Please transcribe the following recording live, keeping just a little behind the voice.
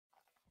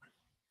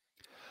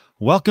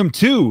Welcome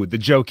to the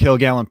Joe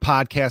Kilgallen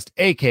podcast,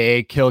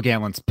 aka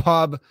Kilgallen's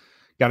Pub.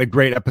 Got a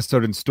great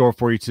episode in store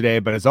for you today,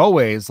 but as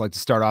always, I'd like to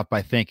start off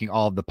by thanking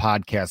all of the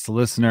podcast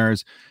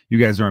listeners. You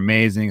guys are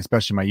amazing,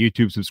 especially my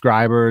YouTube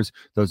subscribers,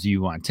 those of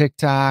you on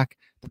TikTok,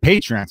 the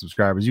Patreon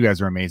subscribers. You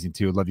guys are amazing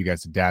too. Love you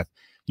guys to death.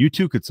 You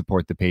too could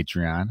support the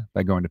Patreon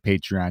by going to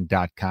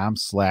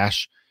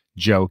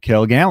patreon.com/Joe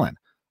Kilgallen.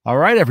 All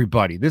right,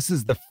 everybody. This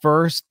is the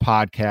first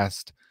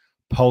podcast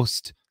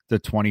post the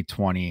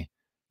 2020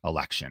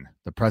 election,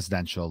 the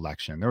presidential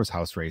election. There was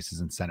House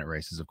races and Senate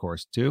races, of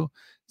course, too.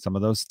 Some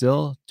of those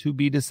still to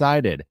be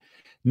decided.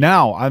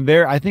 Now, I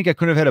think I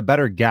couldn't have had a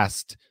better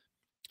guest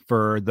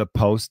for the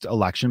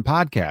post-election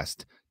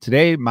podcast.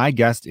 Today, my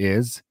guest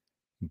is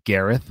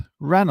Gareth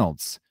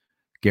Reynolds.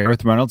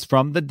 Gareth Reynolds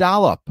from The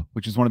Dollop,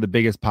 which is one of the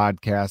biggest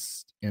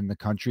podcasts in the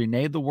country,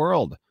 nay, the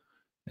world.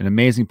 An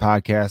amazing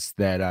podcast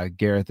that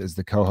Gareth is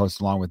the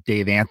co-host along with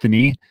Dave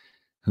Anthony,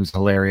 who's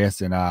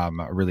hilarious and a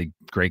really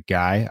great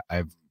guy.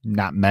 I've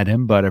not met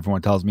him, but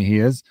everyone tells me he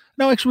is.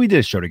 No, actually, we did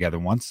a show together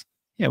once.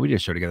 Yeah, we did a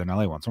show together in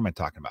LA once. What am I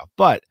talking about?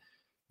 But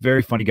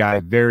very funny guy,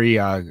 very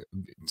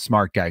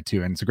smart guy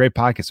too. And it's a great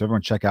podcast. So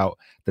everyone check out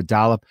The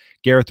Dollop.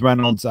 Gareth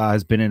Reynolds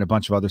has been in a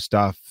bunch of other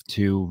stuff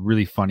too.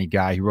 Really funny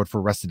guy. He wrote for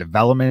Arrested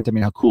Development. I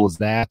mean, how cool is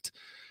that?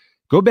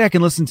 Go back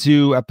and listen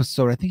to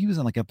episode, I think he was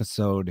on like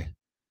episode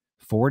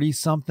 40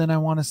 something, I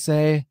want to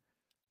say.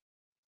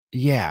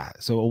 Yeah.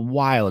 So a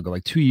while ago,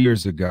 like 2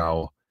 years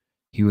ago,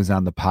 he was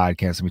on the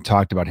podcast and we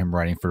talked about him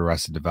writing for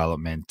Arrested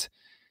Development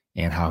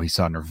and how he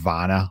saw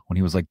Nirvana when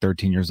he was like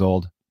 13 years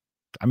old.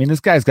 I mean, this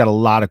guy's got a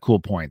lot of cool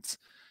points,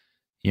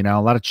 you know,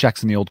 a lot of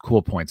checks in the old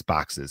cool points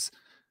boxes.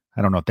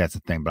 I don't know if that's a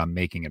thing, but I'm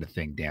making it a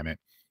thing, damn it.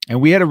 And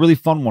we had a really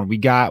fun one. We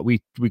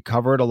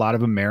covered a lot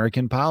of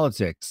American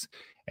politics,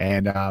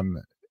 and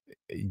I'll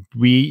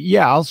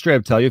straight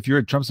up tell you, if you're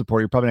a Trump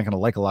supporter, you're probably not going to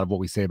like a lot of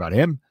what we say about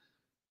him,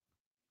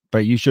 but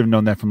you should have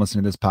known that from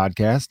listening to this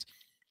podcast.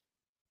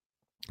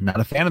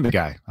 Not a fan of the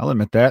guy. I'll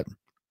admit that.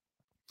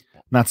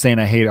 Not saying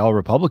I hate all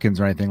Republicans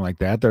or anything like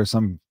that. There are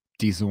some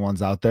decent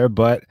ones out there,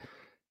 but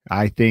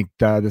I think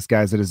this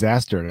guy's a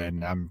disaster,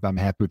 and I'm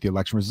happy with the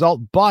election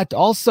result. But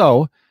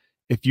also,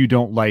 if you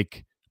don't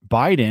like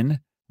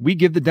Biden, we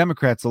give the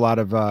Democrats a lot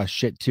of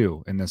shit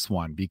too in this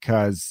one,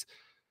 because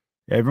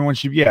everyone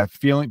should be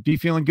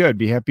feeling good,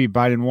 be happy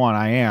Biden won.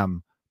 I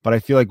am, but I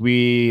feel like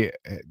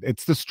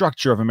it's the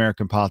structure of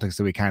American politics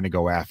that we kind of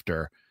go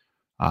after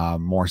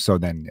more so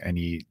than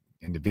any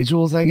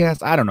individuals, I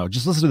guess. I don't know.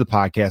 Just listen to the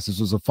podcast. This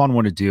was a fun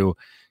one to do.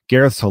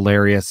 Gareth's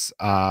hilarious.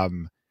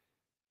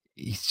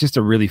 He's just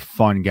a really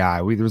fun guy.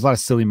 There was a lot of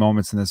silly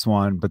moments in this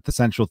one, but the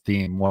central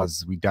theme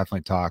was we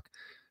definitely talk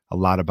a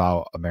lot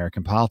about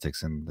American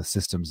politics and the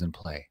systems in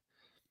play.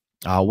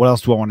 What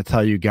else do I want to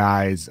tell you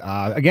guys?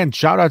 Again,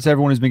 shout out to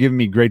everyone who's been giving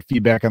me great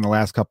feedback on the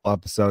last couple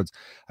episodes.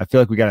 I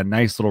feel like we got a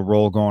nice little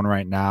roll going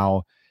right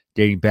now,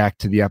 dating back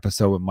to the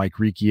episode with Mike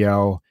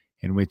Riccio,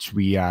 in which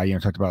we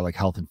talked about like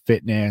health and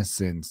fitness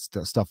and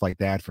stuff like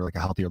that for like a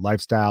healthier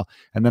lifestyle.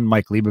 And then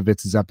Mike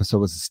Leibovitz's episode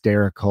was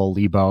hysterical.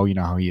 Lebo, you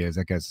know how he is.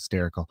 That guy's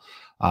hysterical.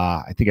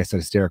 I think I said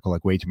hysterical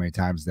like way too many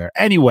times there.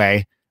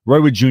 Anyway, Roy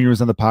Wood Jr.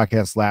 was on the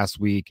podcast last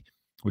week,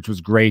 which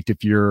was great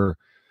if you're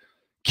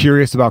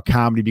curious about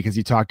comedy, because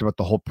he talked about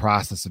the whole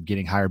process of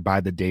getting hired by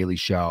The Daily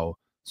Show.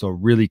 So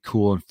really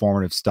cool,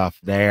 informative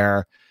stuff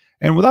there.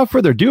 And without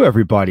further ado,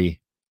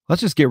 everybody, let's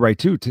just get right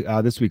to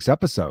this week's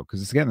episode,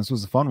 because this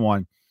was a fun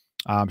one.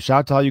 Shout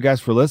out to all you guys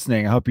for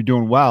listening. I hope you're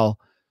doing well.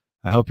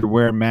 I hope you're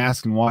wearing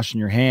masks and washing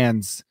your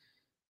hands.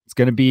 It's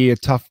going to be a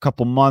tough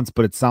couple months,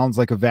 but it sounds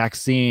like a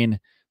vaccine.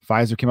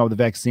 Pfizer came out with a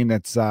vaccine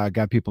that's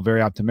got people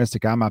very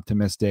optimistic. I'm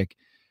optimistic.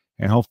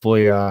 And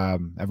hopefully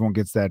everyone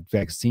gets that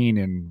vaccine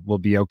and we'll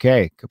be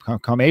okay.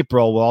 Come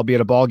April, we'll all be at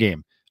a ball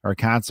game or a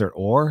concert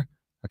or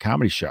a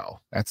comedy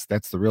show. That's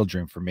the real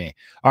dream for me.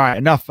 All right,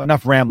 enough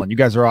rambling. You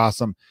guys are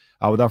awesome.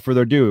 Without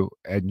further ado,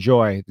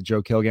 enjoy the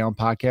Joe Kilgallen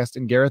podcast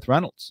and Gareth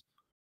Reynolds.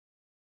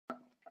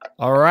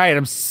 All right,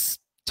 I'm so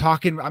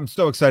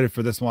excited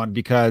for this one,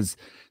 because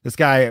this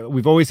guy,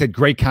 we've always had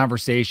great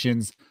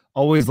conversations,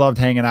 always loved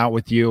hanging out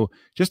with you.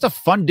 Just a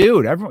fun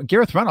dude.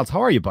 Gareth Reynolds,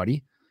 how are you,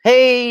 buddy?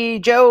 Hey,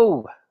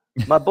 Joe,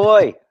 my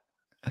boy.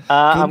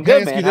 I'm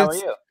good, man. How are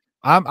you?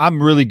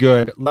 I'm really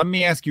good. Let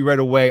me ask you right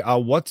away.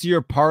 What's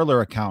your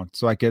Parler account,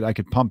 so I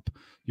could pump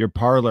your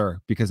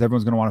Parler, because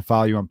everyone's going to want to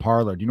follow you on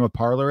Parler. Do you know what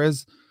Parler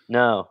is?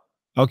 No.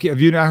 Okay, have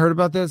you not heard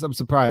about this? I'm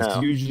surprised.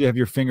 No. You usually have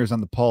your fingers on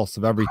the pulse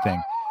of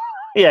everything.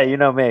 Yeah, you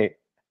know me.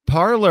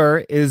 Parler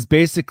is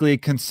basically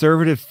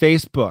conservative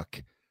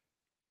Facebook.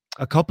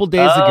 A couple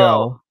days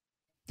ago,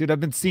 dude, I've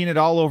been seeing it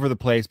all over the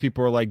place.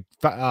 People are like,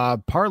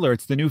 Parler,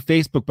 it's the new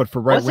Facebook, but for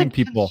right-wing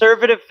people.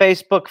 Conservative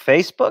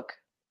Facebook?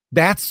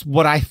 That's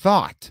what I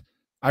thought.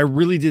 I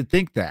really did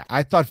think that.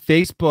 I thought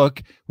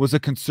Facebook was a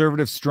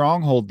conservative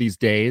stronghold these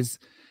days.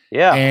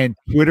 Yeah. And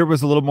Twitter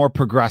was a little more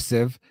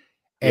progressive.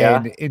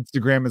 And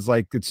Instagram is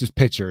like, it's just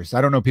pictures.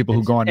 I don't know people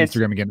who go on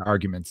Instagram and get in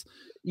arguments.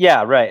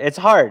 Yeah, right. It's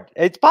hard.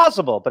 It's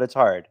possible, but it's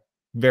hard.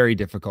 Very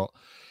difficult.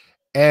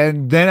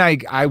 And then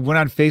I went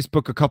on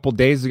Facebook a couple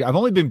days ago. I've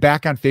only been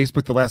back on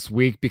Facebook the last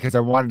week because I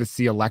wanted to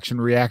see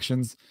election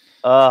reactions.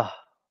 Uh,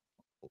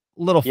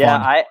 Little yeah,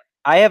 fun.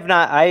 I have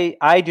not.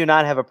 I do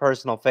not have a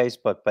personal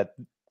Facebook, but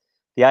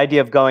the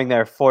idea of going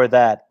there for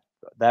that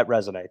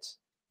resonates.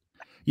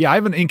 Yeah, I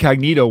have an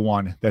incognito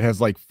one that has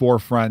like 4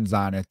 friends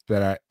on it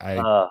that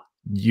I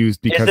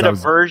used because is it a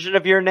version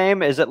of your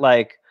name? Is it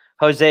like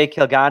Jose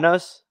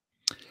Kilganos?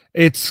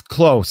 It's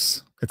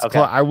close. It's okay.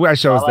 I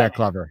wish I was that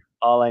clever.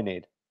 All I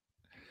need.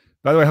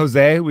 By the way,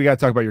 Jose, we got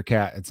to talk about your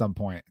cat at some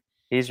point.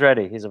 He's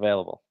ready. He's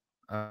available.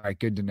 All right,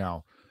 good to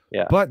know.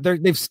 Yeah. But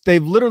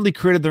they've literally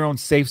created their own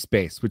safe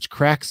space, which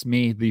cracks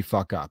me the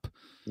fuck up.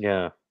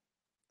 Yeah.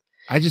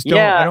 I just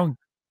don't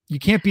you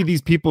can't be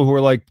these people who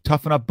are like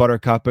toughen up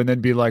Buttercup and then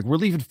be like, we're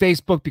leaving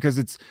Facebook because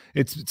it's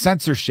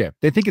censorship.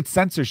 They think it's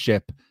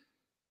censorship.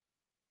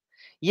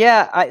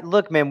 Yeah,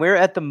 look, man, we're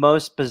at the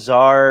most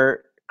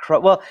bizarre.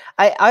 Well,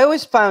 I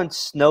always found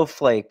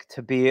Snowflake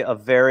to be a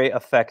very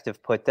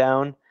effective put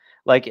down.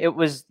 Like it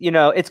was,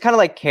 it's kind of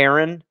like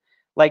Karen.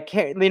 Like,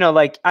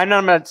 like I'm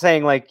not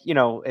saying like,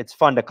 it's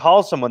fun to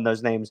call someone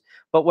those names,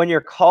 but when you're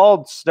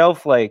called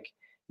Snowflake,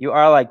 you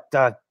are like,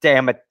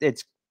 damn it,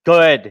 it's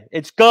good.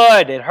 It's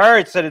good. It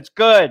hurts and it's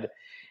good.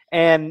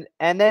 And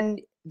then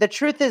the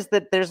truth is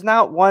that there's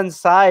not one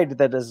side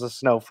that is a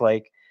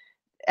snowflake.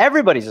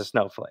 Everybody's a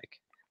snowflake.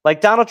 Like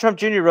Donald Trump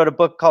Jr. wrote a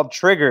book called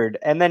Triggered,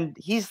 and then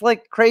he's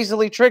like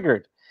crazily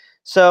triggered.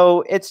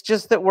 So it's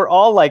just that we're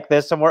all like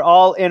this, and we're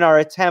all in our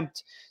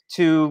attempt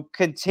to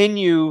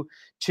continue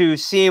to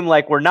seem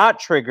like we're not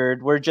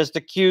triggered. We're just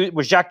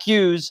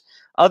accuse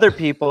other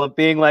people of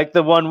being like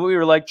the one we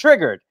were like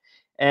triggered.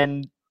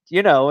 And,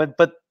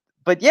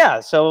 but yeah,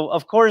 so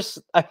of course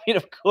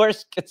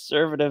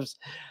conservatives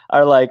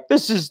are like,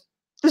 this is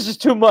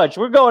too much.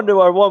 We're going to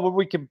our one where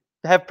we can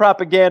have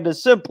propaganda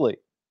simply.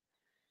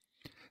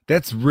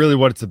 That's really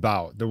what it's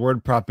about, the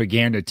word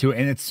propaganda too.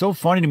 And it's so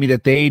funny to me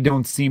that they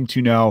don't seem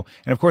to know.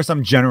 And of course,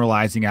 I'm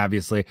generalizing,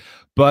 obviously,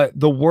 but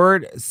the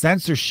word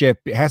censorship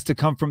has to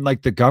come from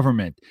like the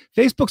government.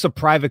 Facebook's a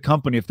private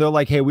company. If they're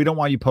like, hey, we don't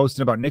want you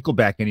posting about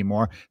Nickelback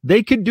anymore,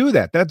 they could do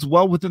that. That's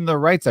well within their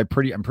rights. I'm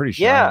pretty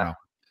sure. Yeah. I don't know.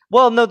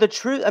 Well, no, the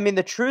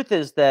truth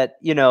is that,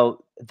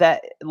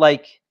 that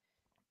like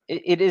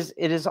it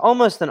is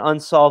almost an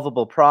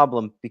unsolvable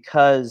problem,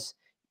 because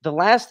the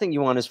last thing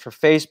you want is for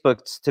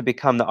Facebook to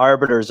become the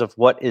arbiters of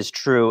what is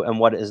true and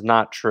what is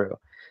not true.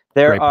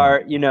 There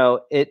are,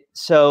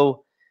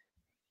 so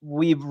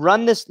we've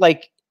run this,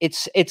 like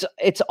it's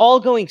all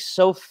going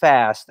so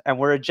fast, and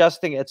we're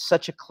adjusting at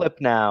such a clip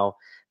now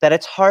that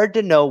it's hard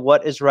to know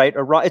what is right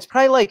or wrong. It's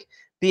probably like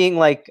being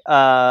like,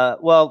 why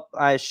don't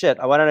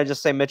I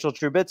just say Mitchell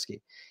Trubisky?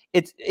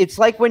 It's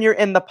like when you're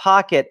in the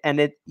pocket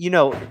and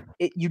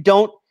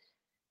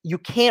you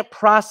can't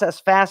process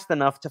fast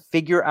enough to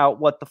figure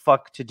out what the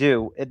fuck to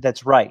do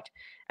that's right.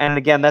 And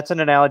again, that's an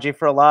analogy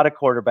for a lot of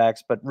quarterbacks,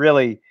 but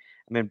really,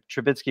 I mean,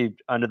 Trubisky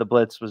under the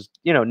blitz was,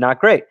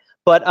 not great.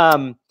 But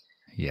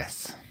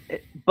yes.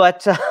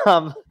 But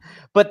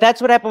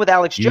that's what happened with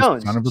Alex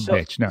Jones. Son of a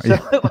bitch. No.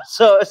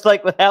 So it's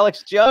like with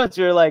Alex Jones,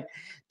 you're like,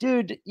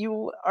 dude,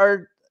 you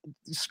are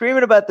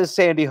screaming about this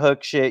Sandy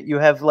Hook shit. You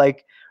have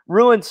like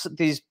ruined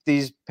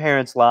these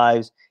parents'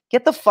 lives.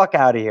 Get the fuck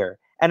out of here.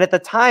 And at the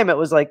time, it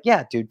was like,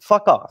 yeah, dude,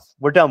 fuck off.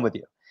 We're done with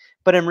you.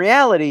 But in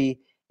reality,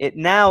 it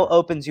now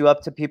opens you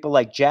up to people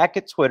like Jack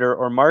at Twitter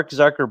or Mark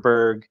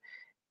Zuckerberg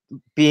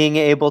being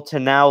able to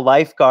now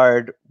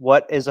lifeguard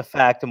what is a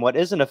fact and what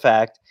isn't a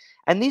fact.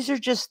 And these are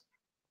just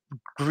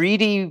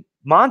greedy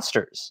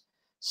monsters.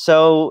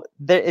 So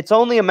it's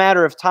only a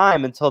matter of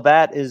time until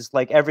that is,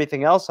 like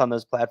everything else on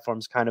those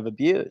platforms, kind of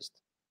abused.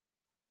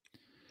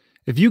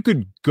 If you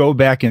could go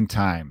back in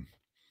time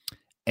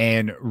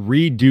and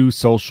redo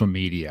social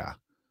media,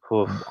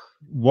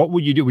 what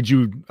would you do? Would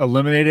you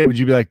eliminate it? Would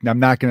you be like, I'm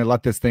not going to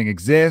let this thing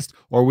exist?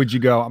 Or would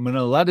you go, I'm going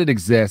to let it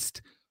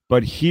exist,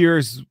 but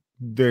here's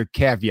the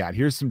caveat.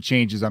 Here's some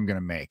changes I'm going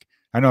to make.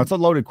 I know it's a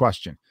loaded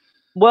question.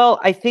 Well,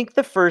 I think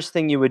the first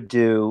thing you would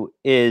do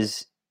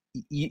is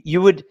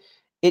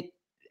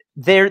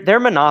they're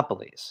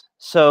monopolies.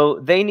 So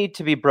they need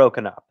to be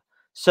broken up.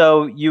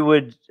 So you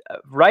would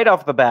right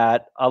off the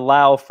bat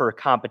allow for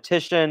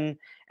competition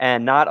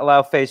and not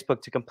allow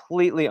Facebook to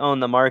completely own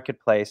the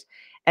marketplace.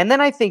 And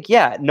then I think,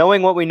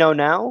 knowing what we know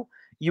now,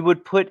 you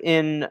would put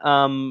in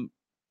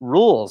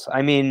rules.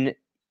 I mean,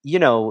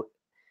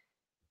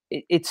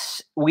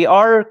 we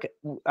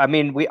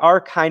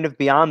are kind of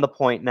beyond the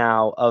point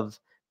now of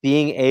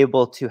being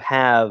able to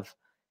have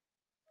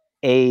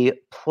a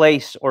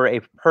place or a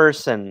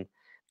person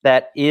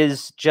that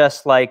is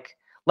just like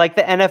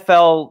the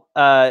NFL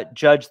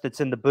judge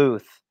that's in the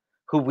booth,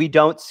 who we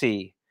don't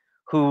see,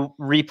 who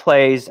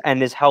replays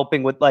and is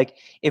helping with, like,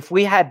 if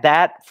we had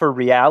that for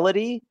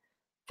reality,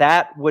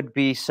 that would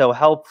be so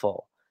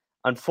helpful.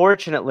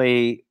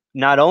 Unfortunately,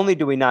 not only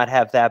do we not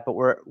have that, but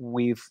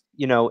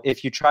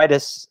if you try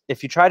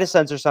to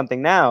censor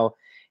something now,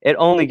 it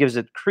only gives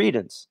it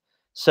credence.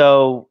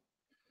 So,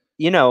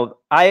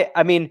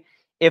 I mean,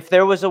 if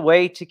there was a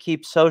way to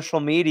keep social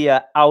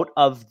media out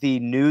of the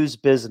news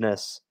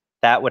business,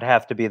 that would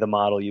have to be the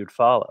model you'd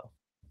follow.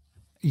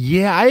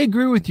 Yeah, I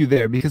agree with you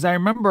there because I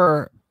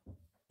remember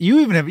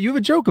you have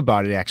a joke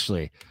about it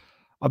actually,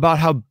 about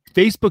how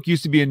Facebook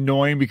used to be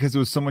annoying because it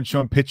was someone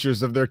showing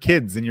pictures of their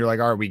kids, and you're like,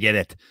 all right, we get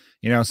it.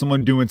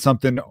 Someone doing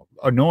something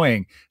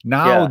annoying.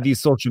 Now these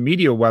social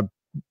media web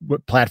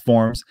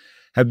platforms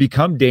have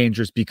become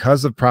dangerous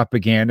because of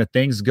propaganda.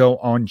 Things go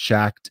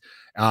unchecked.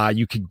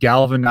 You can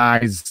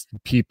galvanize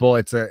people.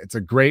 It's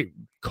a great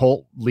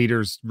cult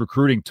leaders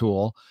recruiting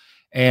tool,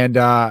 and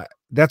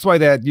that's why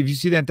did you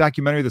see that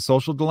documentary, The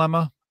Social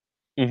Dilemma?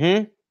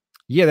 Mm-hmm.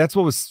 Yeah, that's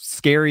what was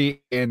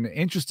scary and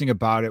interesting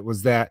about it,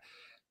 was that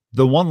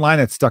the one line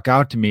that stuck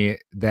out to me,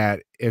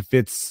 that if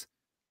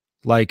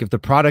the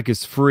product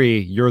is free,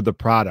 you're the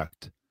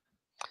product.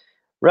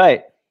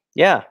 Right.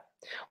 Yeah.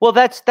 Well,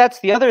 that's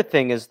the other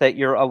thing, is that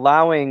you're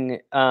allowing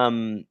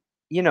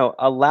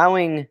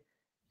allowing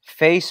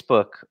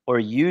Facebook or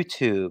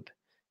YouTube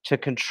to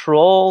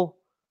control,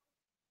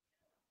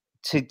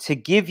 to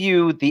give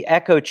you the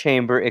echo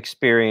chamber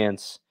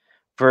experience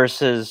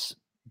versus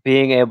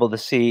being able to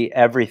see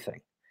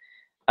everything.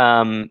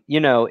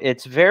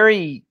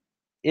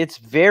 It's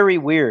very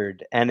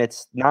weird, and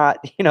it's not,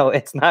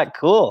 it's not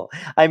cool.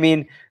 I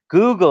mean,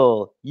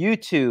 Google,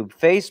 YouTube,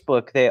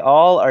 Facebook,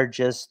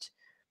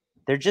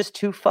 they're just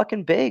too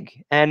fucking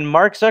big. And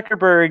Mark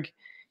Zuckerberg,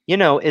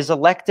 is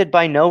elected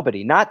by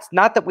nobody. Not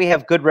that we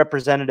have good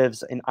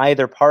representatives in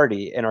either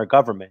party in our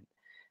government.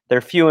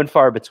 They're few and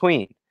far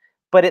between.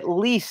 But at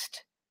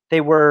least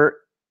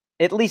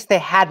they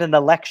had an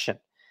election.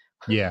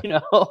 Yeah.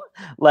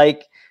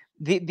 Like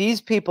these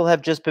people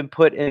have just been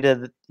put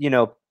into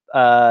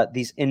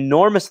these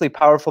enormously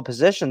powerful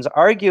positions.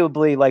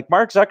 Arguably, like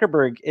Mark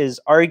Zuckerberg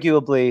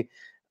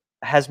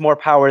has more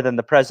power than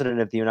the president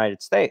of the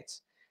United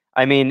States.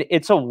 I mean,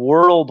 it's a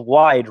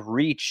worldwide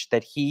reach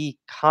that he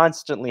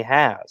constantly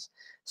has.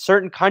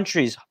 Certain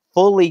countries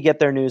fully get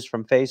their news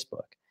from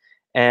Facebook.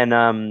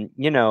 And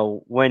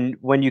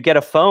when you get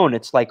a phone,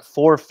 it's like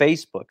for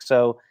Facebook.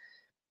 So,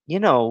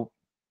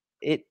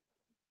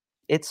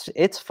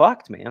 it's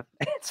fucked, man.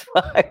 It's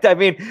fucked. I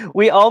mean,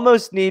 we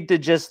almost need to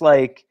just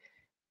like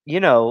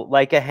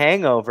a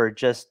hangover,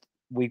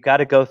 we've got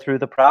to go through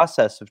the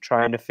process of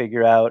trying to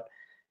figure out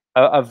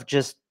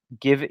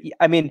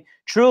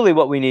truly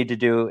what we need to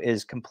do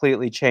is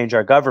completely change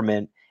our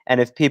government. And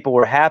if people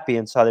were happy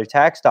and saw their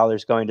tax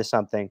dollars going to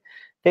something,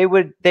 they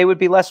would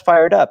be less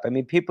fired up. I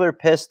mean, people are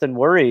pissed and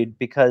worried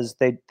because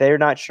they're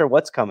not sure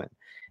what's coming,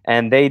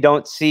 and they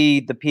don't see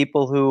the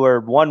people who are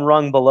one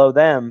rung below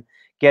them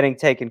getting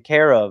taken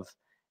care of.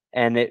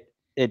 And it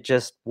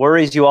just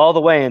worries you all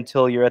the way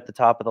until you're at the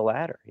top of the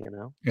ladder,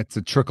 It's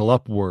a trickle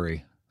up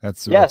worry.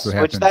 That's what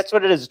happens. That's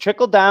what it is.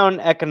 Trickle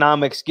down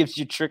economics gives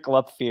you trickle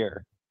up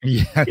fear.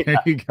 Yeah, there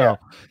you go. Yeah.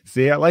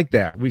 See, I like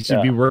that. We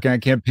should be working on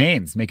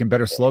campaigns, making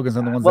better slogans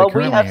than the ones they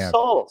currently have.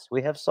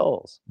 We have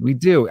souls. We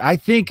do. I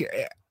think,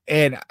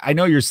 and I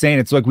know you're saying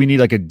it's like we need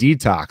like a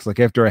detox, like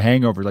after a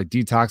hangover, like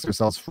detox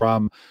ourselves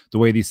from the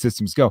way these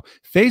systems go.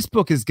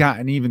 Facebook has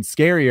gotten even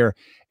scarier,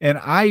 and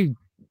I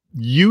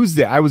used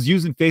it. I was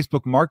using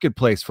Facebook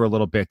Marketplace for a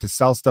little bit to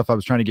sell stuff I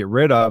was trying to get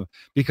rid of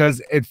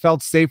because it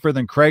felt safer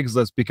than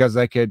Craigslist, because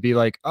I could be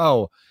like,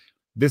 oh,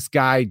 this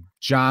guy,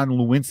 John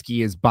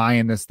Lewinsky, is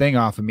buying this thing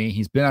off of me.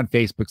 He's been on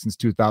Facebook since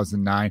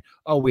 2009.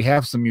 Oh, we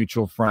have some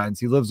mutual friends.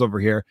 He lives over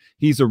here.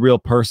 He's a real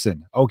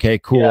person. Okay,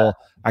 cool. Yeah.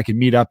 I can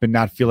meet up and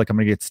not feel like I'm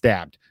going to get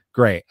stabbed.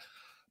 Great.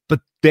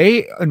 But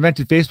they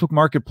invented Facebook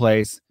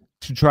Marketplace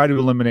to try to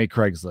eliminate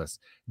Craigslist.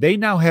 They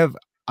now have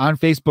on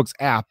Facebook's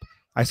app,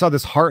 I saw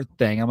this heart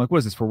thing. I'm like, what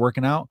is this, for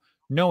working out?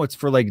 No, it's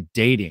for like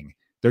dating.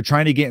 They're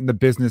trying to get in the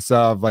business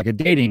of like a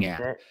dating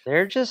app.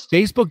 They're just,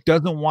 Facebook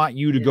doesn't want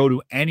you to go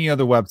to any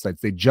other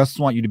websites. They just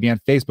want you to be on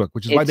Facebook,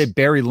 which is why they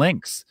bury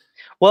links.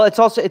 Well, it's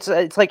also,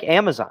 it's like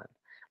Amazon.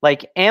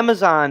 Like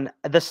Amazon,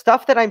 the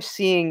stuff that I'm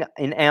seeing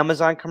in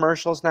Amazon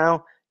commercials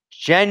now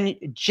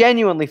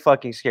genuinely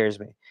fucking scares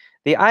me.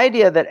 The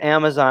idea that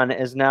Amazon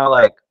is now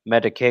like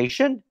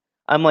medication.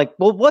 I'm like,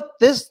 well,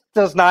 this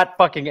does not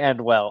fucking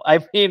end well. I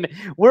mean,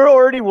 we're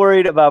already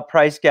worried about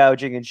price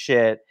gouging and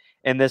shit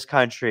in this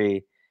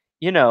country.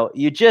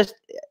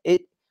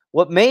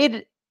 What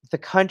made the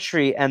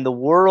country and the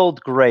world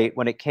great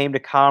when it came to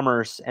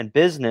commerce and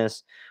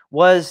business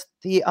was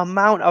the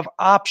amount of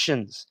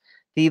options,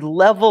 the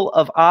level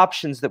of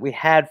options that we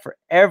had for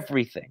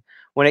everything.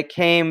 When it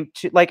came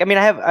to, like, I mean,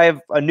 I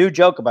have a new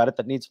joke about it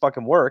that needs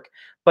fucking work,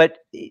 but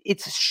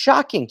it's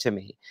shocking to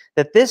me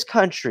that this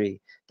country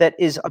that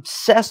is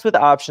obsessed with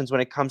options when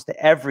it comes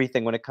to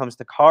everything, when it comes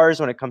to cars,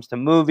 when it comes to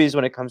movies,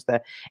 when it comes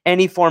to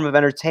any form of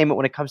entertainment,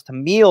 when it comes to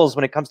meals,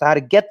 when it comes to how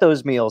to get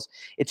those meals,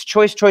 it's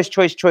choice, choice,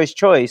 choice, choice,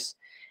 choice.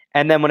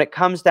 And then when it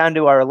comes down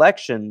to our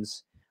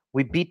elections,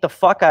 we beat the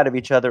fuck out of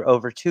each other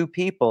over two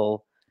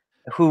people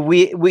who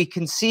we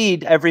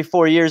concede every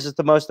 4 years is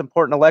the most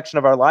important election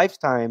of our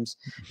lifetimes,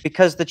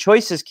 because the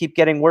choices keep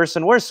getting worse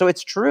and worse. So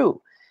it's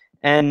true.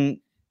 And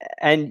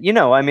I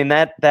mean,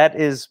 that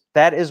is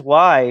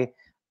why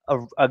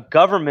a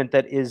government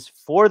that is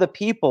for the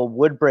people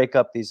would break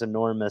up these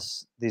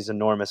enormous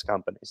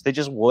companies. They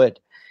just would.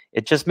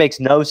 It just makes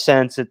no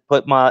sense. It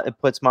puts mom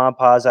and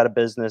pa's out of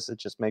business. It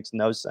just makes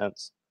no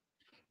sense.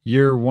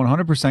 You're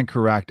 100%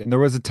 correct. And there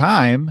was a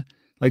time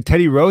like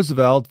Teddy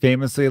Roosevelt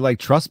famously like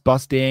trust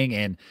busting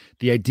and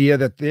the idea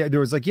that there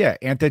was like, yeah,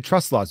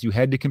 antitrust laws. You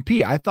had to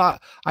compete. I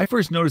thought I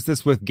first noticed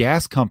this with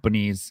gas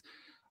companies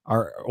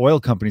or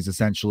oil companies,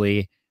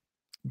 essentially,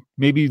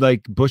 maybe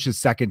like Bush's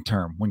second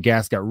term when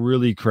gas got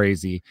really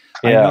crazy.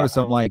 Yeah. I noticed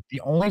I'm like,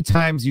 the only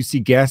times you see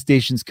gas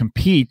stations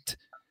compete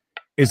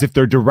is if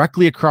they're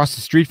directly across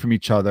the street from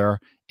each other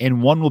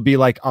and one will be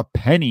like a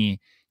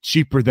penny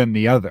cheaper than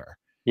the other.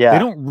 Yeah. They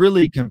don't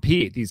really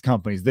compete, these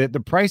companies. The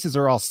prices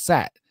are all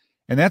set.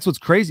 And that's what's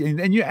crazy. And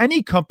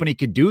any company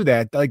could do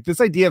that. Like this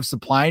idea of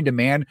supply and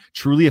demand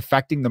truly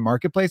affecting the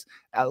marketplace,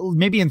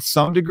 maybe in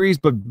some degrees,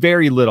 but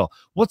very little.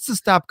 What's to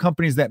stop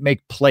companies that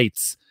make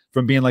plates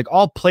from being like,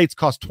 all plates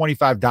cost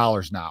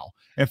 $25 now?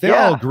 And if they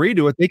all agree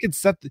to it, they could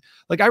set,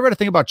 like I read a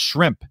thing about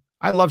shrimp.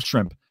 I love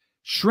shrimp.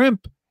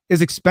 Shrimp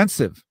is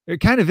expensive.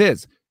 It kind of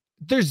is.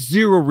 There's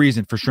zero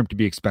reason for shrimp to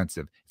be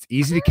expensive. It's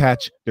easy to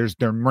catch.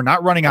 We're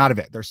not running out of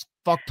it. There's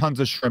fuck tons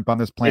of shrimp on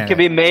this planet. It can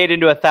be made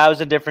into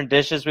 1,000 different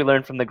dishes. We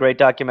learned from the great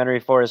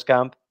documentary Forrest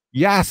Gump.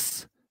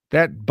 Yes.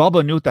 That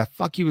Bubba knew what the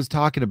fuck he was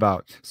talking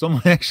about.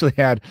 Someone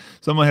had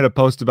a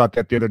post about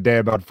that the other day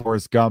about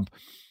Forrest Gump.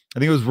 I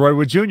think it was Roy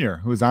Wood Jr.,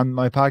 who was on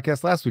my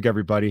podcast last week,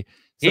 everybody.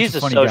 He's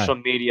a social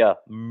media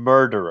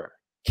murderer.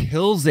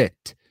 Kills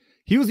it.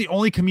 He was the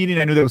only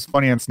comedian I knew that was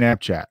funny on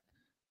Snapchat.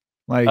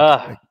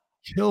 Like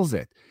kills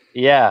it.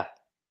 Yeah.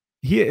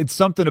 It's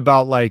something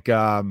about like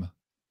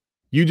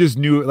you just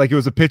knew, like it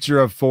was a picture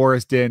of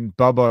Forrest and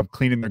Bubba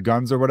cleaning their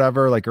guns or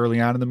whatever, like early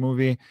on in the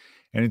movie.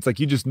 And it's like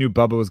you just knew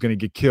Bubba was going to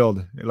get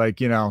killed.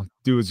 Like, you know,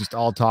 dude was just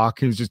all talk.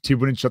 He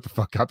wouldn't shut the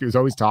fuck up. He was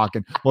always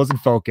talking, wasn't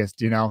focused,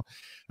 you know.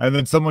 And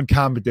then someone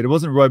commented, it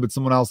wasn't Roy, but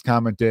someone else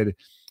commented,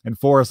 and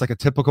Forrest, like a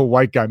typical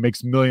white guy,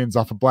 makes millions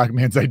off a black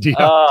man's idea.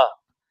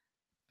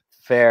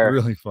 Fair.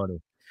 Really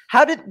funny.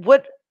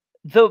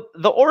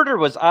 The order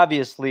was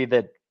obviously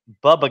that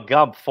Bubba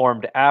Gump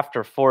formed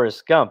after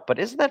Forrest Gump, but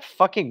isn't that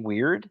fucking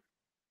weird?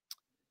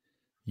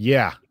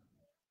 Yeah.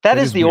 That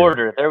is the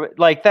order.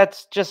 Like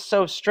that's just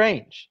so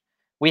strange.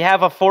 We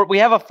have a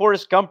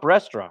Forrest Gump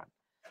restaurant.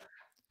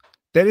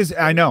 That is,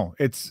 I know.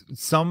 It's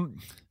some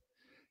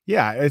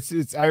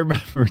it's I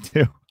remember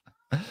too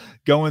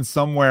going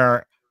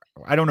somewhere,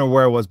 I don't know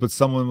where it was, but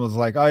someone was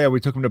like, "Oh yeah, we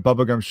took him to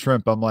Bubba Gump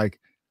Shrimp." I'm like,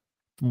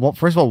 well,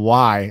 first of all,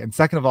 why? And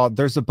second of all,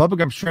 there's a Bubba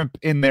Gump Shrimp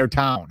in their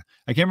town.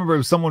 I can't remember. It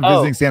was someone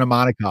visiting Santa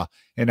Monica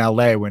in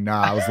LA when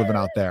I was living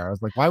out there. I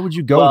was like, why would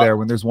you go there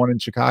when there's one in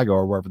Chicago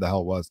or wherever the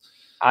hell it was?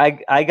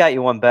 I got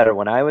you one better.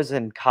 When I was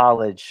in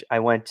college, I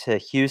went to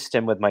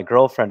Houston with my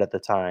girlfriend at the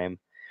time,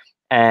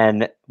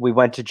 and we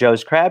went to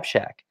Joe's Crab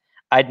Shack.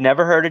 I'd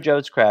never heard of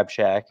Joe's Crab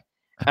Shack,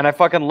 and I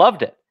fucking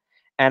loved it.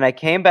 And I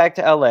came back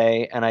to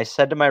LA, and I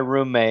said to my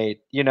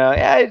roommate, you know,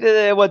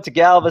 I went to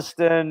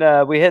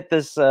Galveston. We hit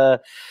this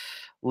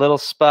little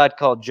spot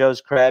called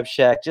Joe's Crab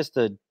Shack, just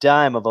a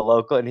dime of a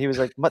local. And he was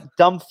like,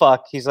 dumb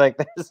fuck. He's like,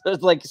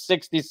 there's like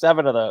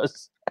 67 of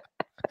those.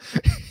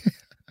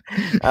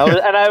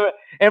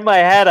 In my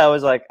head, I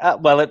was like,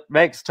 well, it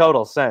makes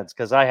total sense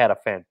because I had a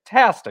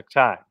fantastic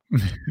time.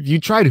 You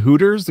tried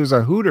Hooters? There's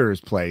a Hooters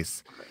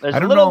place. There's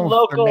a little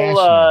local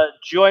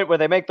joint where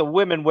they make the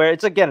women wear.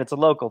 It's a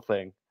local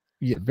thing.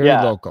 Yeah, very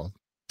local.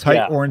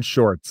 Tight orange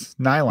shorts,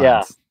 nylons.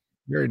 Yeah.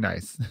 Very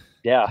nice.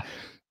 Yeah.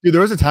 Dude,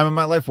 there was a time in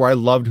my life where I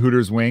loved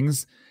Hooters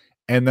wings,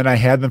 and then I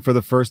had them for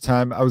the first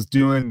time. I was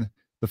doing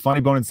the Funny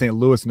Bone in St.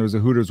 Louis, and there was a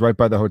Hooters right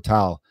by the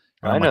hotel.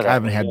 And I'm like, I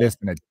haven't had this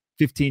in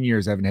 15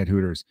 years. I haven't had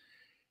Hooters.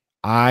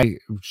 I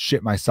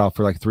shit myself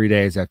for like 3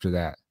 days after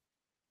that.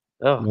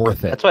 Oh,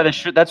 worth it.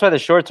 That's why the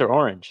shorts are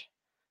orange,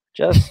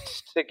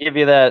 just to give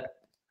you that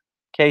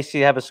case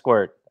you have a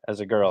squirt as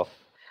a girl.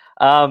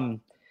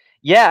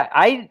 Yeah,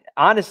 I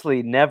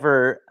honestly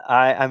never.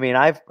 I mean,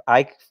 I've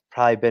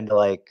probably been to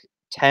like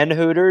 10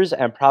 Hooters,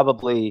 and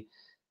probably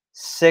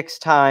 6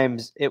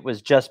 times it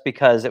was just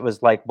because it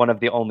was like one of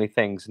the only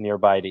things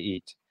nearby to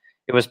eat.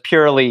 It was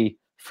purely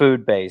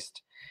food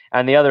based,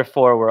 and the other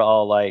 4 were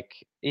all like,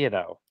 you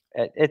know,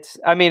 it's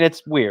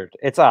weird.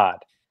 It's odd.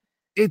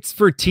 It's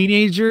for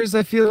teenagers,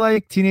 I feel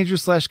like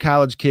teenagers /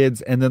 college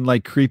kids, and then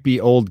like creepy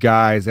old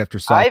guys after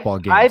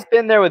softball games. I've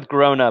been there with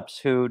grown-ups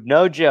who,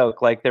 no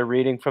joke, like they're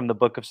reading from the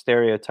Book of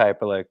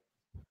Stereotype, or like,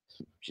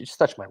 she just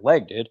touched my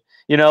leg, dude.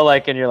 You know,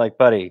 like, and you're like,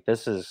 buddy,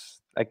 this is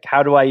like,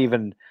 how do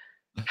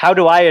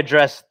I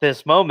address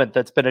this moment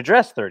that's been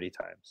addressed 30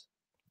 times?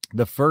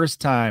 The first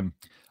time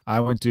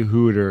I went to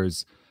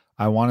Hooters,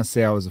 I want to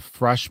say I was a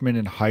freshman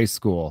in high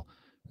school.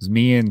 It was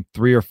me and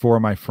 3 or 4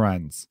 of my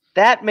friends.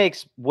 That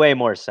makes way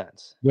more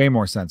sense. Way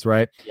more sense,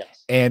 right?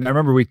 Yes. And I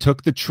remember we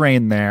took the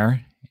train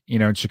there. You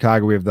know, in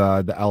Chicago, we have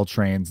the L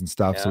trains and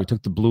stuff. Yeah. So we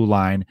took the blue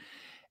line,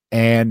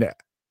 and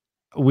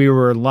we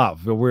were in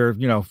love. We're,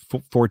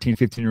 14,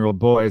 15-year-old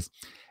boys.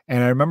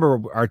 And I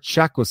remember our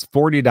check was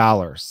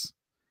 $40,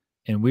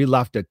 and we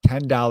left a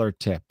 $10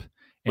 tip.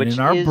 And which in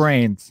our is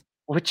brains,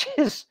 which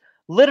is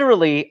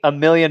literally $1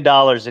 million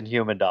in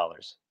human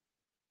dollars.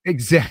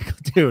 exactly,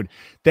 dude.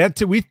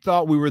 We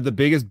thought we were the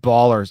biggest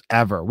ballers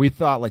ever. We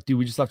thought like, dude,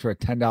 we just left her a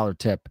 $10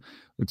 tip.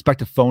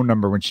 Expect a phone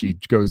number when she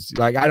goes.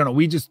 Like, I don't know.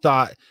 We just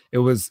thought it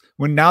was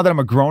now that I'm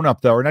a grown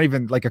up though, or not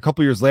even like a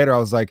couple years later, I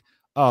was like,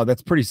 oh,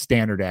 that's pretty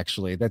standard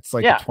actually. That's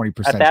like a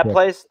 20% at that tip.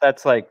 place.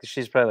 That's like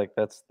she's probably like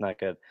that's not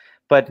good.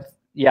 But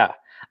yeah,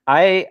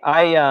 I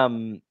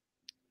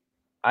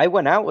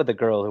went out with a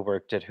girl who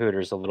worked at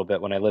Hooters a little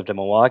bit when I lived in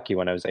Milwaukee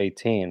when I was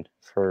 18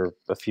 for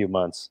a few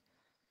months.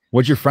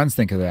 What'd your friends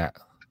think of that?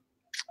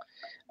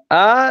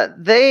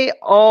 They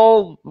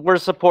all were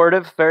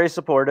supportive, very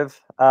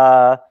supportive.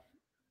 Because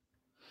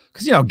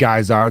you know,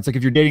 guys are. It's like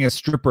if you're dating a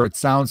stripper, it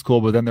sounds cool,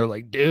 but then they're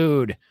like,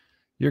 dude,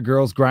 your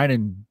girl's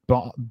grinding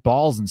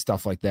balls and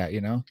stuff like that,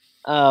 you know?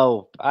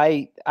 Oh,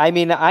 I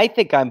mean, I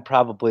think I'm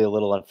probably a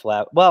little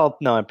unflat. Well,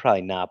 no, I'm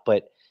probably not,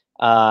 but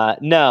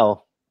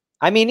no.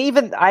 I mean,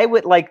 even I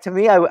would like to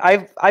me,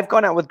 I've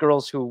gone out with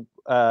girls who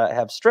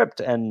have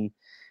stripped and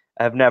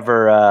have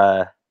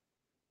never.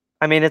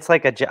 I mean, it's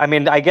like I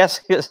mean, I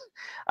guess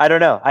I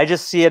don't know. I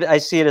just see it. I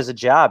see it as a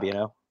job, you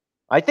know.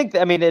 I think.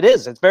 I mean, it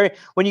is. It's very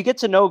when you get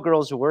to know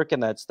girls who work in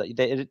that stuff.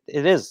 It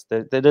is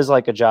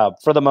like a job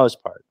for the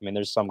most part. I mean,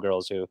 there's some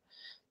girls who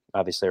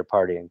obviously are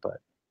partying, but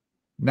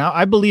now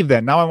I believe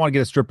that. Now I want to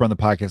get a stripper on the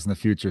podcast in the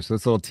future. So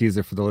that's a little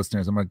teaser for the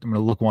listeners. I'm gonna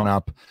look one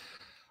up.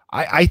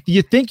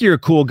 You think you're a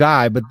cool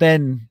guy, but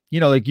then you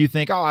know, like you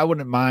think, oh, I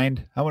wouldn't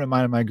mind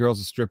if my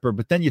girl's a stripper.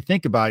 But then you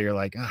think about it, you're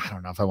like, oh, I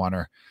don't know if I want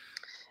her.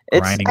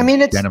 It's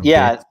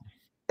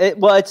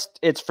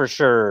for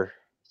sure.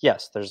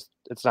 Yes,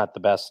 it's not the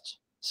best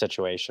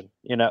situation,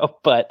 you know,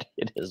 but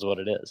it is what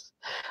it is.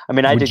 I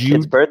mean, I did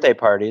kids' birthday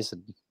parties,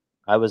 and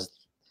I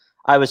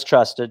was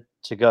trusted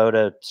to go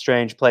to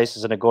strange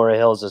places in Agora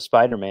Hills as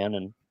Spider-Man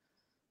and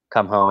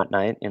come home at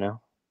night, you know.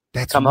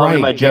 Come home to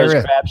my Joe's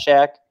Crab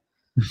Shack.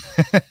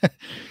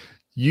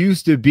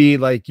 Used to be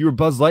like you were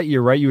Buzz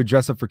Lightyear, right? You would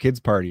dress up for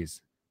kids'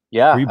 parties.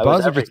 Yeah. Were you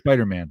Buzz or just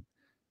Spider-Man?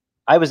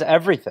 I was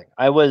everything.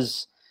 I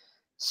was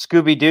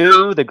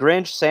Scooby-Doo, the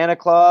Grinch, Santa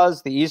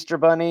Claus, the Easter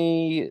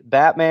Bunny,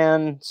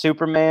 Batman,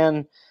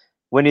 Superman,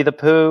 Winnie the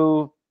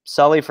Pooh,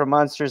 Sully from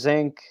Monsters,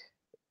 Inc.,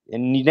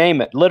 and you name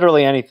it,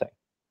 literally anything.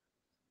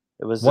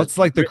 It was. What's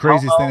like the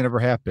craziest thing that ever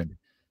happened?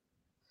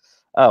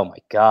 Oh my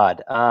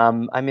God.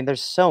 I mean,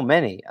 there's so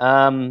many.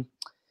 There's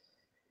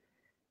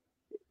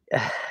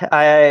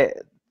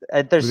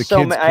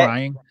so many.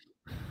 Crying?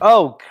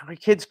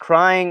 Kids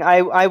crying.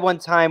 I one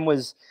time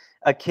was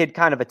a kid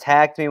kind of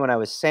attacked me when I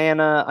was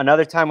Santa.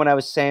 Another time when I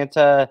was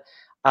Santa,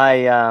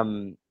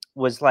 I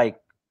was like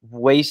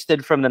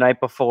wasted from the night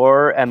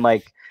before, and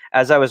like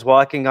as I was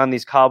walking on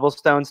these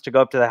cobblestones to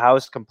go up to the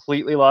house,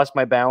 completely lost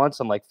my balance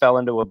and like fell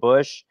into a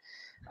bush.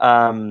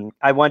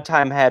 I one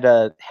time had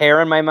a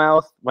hair in my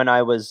mouth when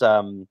I was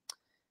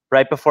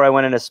right before I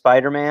went into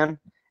Spider-Man.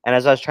 And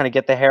as I was trying to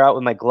get the hair out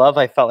with my glove,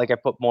 I felt like I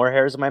put more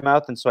hairs in my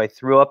mouth. And so I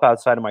threw up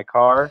outside of my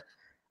car.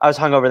 I was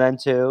hungover then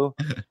too.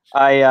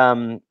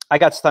 I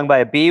got stung by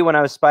a bee when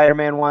I was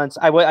Spider-Man once.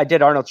 I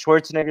did Arnold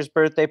Schwarzenegger's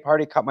birthday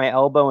party, cut my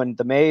elbow, and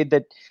the maid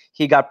that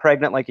he got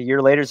pregnant like a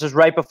year later. This was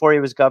right before he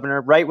was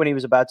governor, right when he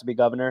was about to be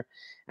governor.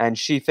 And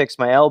she fixed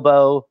my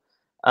elbow.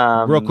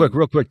 Real quick.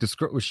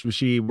 Was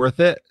she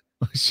worth it?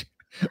 Was she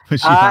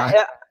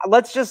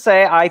let's just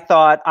say I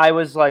thought I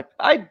was like,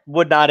 I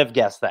would not have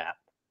guessed that.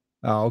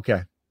 Oh,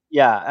 okay.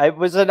 Yeah, it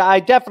was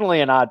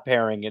definitely an odd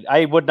pairing.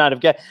 I would not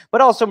have guessed,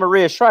 but also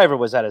Maria Shriver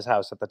was at his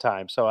house at the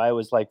time, so I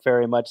was like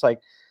very much like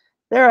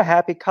they're a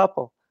happy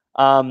couple.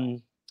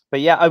 But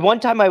yeah, one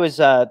time I was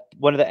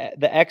one of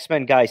the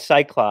X-Men guys,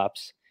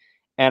 Cyclops,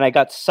 and I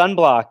got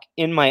sunblock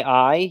in my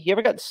eye. You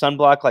ever got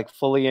sunblock like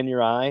fully in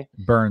your eye?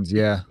 Burns,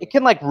 yeah. It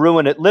can like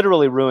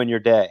literally ruin your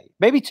day,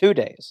 maybe 2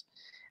 days.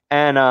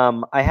 And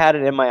I had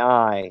it in my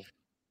eye.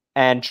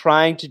 And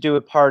trying to do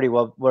a party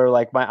where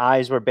like my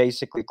eyes were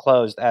basically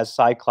closed as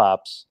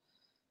Cyclops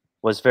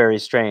was very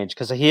strange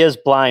because he is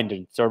blind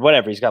or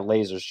whatever. He's got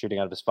lasers shooting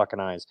out of his fucking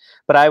eyes.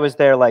 But I was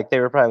there like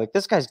they were probably like,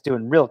 this guy's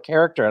doing real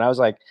character. And I was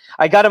like,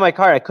 I got in my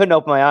car. I couldn't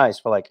open my eyes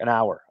for like an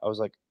hour. I was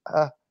like,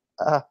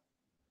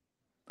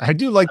 I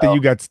do like that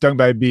you got stung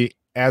by a bee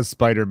as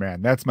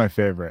Spider-Man. That's my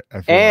favorite.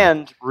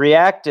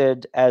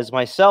 Reacted as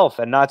myself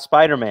and not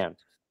Spider-Man.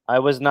 I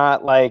was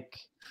not like,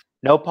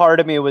 no part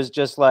of me was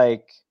just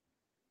like,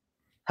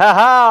 ha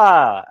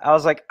ha! I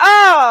was like,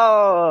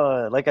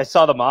 oh! Like I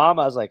saw the mom.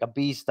 I was like, a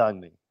bee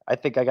stung me. I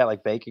think I got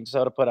like baking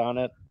soda put on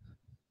it.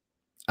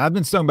 I've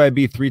been stung by a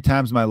bee 3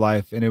 times in my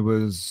life, and it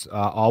was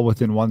all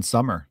within one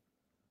summer.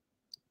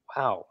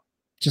 Wow!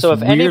 Just so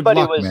if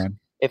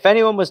if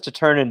anyone was to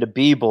turn into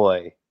Bee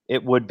Boy,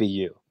 it would be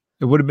you.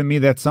 It would have been me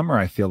that summer.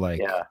 I feel like.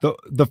 Yeah.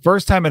 The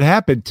first time it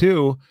happened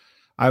too,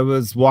 I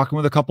was walking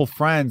with a couple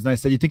friends, and I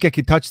said, "You think I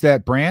could touch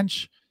that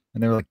branch?"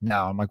 And they were like,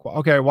 "No." I'm like, well,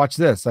 "Okay, watch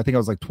this." I think I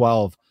was like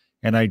 12.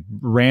 And I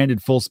ran at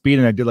full speed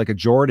and I did like a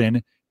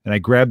Jordan and I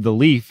grabbed the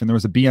leaf and there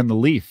was a bee on the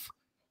leaf.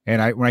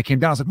 And when I came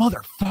down, I was like,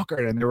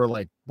 motherfucker. And they were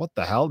like, what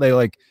the hell? They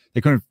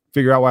couldn't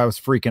figure out why I was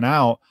freaking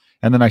out.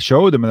 And then I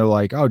showed them and they're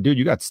like, oh, dude,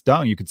 you got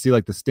stung. You could see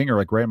like the stinger,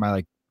 like right in my,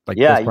 like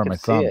Yeah, this you part of can my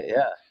see thumb. it.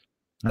 Yeah.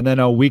 And then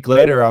a week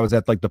later, I was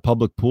at like the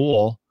public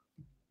pool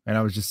and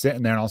I was just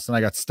sitting there and all of a sudden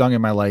I got stung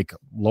in my like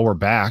lower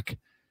back.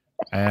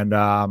 And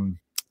I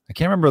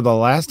can't remember the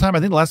last time. I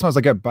think the last time I was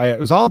like, it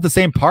was all at the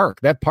same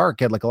park. That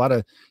park had like a lot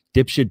of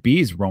dipshit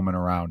bees roaming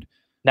around.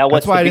 Now, That's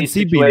what's why the I bee didn't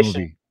see Bee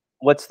situation? Movie.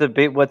 What's the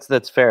bee?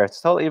 That's fair.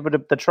 It's totally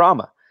the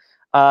trauma.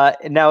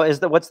 Now,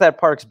 what's that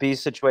park's bee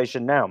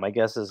situation now? My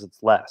guess is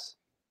it's less.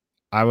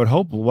 I would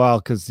hope. Well,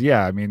 because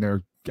yeah, I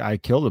mean, I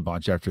killed a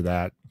bunch after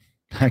that.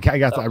 I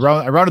guess I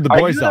rounded the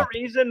boys Are you up. the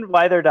reason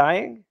why they're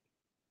dying?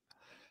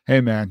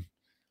 Hey man,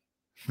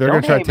 if they're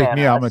Don't gonna try to hey take man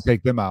me out, I'm gonna us.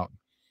 take them out.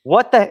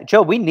 What the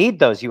Joe? We need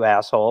those, you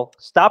asshole.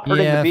 Stop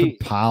hurting Yeah, the the bees.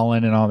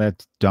 pollen and all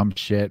that dumb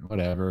shit.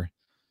 Whatever.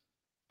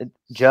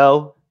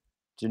 Joe,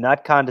 do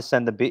not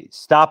condescend the bee.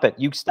 Stop it.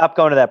 You stop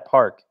going to that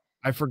park.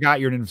 I forgot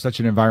you're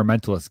such an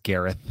environmentalist,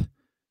 Gareth.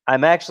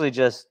 I'm actually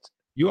just.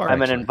 You are.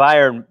 I'm an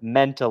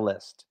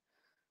environmentalist.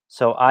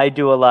 So I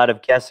do a lot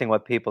of guessing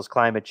what people's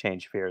climate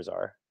change fears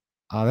are.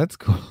 Oh, that's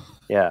cool.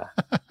 Yeah.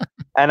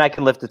 And I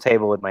can lift the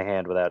table with my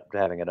hand without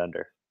having it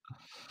under.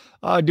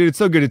 Oh, dude, it's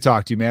so good to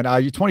talk to you, man.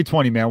 You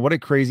 2020, man. What a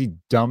crazy,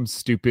 dumb,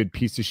 stupid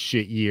piece of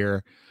shit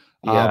year.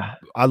 Yeah.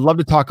 I'd love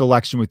to talk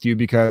election with you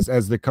because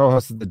as the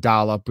co-host of the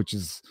Dollop, which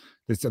is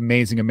this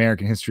amazing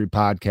American history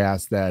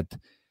podcast that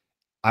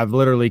I've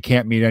literally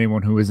can't meet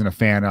anyone who isn't a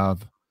fan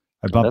of.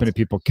 I bump into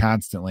people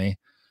constantly.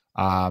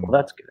 Well,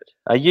 that's good.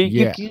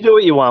 You do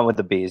what you want with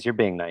the bees. You're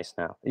being nice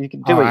now. You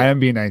can do it. I am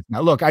being nice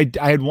now. Look, I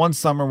had one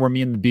summer where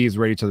me and the bees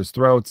were at each other's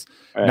throats.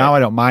 Right. Now I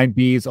don't mind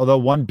bees, although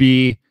one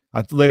bee,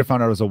 I later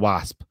found out it was a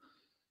wasp.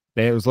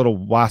 There was a little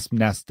wasp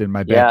nest in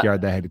my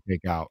backyard that I had to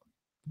take out.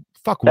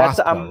 Fuck wasp,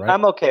 right?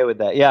 I'm okay with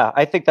that. Yeah,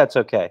 I think that's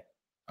okay.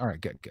 All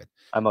right, good.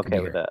 I'm okay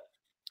with that.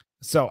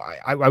 So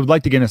I would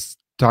like to get us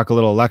talk a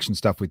little election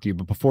stuff with you,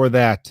 but before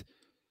that,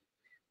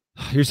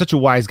 you're such a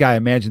wise guy. I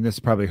imagine this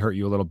probably hurt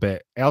you a little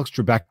bit. Alex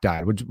Trebek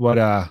died.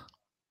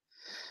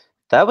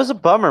 That was a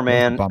bummer,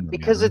 man.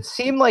 Because it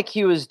seemed like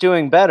he was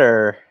doing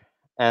better,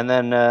 and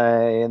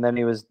then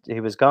he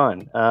was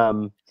gone.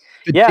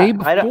 The day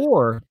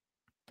before.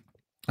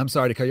 I'm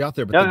sorry to cut you off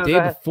there, but the day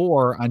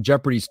before on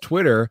Jeopardy's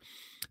Twitter,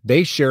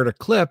 they shared a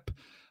clip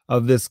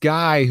of this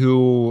guy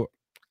who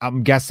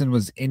I'm guessing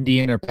was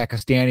Indian or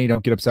Pakistani.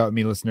 Don't get upset with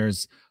me,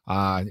 listeners.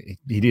 He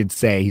didn't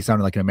say. He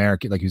sounded like an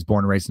American, like he was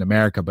born and raised in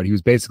America, but he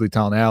was basically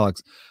telling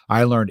Alex,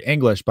 I learned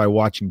English by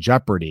watching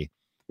Jeopardy.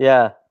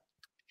 Yeah.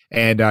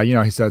 And,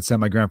 he said, sit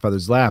on my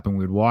grandfather's lap and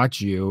we'd watch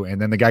you.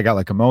 And then the guy got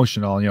like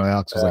emotional and,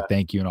 Alex was like,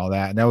 thank you and all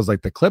that. And that was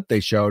like the clip they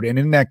showed. And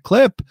in that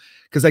clip,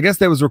 because I guess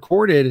that was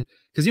recorded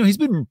because, he's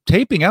been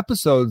taping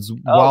episodes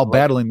while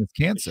battling this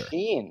cancer.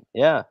 Machine.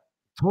 Yeah.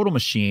 Total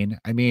machine.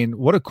 I mean,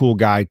 what a cool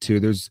guy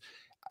too.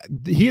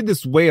 He had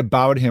this way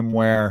about him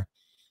where,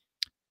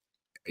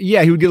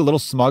 yeah, he would get a little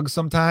smug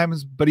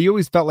sometimes, but he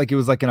always felt like it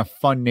was like in a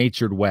fun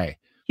natured way.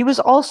 He was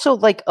also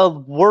like a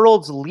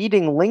world's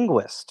leading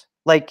linguist.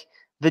 Like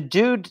the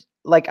dude,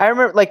 like I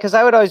remember, like, cause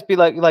I would always be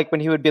like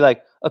when he would be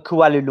like a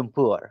Kuala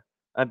Lumpur,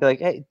 I'd be like,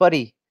 hey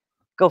buddy,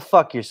 go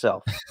fuck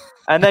yourself.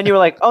 And then you were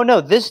like, oh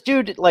no, this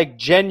dude like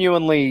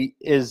genuinely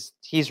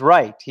he's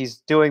right. He's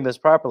doing this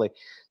properly.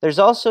 There's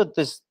also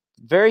this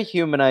very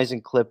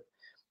humanizing clip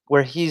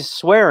where he's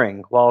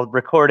swearing while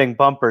recording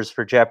bumpers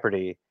for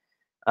Jeopardy.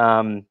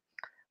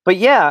 But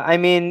yeah, I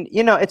mean,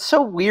 it's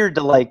so weird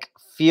to like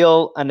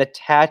feel an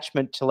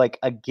attachment to like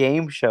a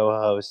game show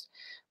host,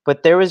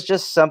 but there was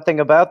just something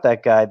about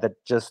that guy that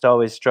just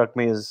always struck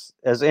me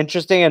as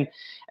interesting.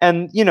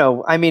 And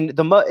I mean,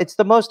 it's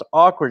the most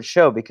awkward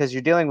show because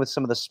you're dealing with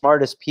some of the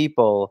smartest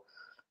people.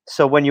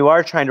 So when you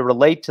are trying to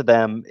relate to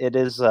them,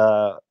 it's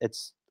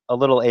a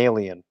little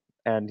alien.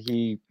 And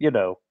he,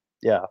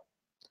 yeah.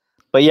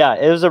 But yeah,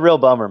 it was a real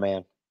bummer,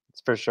 man.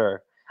 It's for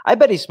sure. I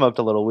bet he smoked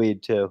a little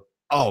weed too.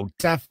 Oh,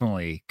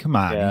 definitely. Come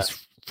on. Yeah.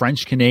 He's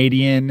French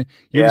Canadian.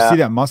 You ever see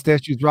that mustache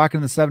he was rocking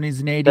in the 70s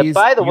and 80s?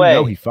 By the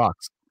way, he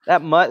fucks.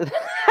 That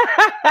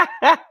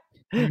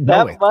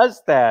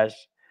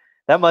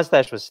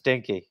mustache was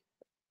stinky.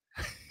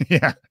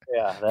 Yeah.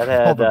 Yeah, that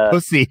had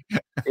pussy.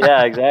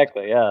 Yeah,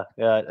 exactly. Yeah.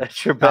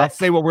 I'll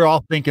say what we're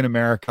all thinking,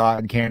 America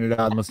and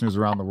Canada and listeners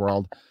around the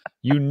world.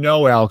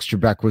 Alex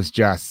Trebek was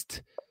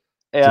just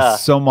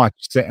so much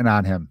sitting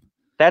on him.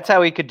 That's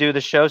how he could do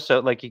the show. So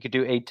like he could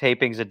do 8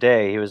 tapings a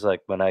day. He was like,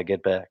 when I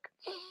get back,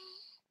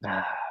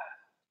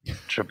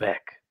 Trebek.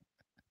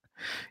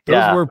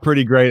 Those were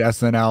pretty great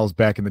SNLs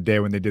back in the day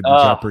when they did the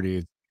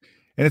Jeopardy.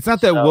 And it's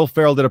not that Will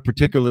Ferrell did a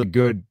particularly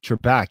good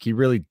Trebek. He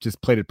really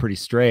just played it pretty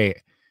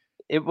straight.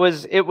 It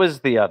was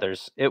the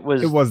others. It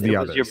was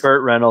your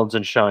Burt Reynolds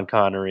and Sean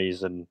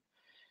Connery's. And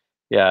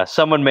yeah,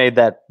 someone made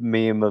that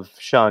meme of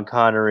Sean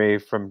Connery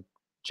from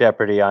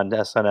Jeopardy on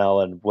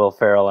SNL and Will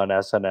Ferrell on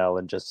SNL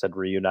and just said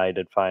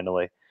reunited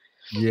finally.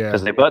 Yeah.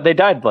 Because they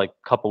died like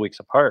a couple weeks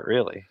apart,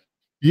 really.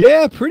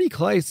 Yeah, pretty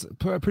close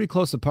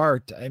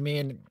apart. I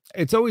mean,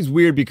 it's always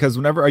weird because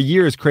whenever a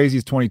year as crazy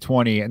as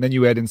 2020 and then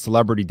you add in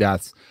celebrity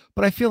deaths,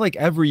 but I feel like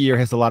every year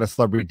has a lot of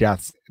celebrity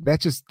deaths.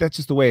 That's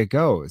just the way it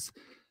goes.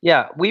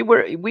 Yeah, we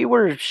were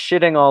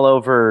shitting all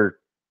over.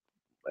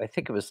 I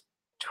think it was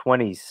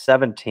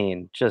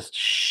 2017, just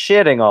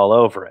shitting all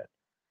over it.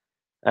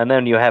 And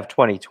then you have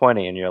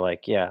 2020, and you're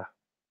like, yeah,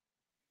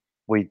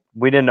 we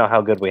didn't know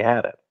how good we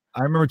had it.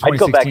 I remember I'd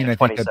go back to 2016. I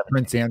think had 2017.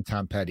 Prince and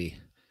Tom Petty,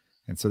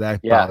 and so that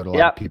Yeah, bothered a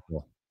lot of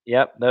people.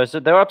 Yep,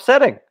 they're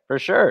upsetting for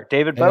sure.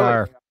 David They Bowie.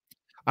 are.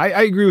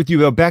 I agree with you,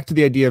 though. Back to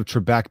the idea of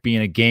Trebek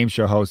being a game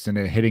show host and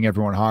it hitting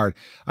everyone hard.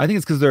 I think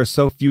it's because there are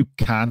so few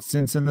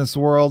constants in this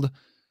world.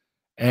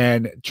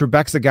 And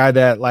Trebek's a guy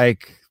that,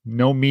 like,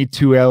 no Me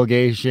Too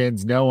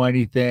allegations, no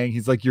anything.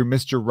 He's like your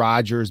Mr.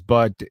 Rogers,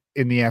 but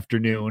in the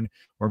afternoon,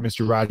 or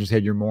Mr. Rogers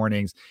had your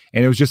mornings.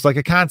 And it was just like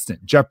a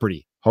constant.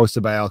 Jeopardy,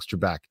 hosted by Alex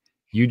Trebek.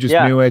 You just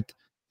knew it.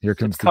 Here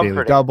comes the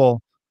Daily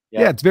Double.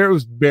 Yeah, it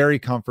was very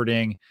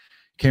comforting.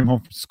 Came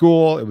home from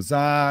school, it was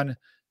on.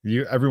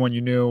 Everyone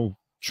you knew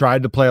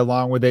tried to play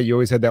along with it. You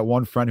always had that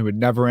one friend who would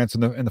never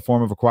answer in the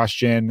form of a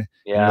question.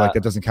 Yeah. And you're like,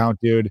 that doesn't count,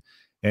 dude.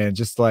 And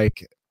just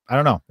like, I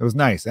don't know. It was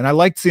nice. And I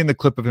liked seeing the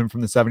clip of him from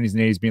the 70s and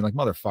 80s being like,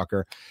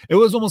 motherfucker. It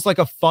was almost like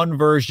a fun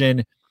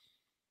version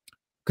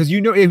because,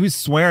 he was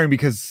swearing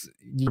because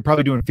you're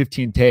probably doing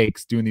 15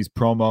 takes, doing these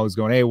promos,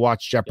 going, hey,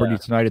 watch Jeopardy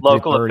tonight at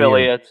local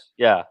affiliates.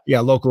 Yeah,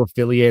 local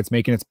affiliates,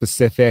 making it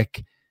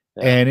specific.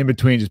 Yeah. And in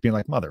between just being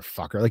like,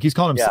 motherfucker. Like he's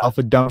calling himself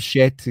a dumb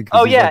shit.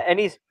 Oh, yeah.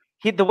 Like,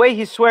 and the way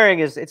he's swearing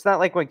is, it's not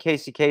like when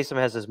Casey Kasem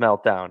has his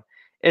meltdown.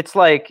 It's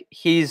like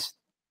he's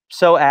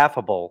so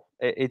affable.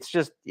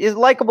 He's a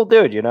likable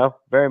dude,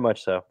 very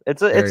much so.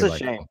 It's a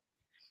shame.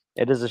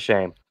 It is a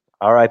shame.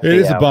 R.I.P. It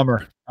is a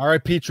bummer.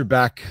 R.I.P.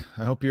 Trebek.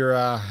 I hope you're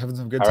having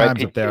some good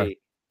times up there.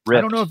 Ripped.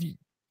 I don't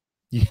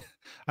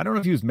know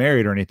if he was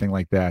married or anything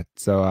like that.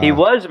 So he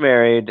was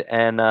married,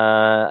 and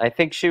I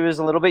think she was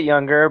a little bit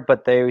younger,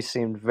 but they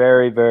seemed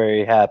very,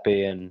 very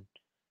happy, and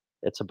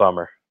it's a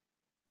bummer.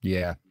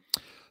 Yeah.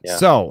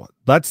 So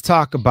let's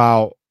talk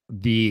about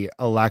the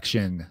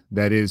election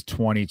that is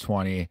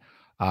 2020.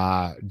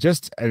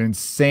 Just an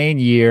insane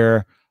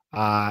year.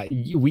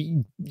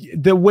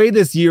 The way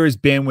this year has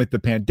been with the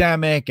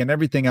pandemic and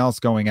everything else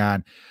going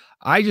on,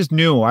 I just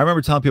knew. I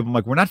remember telling people, I'm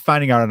like, we're not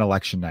finding out on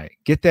election night.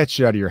 Get that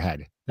shit out of your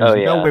head.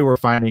 There's no way we're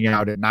finding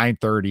out at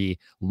 9:30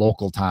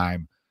 local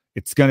time.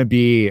 It's going to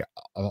be,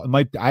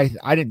 I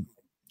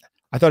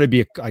thought it'd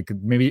be like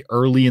maybe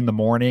early in the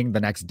morning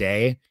the next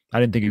day. I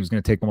didn't think it was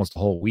going to take almost a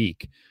whole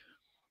week.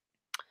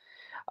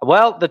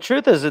 Well, the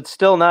truth is it's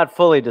still not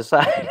fully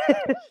decided.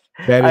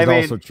 That is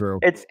also true.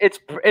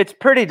 It's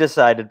pretty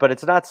decided, but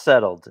it's not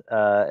settled.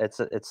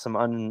 There's some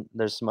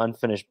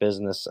unfinished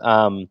business.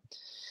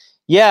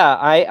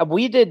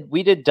 We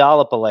did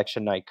Dollop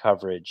election night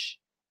coverage,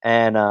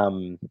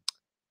 and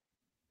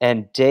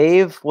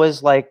Dave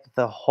was like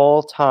the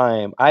whole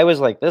time. I was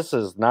like, this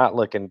is not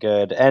looking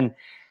good, and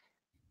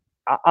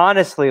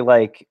honestly,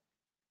 like,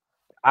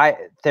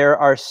 there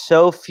are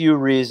so few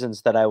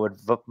reasons that I would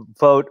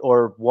vote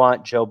or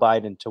want Joe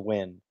Biden to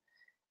win.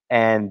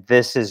 And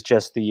this is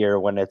just the year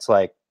when it's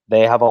like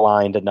they have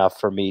aligned enough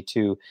for me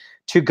to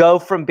go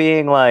from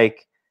being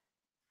like,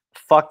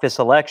 fuck this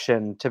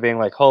election, to being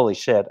like, holy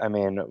shit. I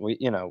mean,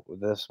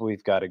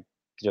 we've got to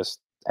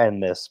just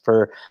end this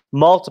for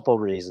multiple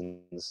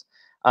reasons.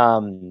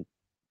 But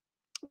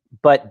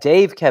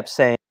Dave kept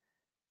saying,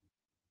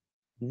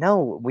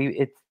 no,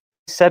 it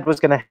said was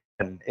going to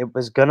happen. It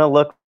was going to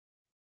look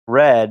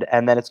red,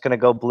 and then it's going to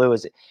go blue.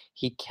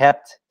 He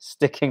kept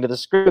sticking to the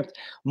script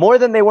more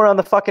than they were on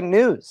the fucking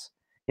news.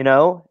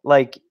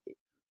 Like,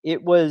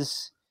 it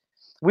was.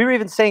 We were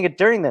even saying it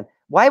during then.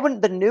 Why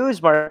wouldn't the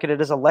news market it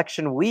as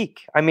election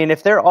week? I mean,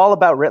 if they're all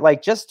about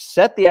like, just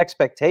set the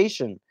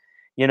expectation.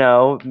 You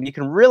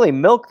can really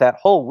milk that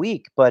whole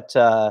week, but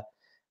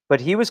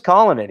he was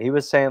calling it. He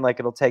was saying like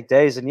it'll take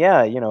days, and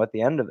at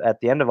the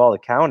end of all the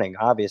counting,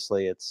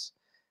 obviously it's.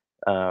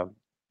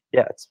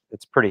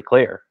 It's pretty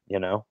clear,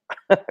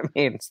 I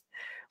mean,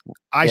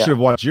 I should have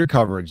watched your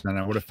coverage, then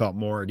I would have felt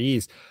more at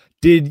ease.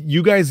 Did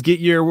you guys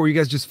were you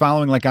guys just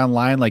following like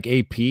online, like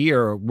AP,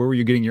 or where were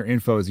you getting your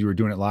info as you were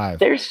doing it live?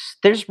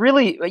 There's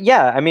really,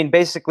 I mean,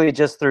 basically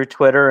just through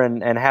Twitter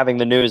and having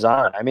the news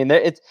on. I mean,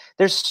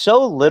 there's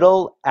so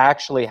little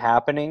actually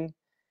happening,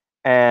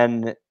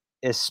 and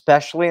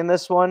especially in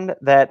this one,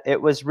 that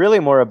it was really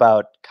more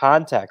about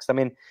context. I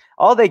mean,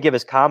 all they give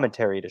is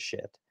commentary to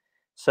shit.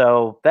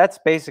 So that's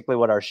basically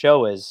what our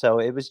show is. So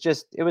it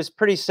was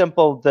pretty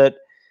simple that,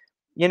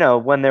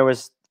 when there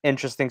was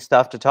interesting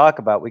stuff to talk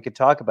about, we could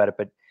talk about it.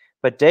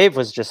 But Dave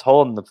was just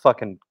holding the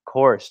fucking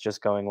course,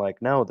 just going like,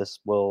 no, this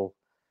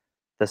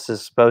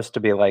is supposed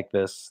to be like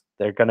this.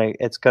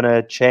 It's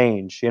gonna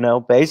change,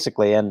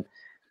 basically. And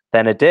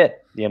then it did,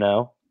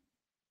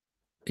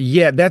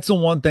 Yeah, that's the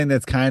one thing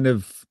that's kind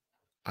of,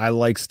 I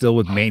like still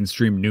with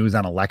mainstream news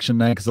on election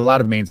night, because a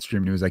lot of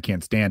mainstream news I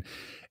can't stand,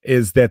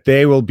 is that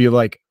they will be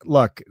like,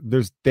 look,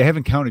 they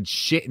haven't counted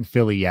shit in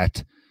Philly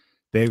yet.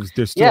 There's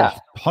still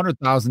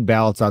 100,000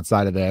 ballots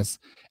outside of this.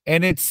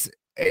 And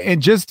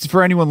just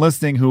for anyone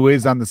listening who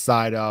is on the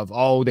side of,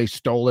 oh, they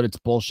stole it, it's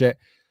bullshit.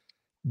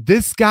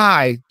 This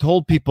guy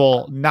told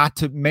people not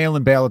to,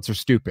 mail-in ballots are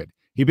stupid.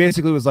 He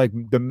basically was like,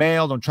 the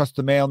mail, don't trust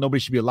the mail.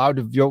 Nobody should be allowed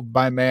to vote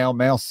by mail.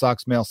 Mail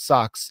sucks. Mail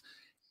sucks.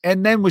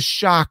 And then was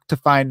shocked to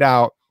find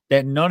out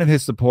that none of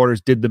his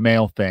supporters did the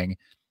mail thing.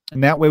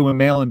 And that way, when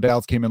mail-in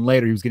ballots came in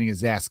later, he was getting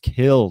his ass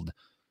killed.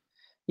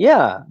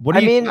 Yeah. What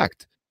do you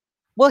expect?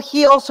 Well,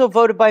 he also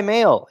voted by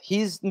mail.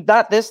 He's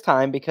not this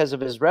time because of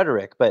his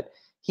rhetoric, but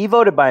he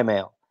voted by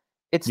mail.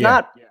 It's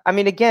not, I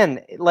mean,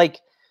 again,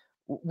 like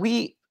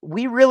we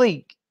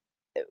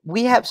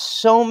have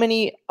so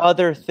many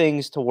other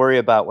things to worry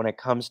about when it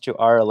comes to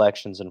our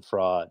elections and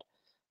fraud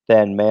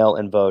than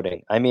mail-in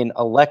voting. I mean,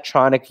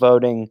 electronic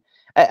voting.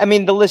 I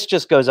mean, the list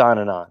just goes on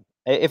and on.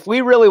 If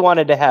we really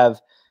wanted to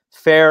have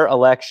fair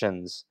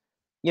elections,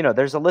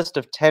 there's a list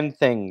of 10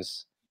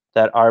 things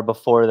that are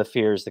before the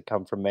fears that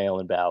come from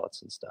mail-in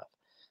ballots and stuff.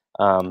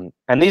 And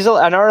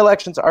our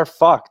elections are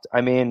fucked. I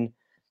mean,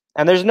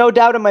 and there's no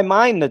doubt in my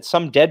mind that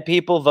some dead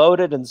people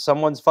voted and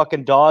someone's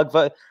fucking dog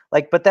voted.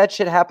 But that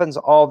shit happens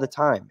all the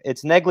time.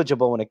 It's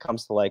negligible when it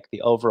comes to like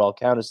the overall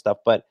count of stuff.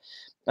 But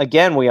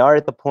again, we are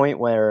at the point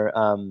where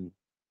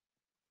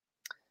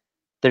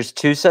there's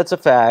two sets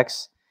of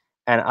facts,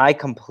 and I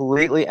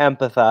completely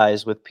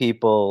empathize with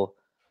people,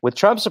 with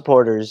Trump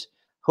supporters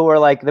who are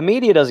like, the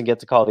media doesn't get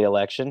to call the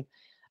election.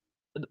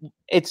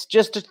 It's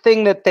just a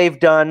thing that they've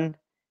done.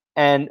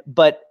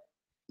 But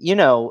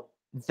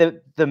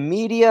the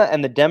media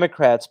and the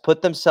Democrats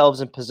put themselves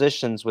in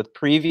positions with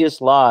previous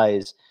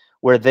lies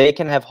where they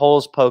can have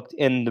holes poked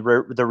in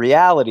the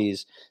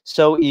realities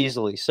so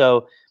easily.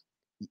 So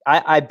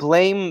I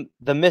blame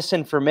the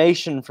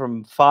misinformation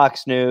from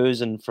Fox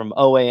News and from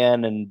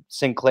OAN and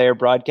Sinclair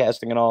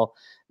Broadcasting and all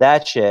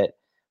that shit,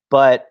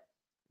 but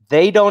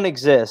they don't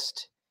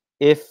exist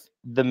if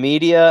the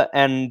media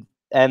and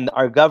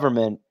our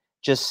government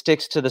just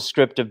sticks to the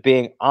script of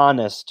being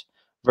honest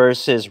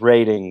versus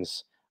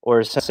ratings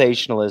or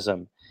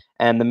sensationalism.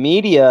 And the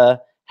media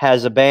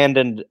has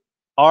abandoned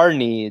our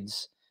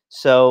needs.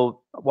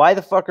 So why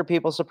the fuck are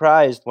people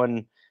surprised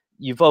when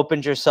you've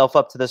opened yourself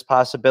up to this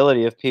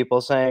possibility of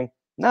people saying,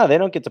 no, they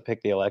don't get to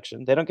pick the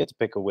election. They don't get to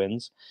pick who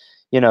wins.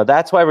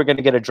 That's why we're going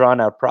to get a drawn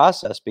out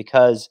process,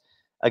 because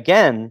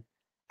again,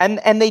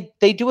 and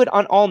they do it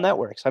on all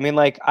networks. I mean,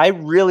 like, I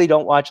really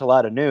don't watch a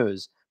lot of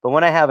news, but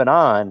when I have it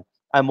on,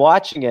 I'm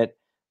watching it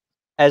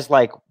as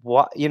like,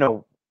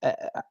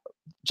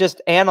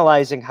 just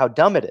analyzing how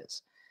dumb it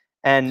is.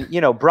 And,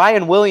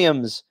 Brian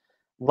Williams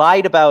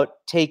lied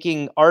about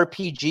taking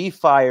RPG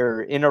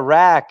fire in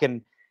Iraq.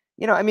 And,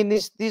 I mean,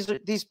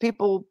 these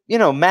people,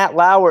 Matt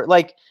Lauer,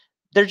 like,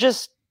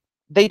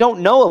 they don't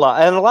know a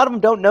lot. And a lot of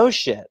them don't know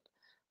shit.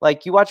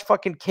 Like, you watch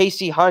fucking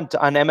Casey Hunt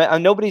on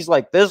and nobody's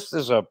like, this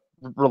is a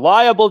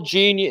reliable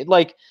genius.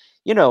 Like,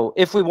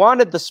 if we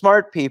wanted the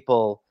smart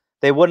people,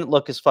 they wouldn't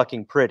look as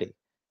fucking pretty.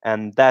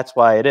 And that's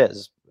why it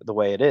is the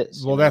way it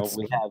is. Well,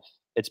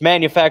 it's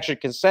manufactured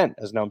consent,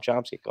 as Noam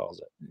Chomsky calls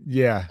it.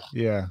 Yeah.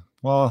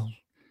 Well,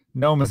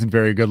 Noam isn't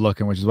very good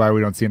looking, which is why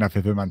we don't see enough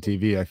of him on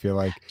TV, I feel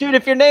like. Dude,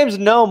 if your name's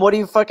Noam, what do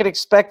you fucking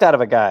expect out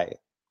of a guy?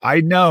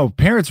 I know.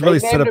 Parents really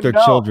set up their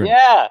children.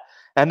 Yeah.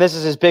 And this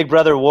is his big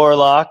brother,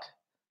 Warlock.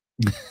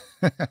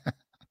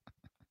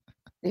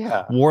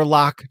 Yeah.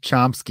 Warlock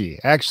Chomsky.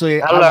 Actually,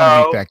 hello.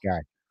 I want to meet that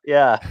guy.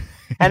 Yeah.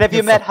 And if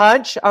you met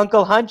Hunch,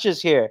 Uncle Hunch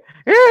is here.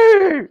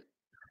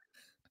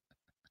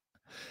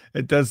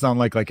 It does sound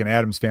like an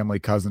Addams Family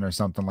cousin or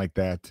something like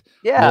that.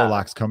 Yeah.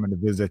 Warlock's coming to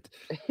visit.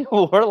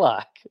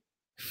 Warlock.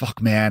 Fuck,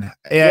 man.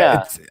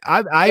 Yeah.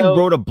 I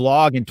wrote a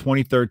blog in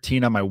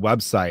 2013 on my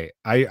website.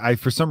 I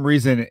for some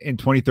reason in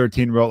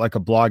 2013 wrote like a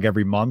blog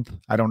every month.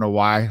 I don't know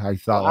why. I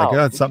thought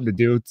that's something to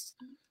do. It's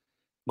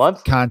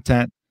month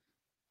content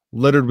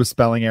littered with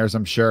spelling errors,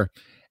 I'm sure.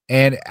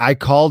 And I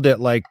called it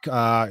like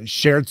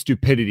shared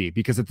stupidity,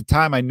 because at the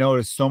time I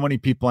noticed so many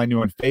people I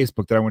knew on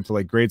Facebook that I went to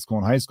like grade school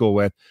and high school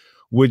with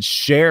would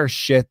share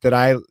shit that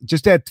I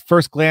just at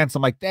first glance,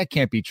 I'm like, that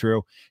can't be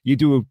true. You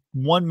do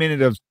 1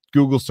 minute of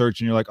Google search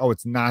and you're like, oh,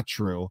 it's not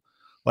true.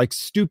 Like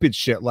stupid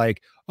shit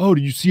like, oh,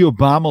 did you see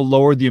Obama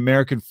lowered the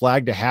American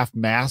flag to half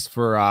mast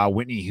for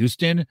Whitney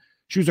Houston?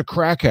 She was a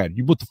crackhead.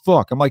 What the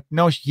fuck? I'm like,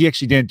 no, he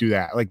actually didn't do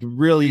that. Like,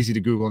 real easy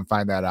to Google and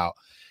find that out.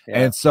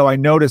 Yeah. And so I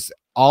noticed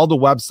all the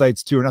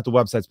websites too, or not the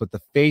websites, but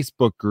the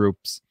Facebook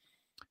groups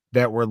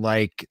that were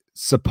like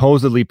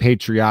supposedly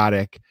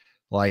patriotic,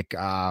 like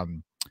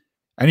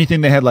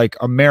anything they had like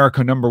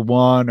America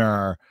 #1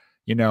 or,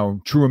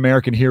 True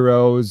American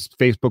Heroes,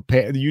 Facebook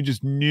page, you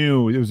just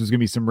knew it was just going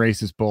to be some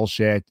racist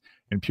bullshit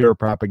and pure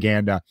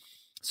propaganda.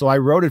 So I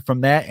wrote it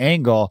from that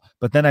angle.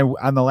 But then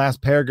on the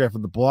last paragraph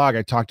of the blog,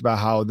 I talked about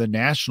how the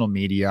national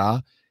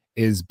media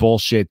is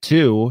bullshit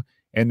too.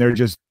 And they're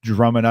just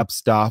drumming up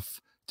stuff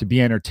to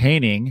be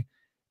entertaining.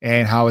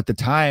 And how at the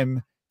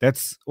time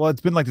it's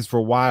been like this for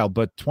a while,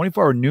 but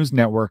 24-hour news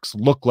networks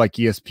look like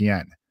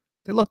ESPN.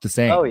 They look the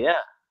same. Oh yeah.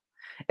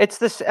 It's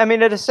this. I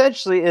mean, it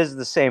essentially is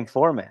the same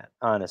format.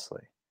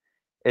 Honestly,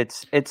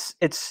 it's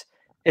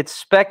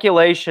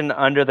speculation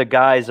under the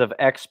guise of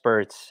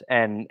experts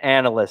and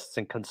analysts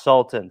and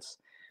consultants.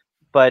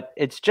 But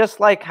it's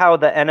just like how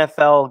the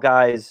NFL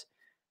guys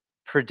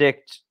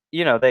predict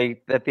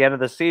they at the end of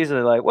the season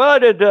they're like, well, I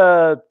did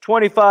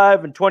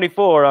 25 and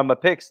 24 on my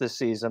picks this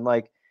season.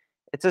 Like,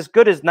 it's as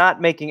good as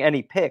not making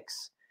any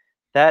picks.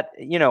 That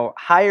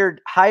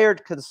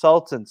hired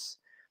consultants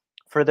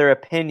for their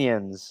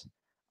opinions.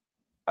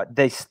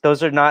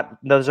 Those are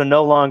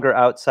no longer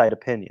outside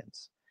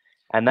opinions,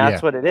 and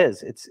that's what it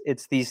is.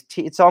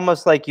 It's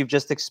almost like you've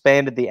just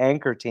expanded the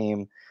anchor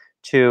team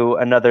to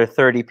another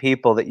 30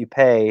 people that you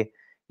pay.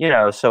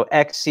 So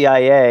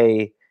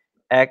ex-CIA,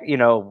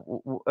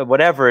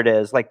 whatever it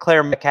is, like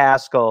Claire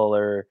McCaskill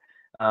or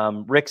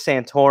Rick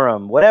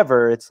Santorum,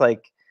 whatever. It's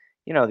like,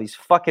 these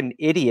fucking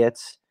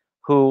idiots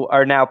who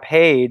are now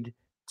paid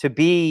to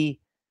be.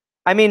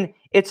 I mean,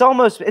 it's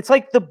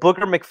like the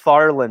Booger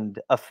McFarland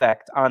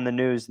effect on the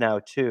news now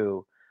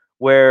too,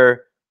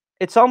 where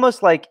it's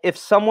almost like if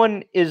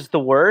someone is the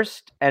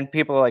worst and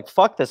people are like,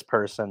 fuck this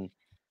person,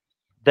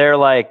 they're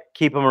like,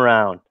 keep them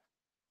around.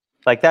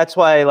 Like, that's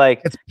why,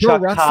 like, It's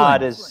Chuck wrestling.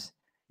 Todd is,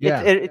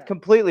 Yeah. it's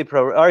completely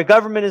pro. Our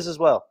government is as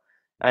well.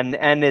 And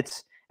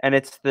it's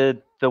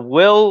the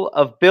will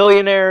of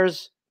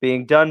billionaires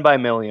being done by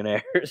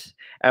millionaires.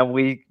 And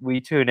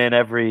we tune in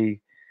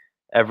every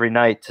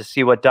night to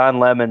see what Don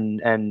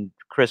Lemon and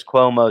Chris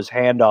Cuomo's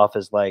handoff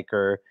is like,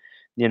 or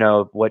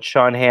what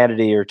Sean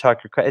Hannity or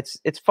Tucker.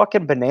 It's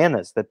fucking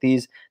bananas that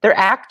they're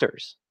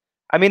actors.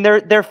 I mean,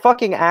 they're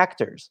fucking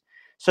actors.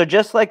 So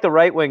just like the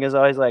right wing is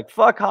always like,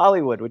 fuck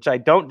Hollywood, which I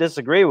don't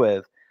disagree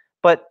with,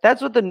 but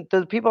that's what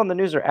the people on the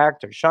news are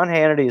actors. Sean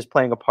Hannity is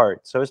playing a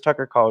part. So is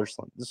Tucker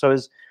Carlson. So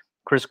is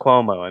Chris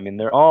Cuomo. I mean,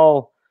 they're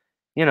all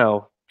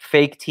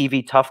fake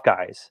TV tough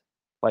guys.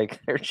 Like,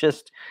 they're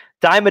just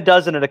dime a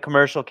dozen at a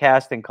commercial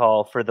casting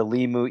call for the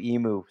Limu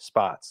Emu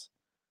spots.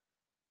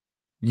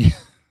 Yeah.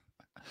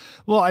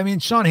 Well, I mean,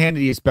 Sean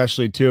Hannity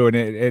especially too, and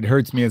it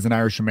hurts me as an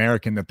Irish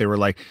American that they were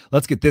like,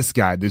 let's get this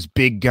guy, this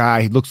big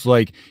guy. He looks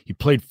like he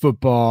played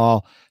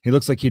football. He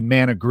looks like he'd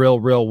man a grill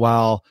real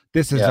well.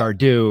 This is our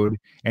dude,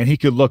 and he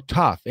could look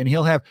tough. And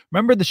he'll have.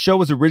 Remember, the show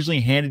was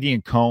originally Hannity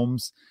and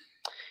Combs,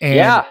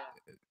 and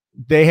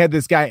they had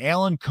this guy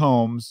Alan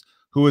Combs,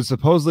 who was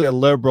supposedly a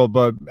liberal,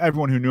 but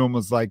everyone who knew him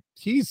was like,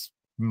 he's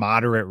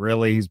moderate,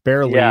 really. He's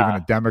barely even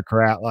a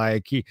Democrat.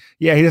 Like, he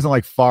doesn't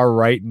like far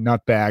right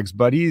nutbags,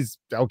 but he's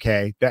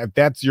okay.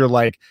 That's your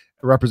like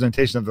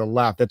representation of the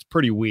left. That's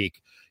pretty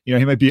weak.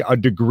 He might be a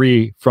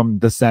degree from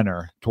the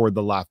center toward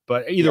the left,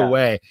 but either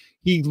way,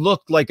 he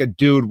looked like a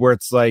dude where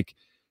it's like,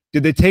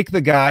 did they take the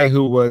guy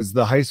who was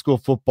the high school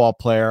football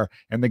player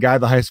and the guy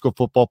the high school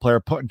football player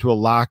put into a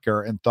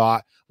locker and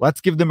thought, let's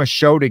give them a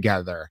show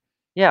together?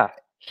 Yeah.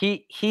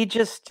 He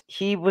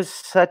was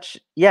such,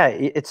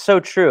 it's so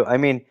true. I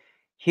mean,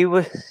 he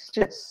was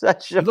just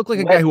such a. He looked like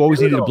a guy who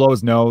always needed to blow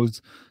his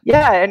nose.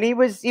 Yeah, and he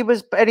was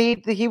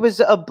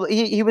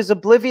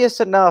oblivious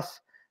enough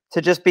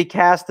to just be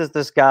cast as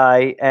this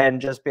guy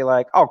and just be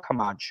like, "Oh, come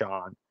on,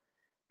 Sean,"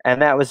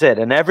 and that was it.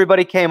 And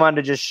everybody came on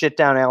to just shit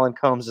down Alan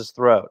Combs'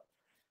 throat,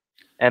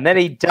 and then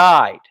he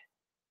died.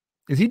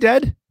 Is he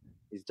dead?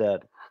 He's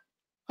dead.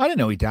 I didn't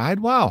know he died.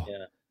 Wow.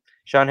 Yeah,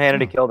 Sean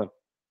Hannity killed him.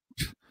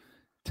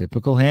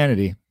 Typical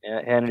Hannity.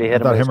 Yeah, Hannity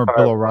hit him or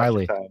Bill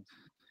O'Reilly.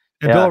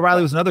 And Bill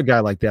O'Reilly was another guy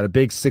like that, a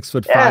big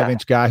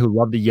 6'5" guy who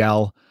loved to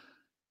yell.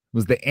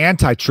 Was the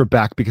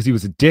anti-Trebek because he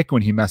was a dick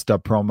when he messed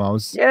up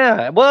promos.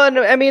 Yeah, well,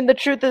 I mean, the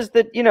truth is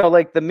that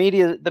like the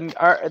media,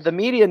 the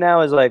media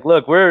now is like,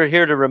 look, we're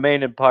here to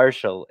remain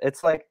impartial.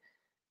 It's like,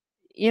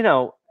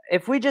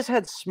 if we just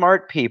had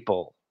smart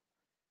people,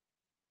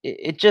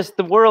 it just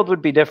the world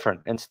would be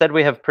different. Instead,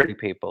 we have pretty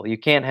people. You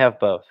can't have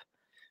both.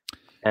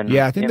 And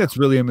I think that's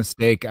really a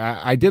mistake.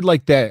 I did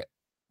like that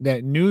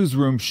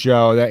newsroom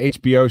show, that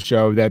HBO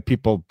show that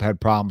people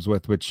had problems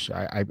with, which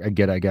I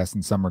get, I guess,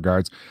 in some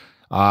regards.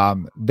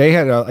 They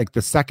had like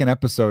the second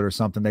episode or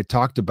something. They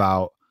talked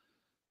about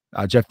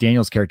Jeff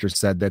Daniels' character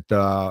said that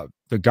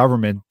the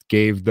government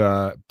gave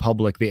the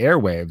public the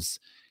airwaves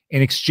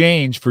in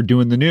exchange for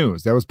doing the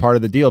news. That was part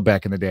of the deal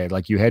back in the day.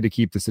 Like, you had to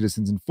keep the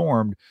citizens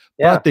informed,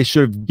 but they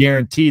should have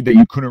guaranteed that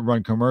you couldn't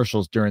run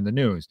commercials during the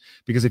news.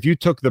 Because if you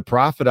took the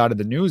profit out of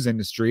the news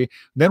industry,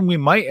 then we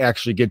might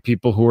actually get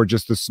people who are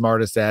just the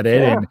smartest at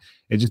it, and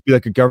it'd just be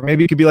like a government.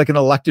 Maybe it could be like an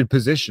elected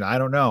position. I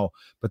don't know.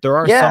 But there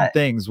are some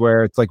things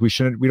where it's like we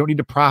don't need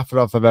to profit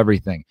off of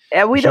everything.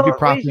 And we should don't be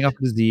profiting off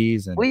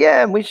disease. And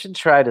and we should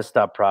try to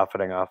stop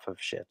profiting off of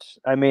shit.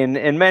 I mean,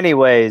 in many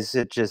ways,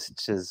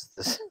 this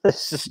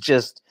is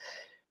just.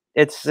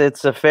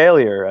 It's a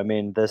failure. I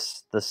mean,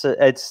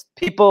 it's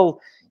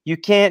people. You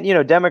can't.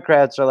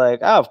 Democrats are like,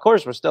 oh, of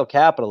course we're still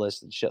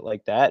capitalists and shit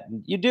like that.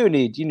 And you do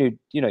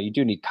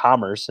need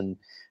commerce, and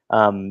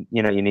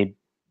you need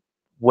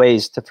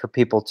ways for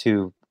people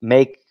to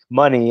make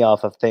money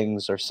off of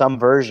things or some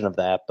version of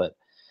that. But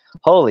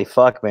holy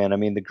fuck, man! I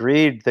mean, the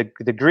greed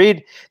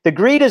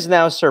has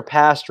now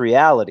surpassed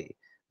reality.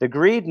 The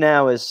greed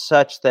now is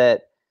such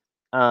that,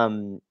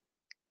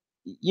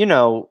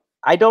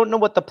 I don't know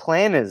what the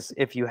plan is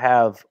if you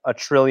have $1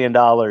 trillion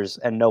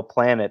and no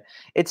planet.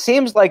 It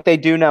seems like they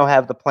do now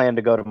have the plan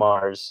to go to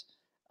Mars.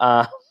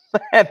 And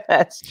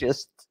that's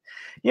just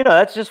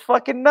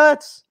fucking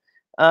nuts.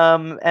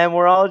 And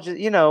we're all just,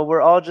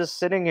 we're all just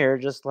sitting here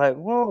just like,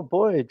 whoa,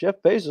 boy, Jeff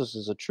Bezos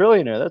is a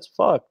trillionaire. That's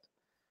fucked.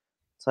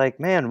 It's like,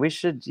 man, we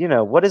should,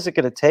 what is it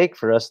going to take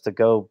for us to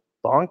go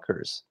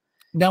bonkers?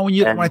 Now,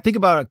 when I think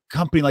about a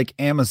company like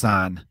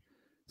Amazon,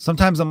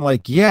 sometimes I'm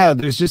like, yeah,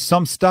 there's just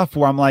some stuff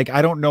where I'm like,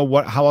 I don't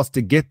know how else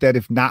to get that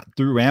if not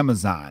through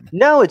Amazon.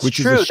 No, it's which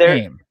true. Is a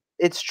shame.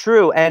 It's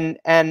true. And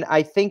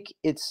I think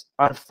it's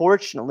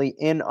unfortunately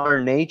in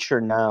our nature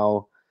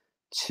now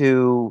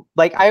to,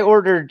 like, I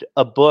ordered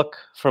a book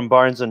from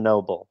Barnes and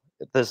Noble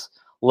at this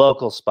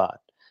local spot.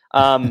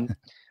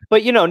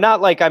 But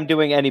not like I'm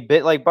doing any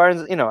bit like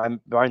Barnes and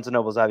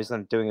Noble's obviously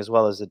not doing as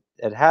well as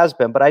it has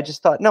been, but I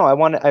just thought, no,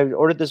 I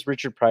ordered this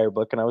Richard Pryor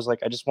book, and I was like,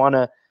 I just want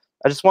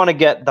to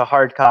get the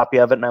hard copy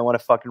of it, and I want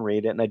to fucking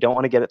read it, and I don't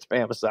want to get it through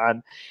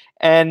Amazon.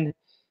 And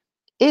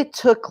it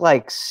took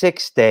like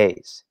 6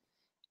 days,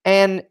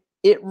 and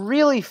it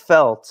really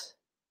felt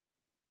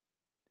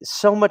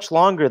so much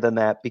longer than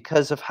that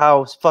because of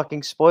how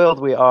fucking spoiled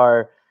we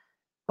are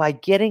by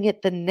getting it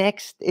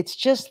it's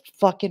just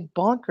fucking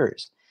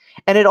bonkers.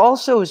 And it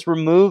also has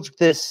removed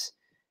this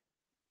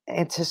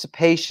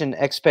anticipation,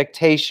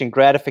 expectation,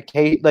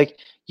 gratification. Like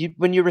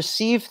when you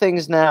receive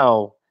things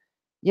now,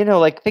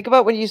 like think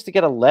about when you used to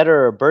get a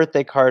letter or a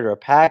birthday card or a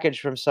package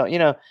from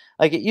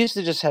like it used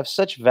to just have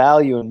such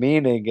value and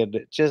meaning,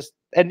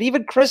 and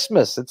even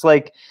Christmas. It's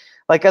like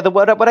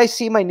what I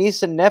see my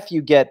niece and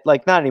nephew get,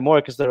 like not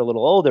anymore because they're a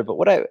little older, but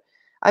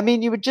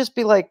you would just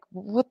be like,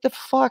 what the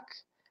fuck?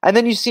 And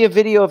then you see a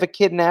video of a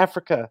kid in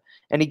Africa,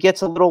 and he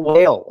gets a little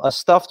whale, a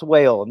stuffed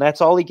whale, and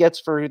that's all he gets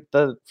for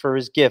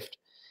his gift.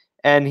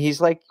 And he's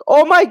like,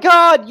 "Oh my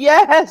God,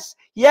 yes,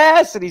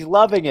 yes!" And he's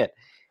loving it.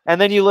 And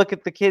then you look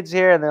at the kids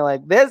here, and they're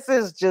like, "This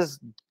is just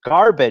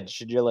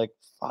garbage." And you're like,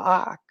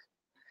 "Fuck,"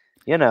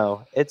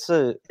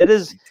 it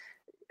is.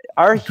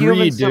 Our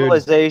human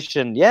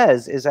civilization,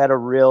 is at a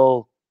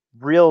real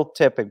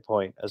tipping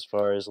point as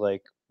far as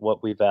like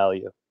what we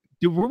value.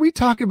 Dude, were we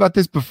talking about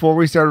this before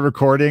we started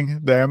recording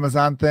the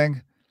Amazon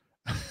thing?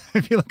 I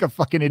feel like a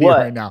fucking idiot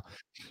right now.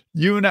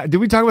 You and I, did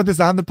we talk about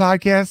this on the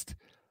podcast?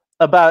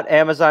 About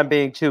Amazon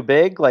being too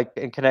big, like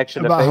in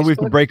connection about to Facebook? How we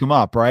could break them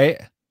up, right?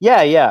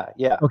 Yeah.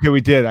 Okay, we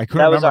did. I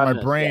couldn't remember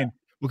my brain. Yeah.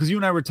 Because you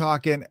and I were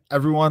talking,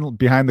 everyone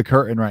behind the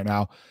curtain right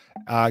now.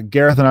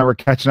 Gareth and I were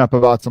catching up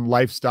about some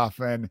life stuff,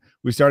 and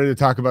we started to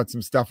talk about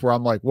some stuff where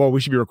I'm like, whoa, we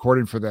should be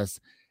recording for this.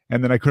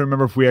 And then I couldn't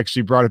remember if we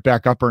actually brought it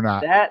back up or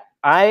not.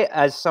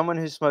 As someone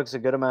who smokes a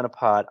good amount of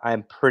pot,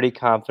 I'm pretty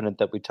confident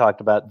that we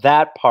talked about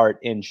that part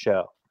in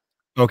show.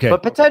 Okay.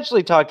 But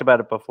potentially talked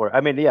about it before.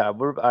 I mean, yeah,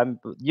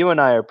 you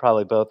and I are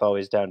probably both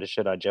always down to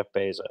shit on Jeff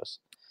Bezos.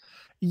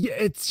 Yeah,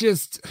 it's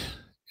just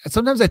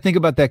sometimes I think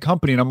about that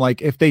company and I'm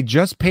like, if they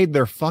just paid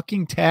their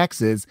fucking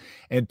taxes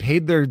and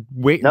paid their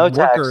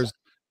workers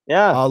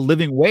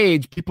living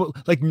wage, people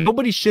like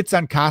nobody shits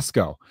on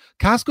Costco.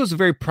 Costco's a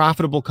very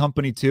profitable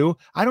company too.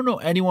 I don't know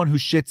anyone who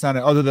shits on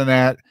it other than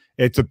that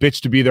it's a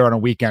bitch to be there on a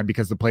weekend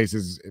because the place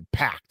is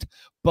packed.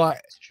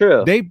 But it's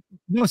true.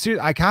 Seriously,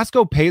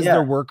 Costco pays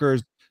their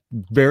workers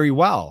very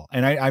well.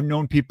 And I've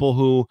known people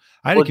who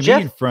I had a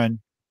comedian friend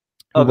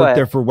who worked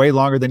there for way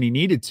longer than he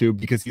needed to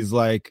because he's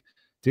like,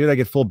 dude, I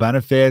get full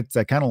benefits.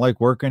 I kind of like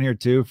working here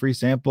too. Free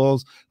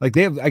samples. Like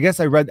they have, I guess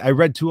I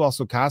read too,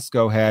 also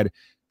Costco had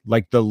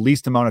like the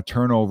least amount of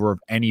turnover of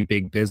any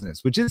big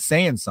business, which is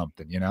saying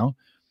something,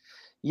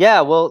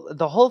 Yeah, well,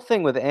 the whole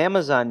thing with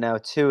Amazon now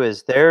too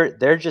is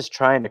they're just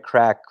trying to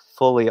crack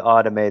fully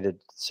automated.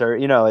 So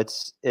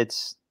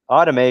it's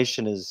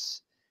automation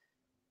is,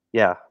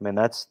 I mean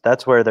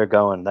that's where they're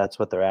going. That's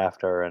what they're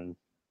after, and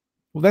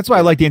well, that's why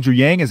I liked Andrew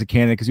Yang as a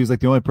candidate because he was like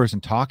the only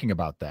person talking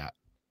about that.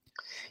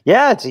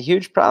 Yeah, it's a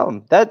huge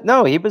problem.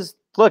 He was.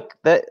 Look,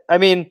 I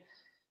mean,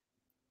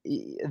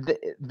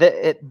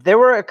 there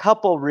were a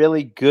couple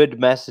really good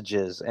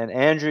messages, and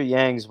Andrew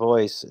Yang's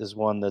voice is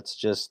one that's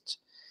just.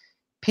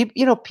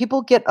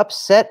 People get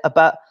upset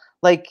about,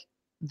 like,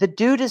 the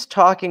dude is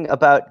talking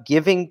about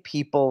giving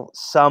people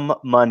some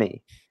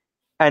money.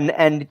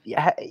 And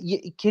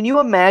can you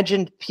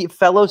imagine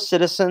fellow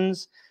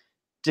citizens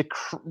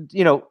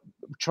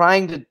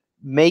trying to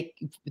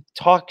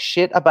talk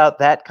shit about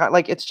that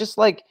like it's just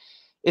like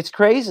it's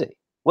crazy.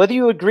 Whether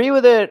you agree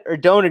with it or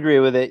don't agree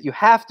with it, you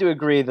have to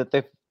agree that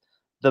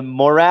the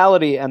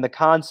morality and the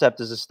concept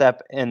is a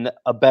step in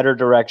a better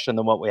direction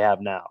than what we have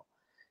now.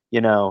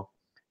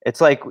 It's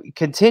like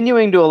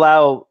continuing to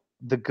allow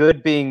the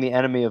good being the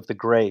enemy of the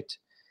great.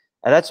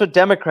 And that's what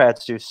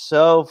Democrats do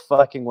so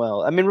fucking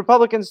well. I mean,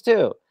 Republicans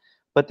too,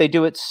 but they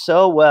do it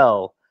so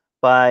well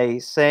by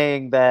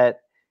saying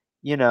that,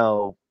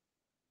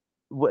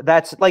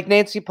 that's like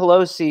Nancy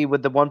Pelosi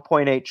with the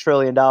 $1.8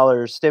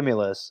 trillion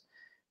stimulus,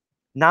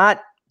 not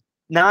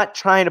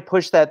trying to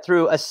push that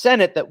through a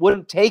Senate that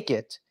wouldn't take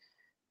it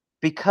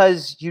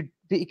because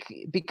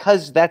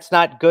that's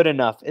not good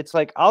enough. It's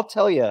like, I'll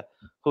tell you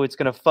who it's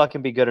going to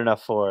fucking be good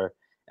enough for,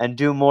 and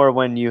do more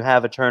when you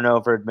have a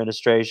turnover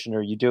administration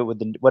or you do it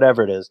with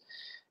whatever it is.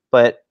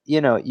 But,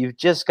 you've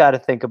just got to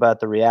think about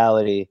the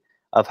reality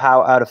of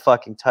how out of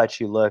fucking touch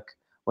you look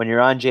when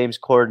you're on James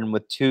Corden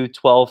with two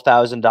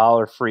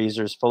 $12,000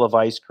 freezers full of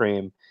ice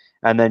cream,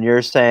 and then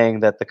you're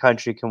saying that the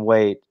country can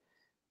wait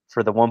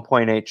for the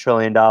 $1.8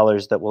 trillion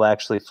that will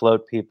actually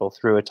float people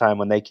through a time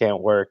when they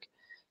can't work.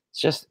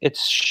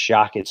 It's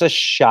shocking. It's a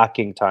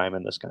shocking time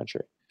in this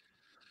country.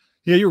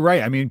 Yeah, you're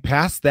right. I mean,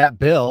 pass that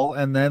bill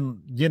and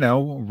then,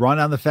 run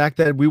on the fact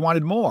that we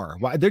wanted more.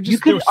 They're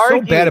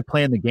so bad at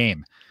playing the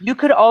game. You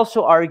could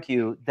also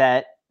argue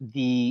that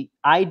the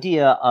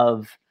idea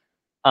of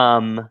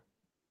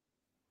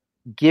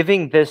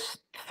giving this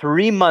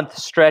 3-month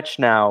stretch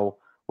now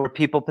where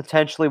people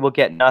potentially will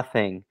get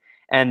nothing,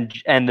 and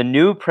the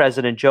new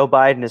president, Joe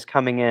Biden, is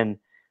coming in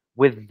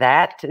with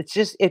that,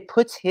 it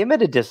puts him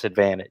at a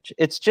disadvantage.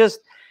 It's just,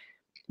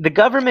 the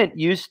government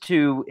used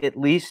to at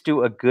least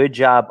do a good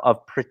job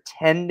of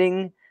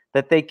pretending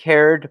that they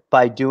cared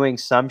by doing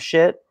some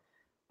shit.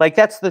 Like,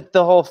 that's the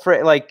whole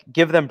like,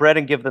 give them bread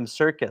and give them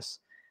circus.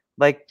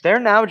 Like, they're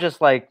now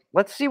just like,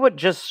 let's see what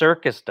just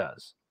circus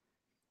does.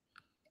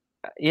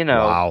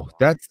 Wow,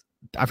 that's,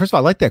 first of all,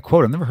 I like that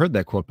quote. I've never heard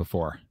that quote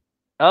before.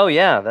 Oh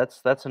yeah,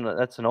 that's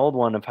an old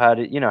one of how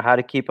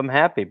to keep them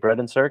happy, bread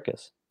and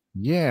circus.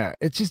 Yeah,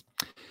 it's just,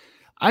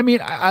 I mean,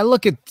 I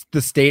look at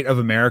the state of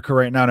America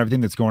right now and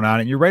everything that's going on,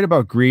 and you're right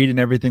about greed and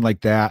everything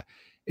like that.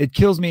 It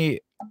kills me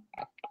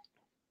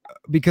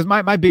because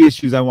my big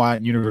issue is I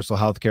want universal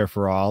health care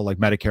for all, like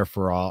Medicare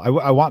for all.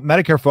 I want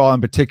Medicare for all in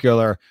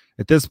particular.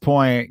 At this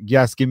point,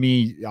 yes,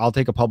 I'll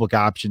take a public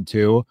option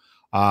too.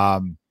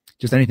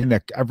 Just anything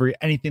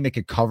that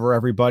could cover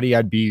everybody,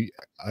 I'd be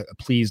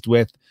pleased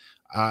with,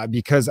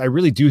 because I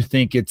really do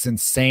think it's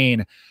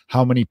insane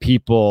how many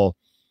people.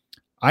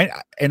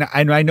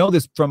 I know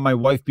this from my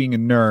wife being a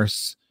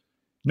nurse.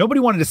 Nobody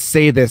wanted to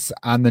say this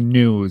on the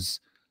news,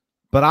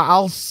 but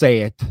I'll say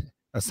it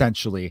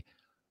essentially.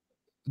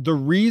 The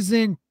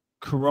reason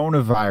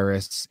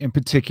coronavirus in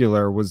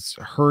particular was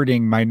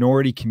hurting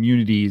minority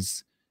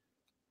communities,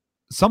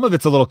 some of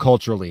it's a little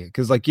culturally,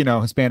 because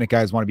Hispanic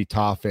guys want to be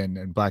tough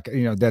and black,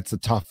 that's a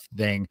tough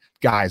thing.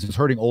 Guys, it was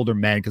hurting older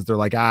men because they're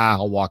like,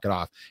 I'll walk it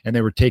off. And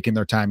they were taking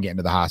their time getting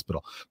to the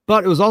hospital.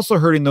 But it was also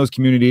hurting those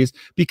communities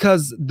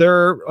because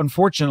they're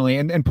unfortunately,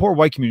 and poor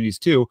white communities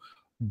too,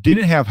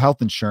 didn't have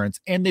health insurance.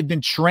 And they've been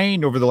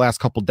trained over the last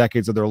couple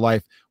decades of their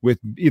life with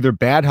either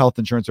bad health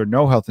insurance or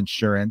no health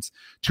insurance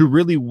to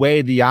really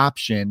weigh the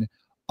option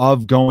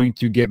of going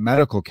to get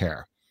medical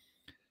care.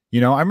 I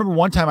remember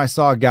one time I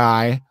saw a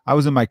guy, I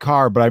was in my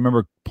car, but I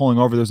remember pulling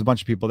over. There's a bunch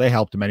of people. They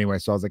helped him anyway.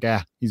 So I was like,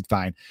 he's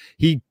fine.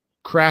 He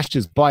crashed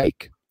his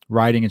bike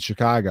riding in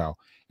Chicago.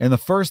 And the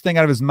first thing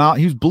out of his mouth,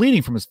 he was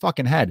bleeding from his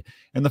fucking head.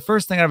 And the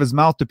first thing out of his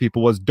mouth to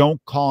people was, don't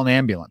call an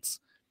ambulance.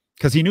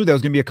 Because he knew that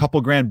was going to be a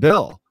couple grand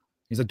bill.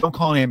 He's like, don't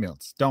call an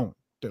ambulance. Don't.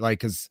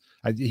 Because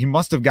he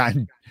must have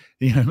gotten,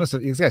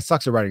 this guy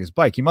sucks at riding his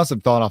bike. He must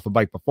have fallen off a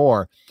bike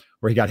before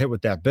where he got hit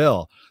with that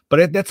bill.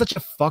 But that's such a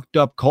fucked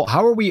up cult.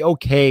 How are we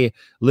okay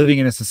living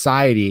in a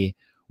society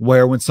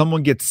where when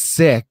someone gets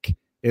sick,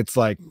 it's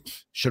like,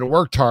 should have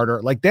worked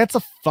harder? Like, that's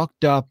a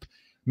fucked up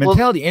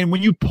mentality. And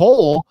when you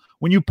poll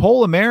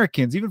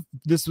Americans, even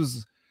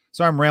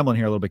sorry, I'm rambling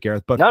here a little bit,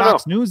 Gareth, but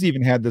Fox News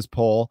even had this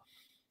poll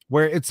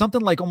where it's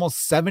something like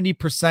almost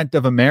 70%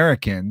 of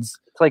Americans.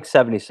 It's like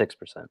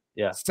 76%.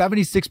 Yeah.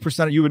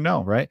 76%, you would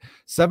know, right?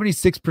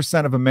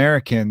 76% of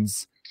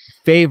Americans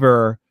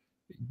favor,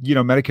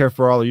 Medicare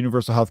for all or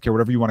universal health care,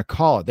 whatever you want to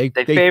call it. They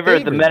favor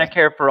the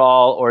Medicare for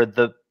all, or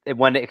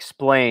when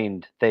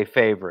explained, they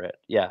favor it.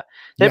 Yeah.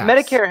 Yes.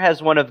 Medicare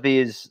has one of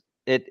these,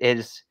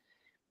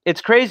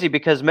 it's crazy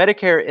because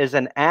Medicare is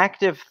an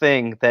active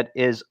thing that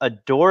is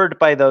adored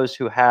by those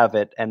who have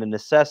it and a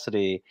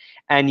necessity.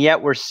 And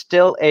yet we're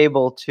still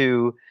able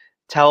to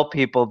tell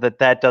people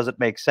that doesn't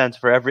make sense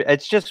for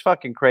it's just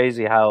fucking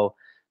crazy how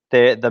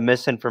the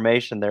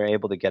misinformation they're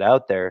able to get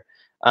out there.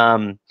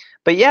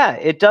 But yeah,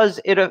 it does.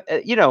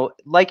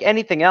 Like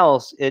anything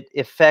else, it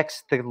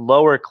affects the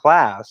lower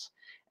class.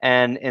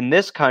 And in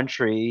this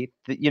country,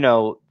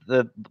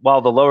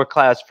 while the lower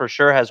class for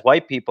sure has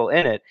white people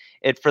in it,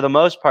 it for the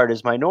most part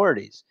is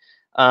minorities.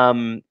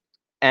 And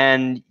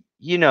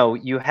we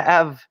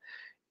have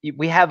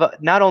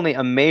not only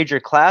a major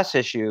class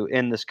issue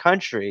in this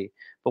country,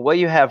 but what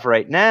you have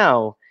right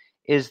now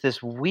is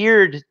this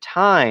weird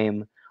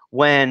time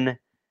when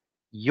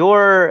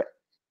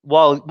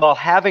while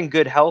having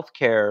good health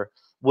care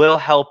will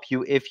help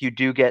you if you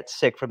do get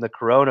sick from the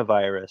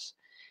coronavirus,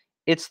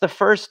 it's the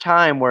first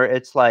time where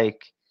it's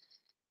like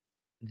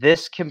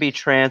this can be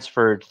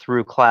transferred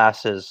through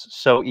classes.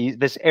 So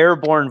this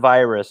airborne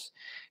virus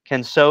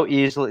can so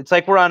easily, it's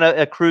like we're on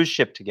a cruise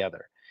ship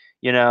together,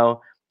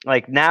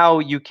 like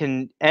now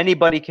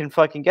anybody can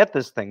fucking get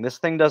this thing. This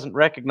thing doesn't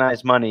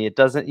recognize money. It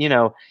doesn't,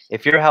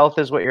 if your health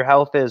is what your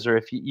health is, or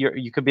if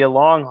you could be a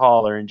long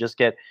hauler and just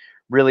get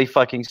really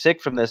fucking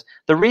sick from this.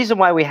 The reason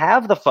why we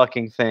have the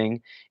fucking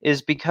thing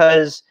is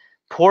because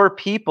poor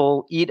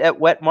people eat at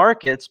wet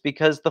markets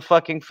because the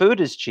fucking food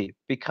is cheap,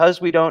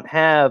 because we don't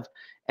have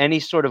any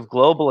sort of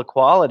global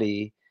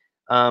equality.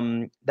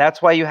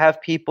 That's why you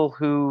have people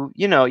who,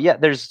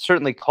 there's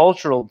certainly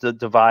cultural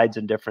divides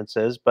and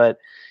differences, but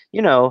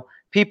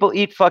people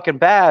eat fucking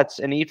bats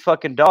and eat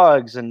fucking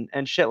dogs and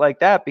shit like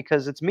that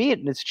because it's meat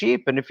and it's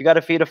cheap. And if you got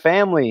to feed a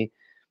family,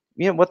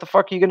 what the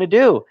fuck are you going to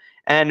do?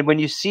 And when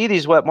you see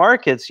these wet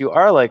markets, you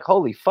are like,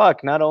 holy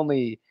fuck, not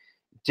only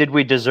did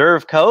we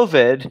deserve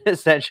COVID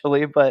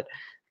essentially, but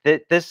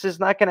this is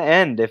not going to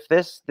end. If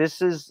this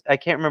is, I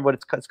can't remember what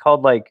it's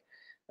called. Like,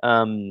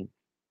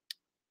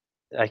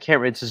 I can't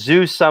remember. It's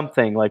zoo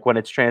something, like when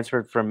it's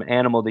transferred from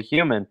animal to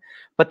human,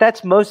 but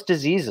that's most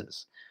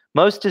diseases.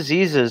 Most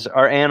diseases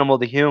are animal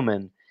to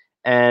human.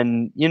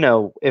 And,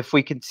 if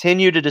we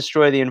continue to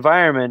destroy the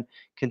environment,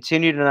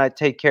 continue to not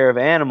take care of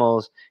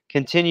animals,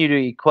 continue to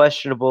eat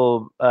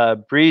questionable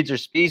breeds or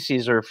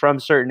species or from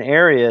certain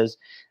areas,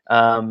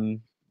 this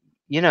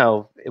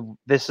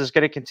is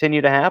going to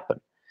continue to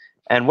happen.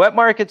 And wet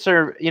markets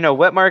are,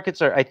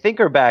 I think,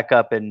 are back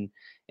up in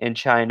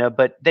China,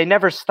 but they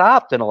never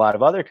stopped in a lot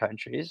of other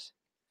countries.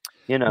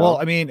 Well,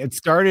 I mean, it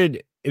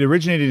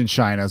originated in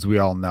China, as we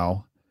all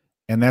know,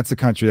 and that's a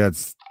country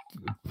that's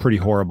pretty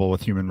horrible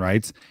with human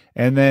rights.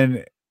 And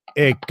then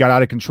it got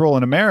out of control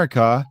in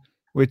America,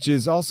 which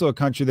is also a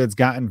country that's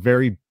gotten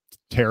very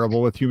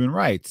terrible with human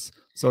rights.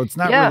 So it's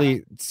not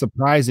really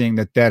surprising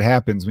that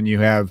happens when you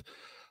have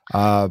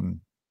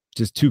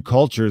just two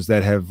cultures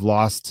that have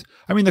lost.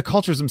 I mean, the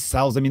cultures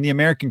themselves. I mean, the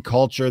American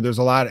culture. There's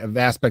a lot of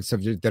aspects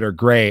of it that are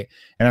great,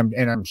 and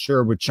I'm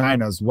sure with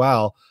China as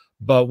well.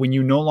 But when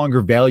you no longer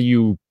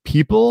value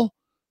people,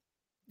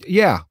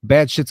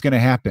 bad shit's going to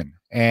happen,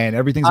 and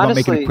everything's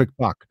Honestly, about making a quick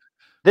buck.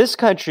 This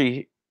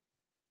country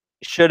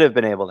should have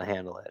been able to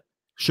handle it.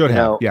 Should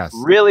have, yes,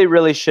 really,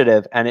 really should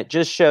have, and it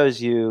just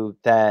shows you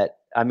that.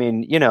 I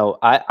mean,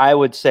 I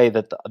would say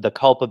that the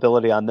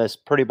culpability on this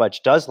pretty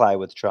much does lie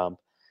with Trump.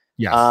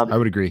 Yes, I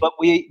would agree.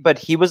 But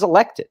he was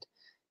elected.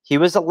 He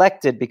was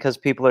elected because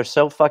people are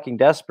so fucking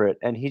desperate,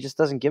 and he just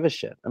doesn't give a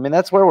shit. I mean,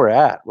 that's where we're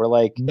at. We're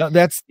like, no,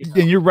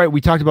 and you're right.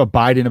 We talked about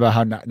Biden, about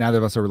how neither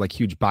of us are like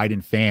huge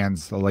Biden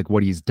fans, like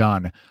what he's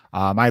done.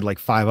 I had like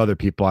 5 other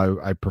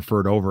people I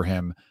preferred over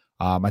him.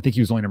 I think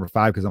he was only number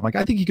 5 because I'm like,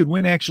 I think he could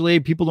win. Actually,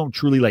 people don't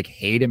truly like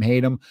hate him.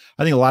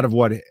 I think a lot of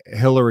what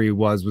Hillary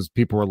was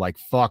people were like,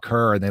 fuck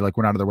her, and they like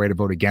went out of their way to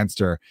vote against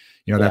her.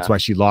 That's why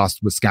she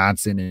lost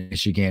Wisconsin and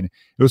Michigan.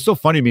 It was so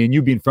funny to me, and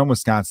you being from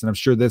Wisconsin, I'm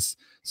sure this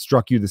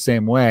struck you the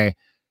same way.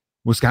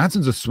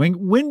 Wisconsin's a swing.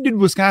 When did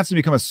Wisconsin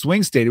become a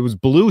swing state? It was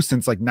blue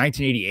since like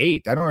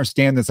 1988. I don't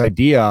understand this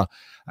idea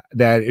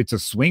that it's a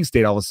swing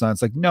state all of a sudden.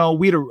 It's like, no,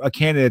 we had a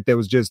candidate that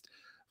was just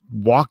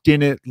walked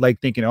in it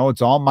like thinking, oh,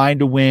 it's all mine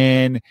to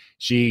win.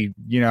 She,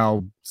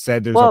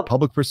 said there's a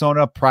public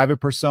persona, private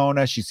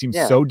persona. She seems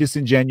so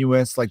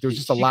disingenuous. Like there's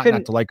just a lot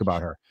not to like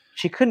about her.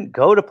 She couldn't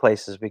go to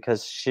places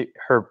because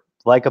her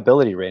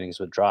likability ratings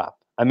would drop.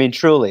 I mean,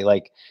 truly,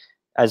 like,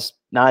 as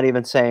not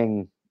even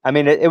saying, I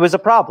mean, it was a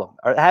problem.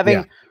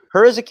 Having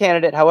her as a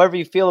candidate, however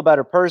you feel about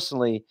her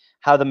personally,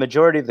 how the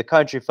majority of the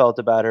country felt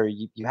about her,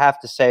 you have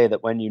to say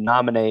that when you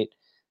nominate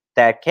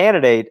that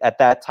candidate at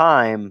that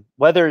time,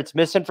 whether it's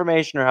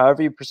misinformation or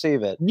however you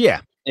perceive it,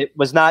 it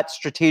was not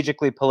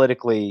strategically,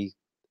 politically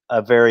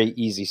a very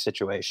easy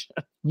situation.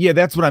 Yeah,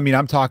 that's what I mean.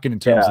 I'm talking in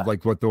terms of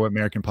like what the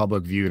American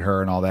public viewed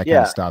her and all that kind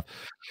of stuff.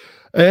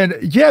 And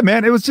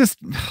man, it was just,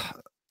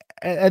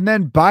 and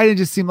then Biden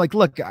just seemed like,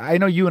 look, I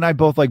know you and I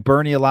both like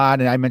Bernie a lot,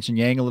 and I mentioned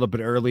Yang a little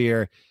bit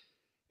earlier.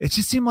 It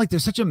just seemed like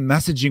there's such a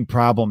messaging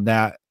problem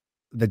that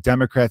the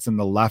Democrats and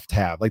the left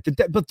have. Like,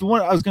 but the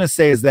one I was going to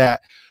say is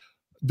that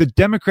the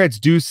Democrats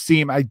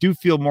I do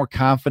feel more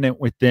confident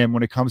with them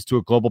when it comes to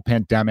a global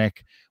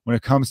pandemic, when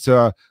it comes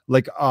to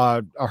like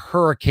a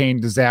hurricane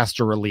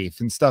disaster relief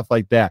and stuff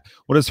like that.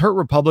 What has hurt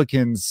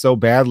Republicans so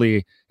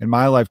badly in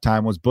my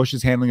lifetime was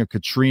Bush's handling of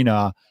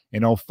Katrina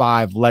in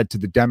 2005 led to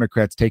the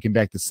Democrats taking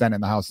back the Senate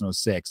and the House in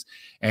 2006.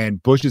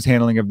 And Bush's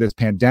handling of this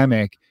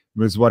pandemic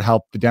was what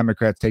helped the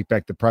Democrats take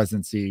back the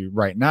presidency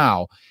right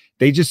now.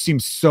 They just seem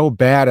so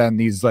bad on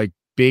these like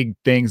big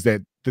things that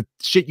the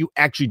shit you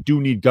actually do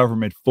need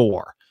government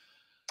for.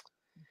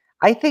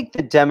 I think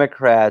the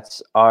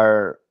Democrats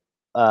are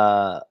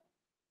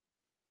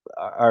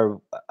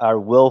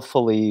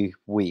willfully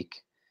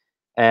weak,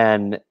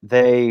 and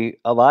they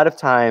a lot of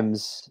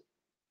times,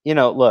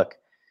 look,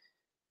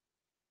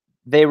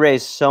 they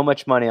raise so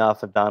much money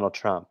off of Donald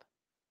Trump.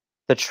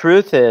 The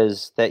truth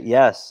is that,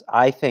 yes,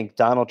 I think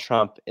Donald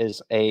Trump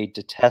is a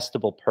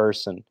detestable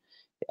person.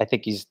 I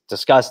think he's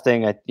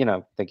disgusting. I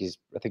think he's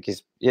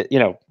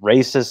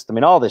racist. I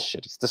mean, all this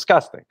shit. He's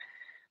disgusting.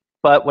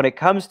 But when it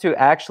comes to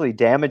actually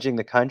damaging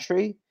the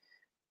country,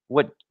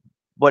 what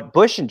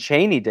Bush and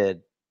Cheney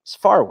did is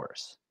far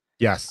worse.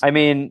 Yes. I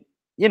mean,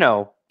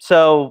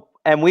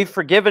 and we've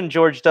forgiven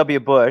George W.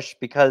 Bush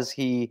because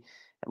he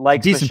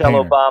likes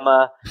Michelle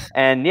Obama,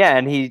 and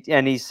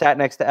he sat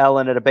next to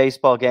Ellen at a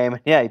baseball game,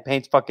 and he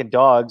paints fucking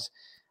dogs.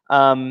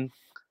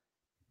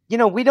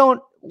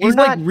 He's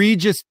like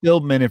Regis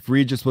Philbin if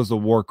Regis was a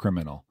war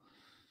criminal.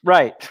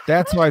 Right.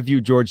 That's how I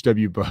view George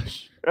W.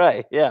 Bush.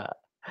 Right. Yeah.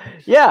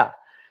 Yeah.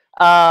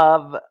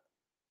 But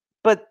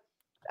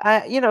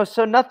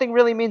so nothing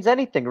really means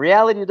anything.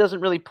 Reality doesn't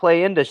really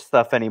play into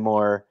stuff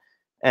anymore.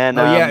 And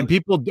Oh yeah, and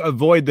people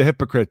avoid the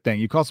hypocrite thing.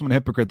 You call someone a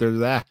hypocrite, they're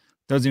that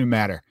doesn't even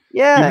matter.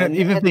 yeah,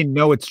 Even if they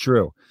know it's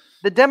true.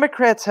 the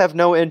Democrats have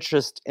no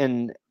interest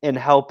in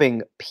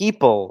helping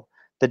people.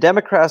 The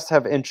Democrats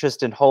have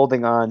interest in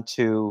holding on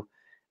to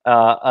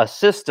a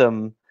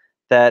system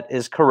that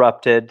is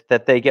corrupted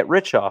that they get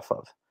rich off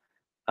of.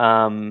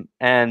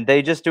 And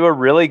they just do a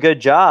really good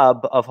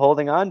job of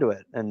holding on to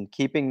it and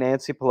keeping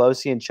Nancy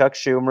Pelosi and Chuck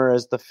Schumer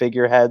as the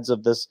figureheads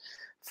of this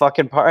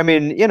fucking part. I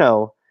mean, you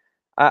know,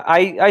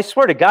 I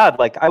swear to God,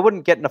 like I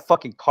wouldn't get in a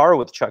fucking car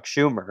with Chuck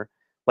Schumer.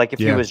 Like if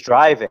he was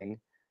driving,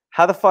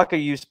 how the fuck are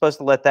you supposed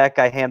to let that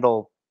guy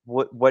handle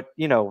what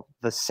you know,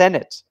 the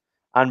Senate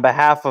on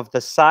behalf of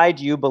the side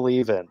you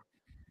believe in?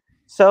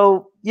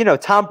 So, you know,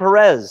 Tom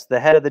Perez, the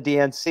head of the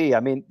DNC. I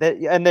mean,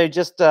 they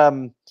just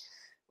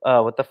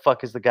what the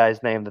fuck is the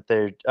guy's name that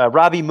they're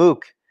Robbie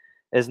Mook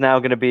is now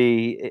going to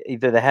be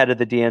either the head of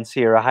the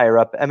DNC or a higher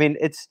up. I mean,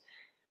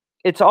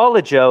 it's all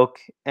a joke,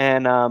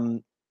 and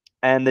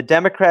the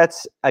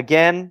Democrats,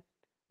 again,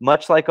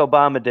 much like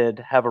Obama did,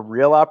 have a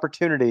real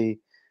opportunity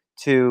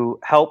to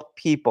help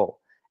people,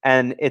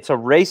 and it's a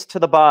race to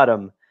the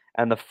bottom.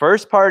 And the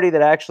first party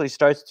that actually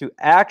starts to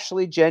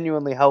actually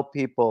genuinely help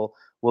people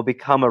will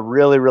become a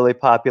really, really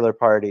popular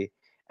party.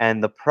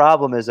 And the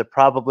problem is it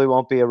probably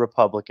won't be a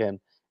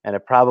Republican, and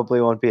it probably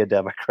won't be a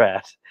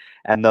Democrat.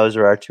 And those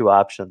are our two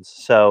options.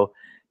 So,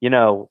 you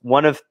know,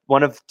 one of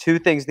two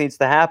things needs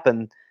to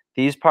happen.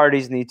 These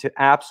parties need to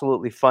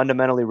absolutely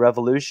fundamentally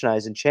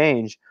revolutionize and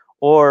change,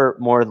 or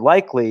more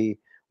likely,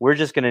 we're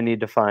just going to need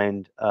to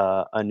find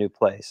a new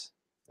place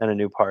and a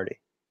new party.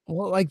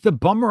 Well, like the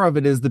bummer of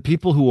it is the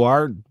people who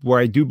are where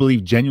I do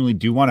believe genuinely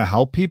do want to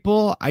help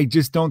people. I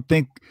just don't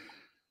think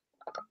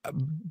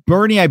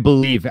Bernie, I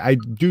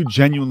do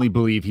genuinely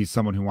believe he's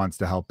someone who wants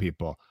to help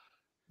people.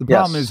 The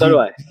problem is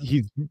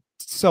he's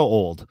so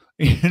old,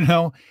 you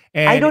know,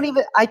 and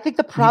I think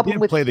the problem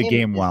with play the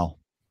game well.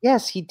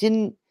 Yes, he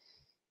didn't.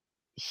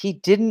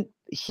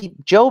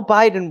 Joe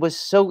Biden was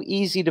so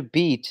easy to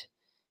beat,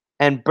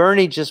 and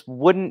Bernie just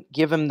wouldn't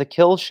give him the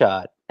kill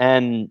shot.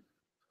 And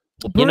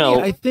Bernie, you know,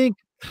 I think,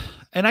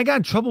 and I got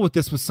in trouble with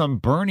this with some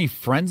Bernie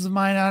friends of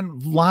mine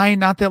online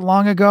not that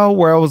long ago,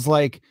 where I was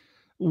like,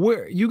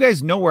 where you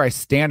guys know where I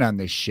stand on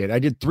this shit. I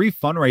did 3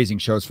 fundraising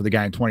shows for the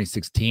guy in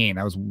 2016.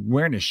 I was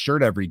wearing his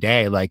shirt every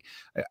day. Like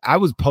I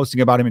was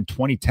posting about him in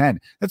 2010.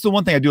 That's the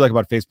one thing I do like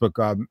about Facebook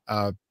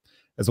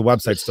as a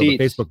website. Receipts. Still the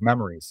Facebook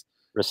memories.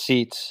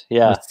 Receipts.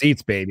 Yeah.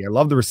 Receipts, baby. I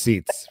love the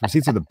receipts.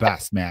 Receipts are the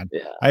best, man.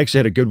 Yeah. I actually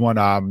had a good one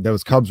that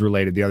was Cubs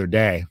related the other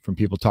day from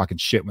people talking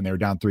shit when they were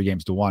down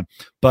 3-1.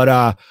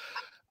 But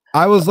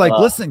I was like,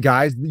 listen,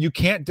 guys, you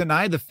can't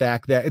deny the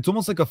fact that it's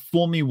almost like a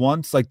fool me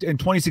once. Like in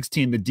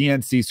 2016, the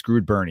DNC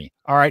screwed Bernie.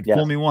 All right, yes.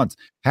 Fool me once.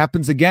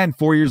 Happens again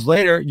 4 years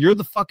later. You're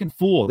the fucking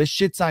fool. This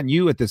shit's on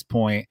you at this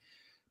point.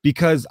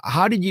 Because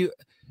how did you,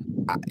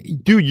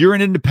 dude, you're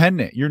an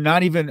independent. You're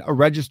not even a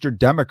registered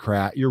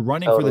Democrat. You're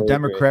running for the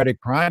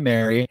Democratic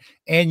primary,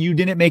 and you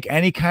didn't make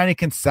any kind of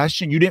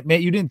concession. You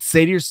didn't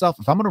say to yourself,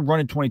 if I'm going to run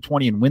in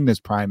 2020 and win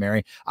this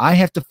primary, I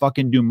have to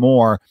fucking do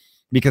more.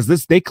 Because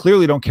they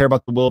clearly don't care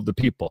about the will of the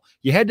people.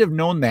 You had to have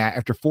known that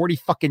after 40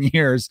 fucking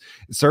years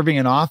serving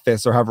in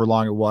office or however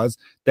long it was,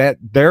 that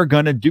they're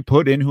gonna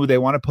put in who they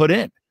want to put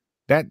in.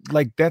 That's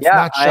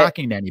not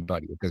shocking to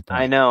anybody at this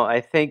point. I know. I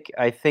think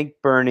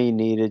Bernie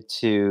needed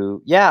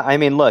to. Yeah, I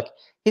mean, look,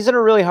 he's in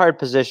a really hard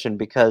position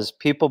because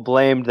people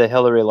blamed the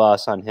Hillary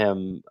loss on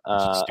him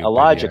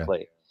illogically.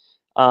 Yeah.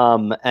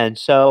 And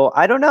so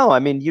I don't know. I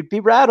mean, you'd be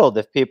rattled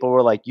if people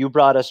were like, you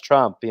brought us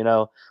Trump, you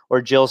know,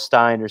 or Jill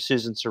Stein or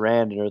Susan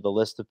Sarandon or the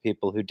list of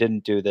people who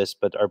didn't do this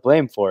but are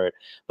blamed for it.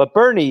 But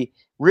Bernie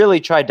really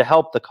tried to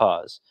help the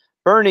cause.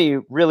 Bernie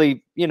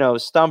really, you know,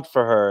 stumped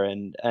for her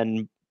and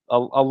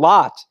a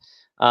lot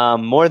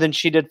more than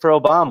she did for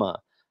Obama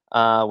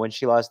when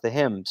she lost to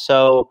him.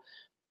 So,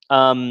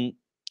 and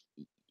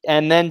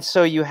then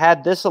so you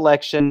had this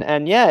election,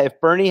 and yeah,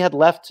 if Bernie had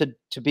left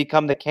to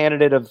become the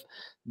candidate of,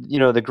 you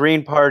know, the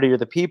Green Party or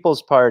the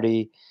People's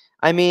Party,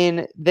 I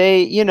mean,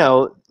 they, you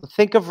know,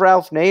 think of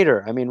Ralph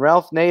Nader. I mean,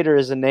 Ralph Nader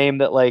is a name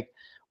that, like,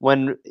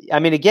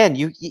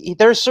 again,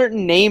 there are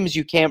certain names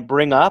you can't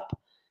bring up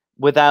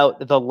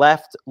without the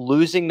left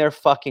losing their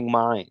fucking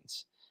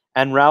minds.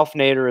 And Ralph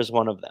Nader is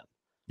one of them.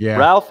 Yeah.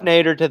 Ralph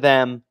Nader to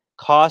them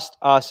cost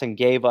us and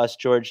gave us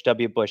George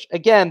W. Bush.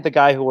 Again, the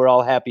guy who we're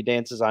all happy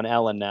dances on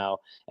Ellen now,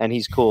 and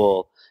he's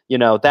cool. You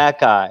know, that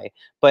guy.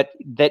 But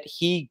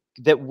he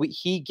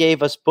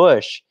gave us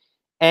Bush,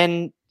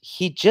 and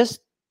he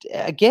just,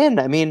 again,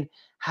 I mean,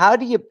 how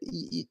do you,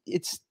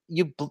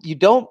 you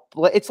don't,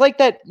 it's like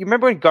that. You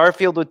remember when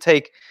Garfield would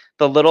take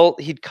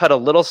he'd cut a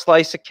little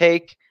slice of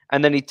cake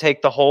and then he'd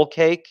take the whole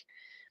cake.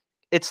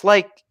 It's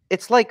like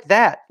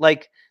that,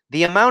 like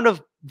the amount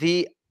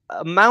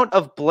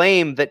of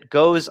blame that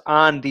goes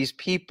on these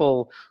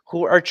people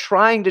who are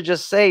trying to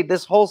just say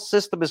this whole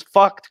system is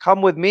fucked,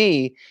 come with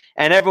me,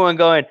 and everyone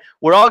going,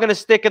 we're all going to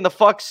stick in the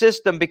fucked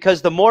system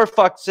because the more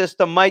fucked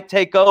system might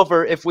take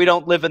over if we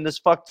don't live in this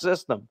fucked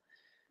system.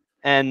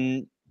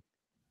 And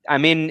I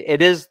mean,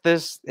 it is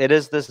this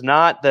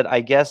knot that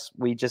I guess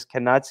we just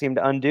cannot seem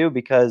to undo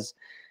because,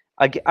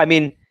 I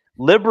mean,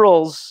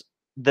 liberals,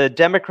 the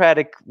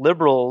Democratic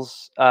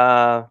liberals,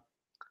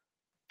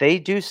 they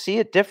do see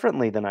it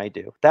differently than I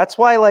do. That's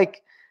why,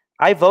 like,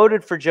 I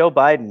voted for Joe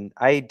Biden.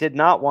 I did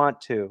not want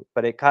to,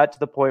 but it got to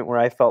the point where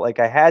I felt like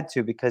I had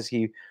to because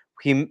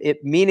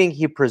meaning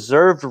he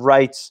preserved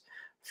rights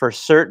for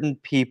certain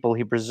people.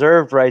 He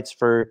preserved rights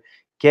for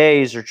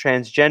gays or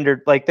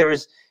transgendered. Like there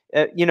was,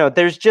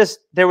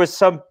 there was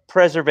some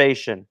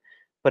preservation.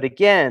 But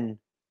again,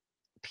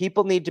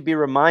 people need to be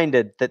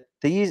reminded that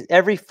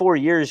every 4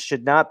 years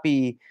should not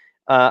be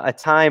a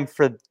time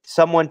for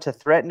someone to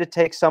threaten to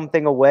take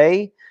something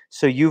away.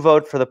 So you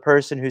vote for the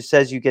person who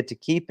says you get to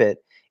keep it.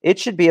 It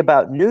should be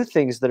about new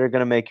things that are going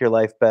to make your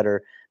life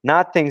better,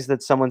 not things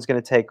that someone's going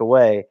to take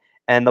away.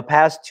 And the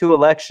past 2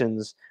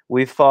 elections,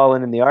 we've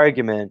fallen in the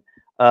argument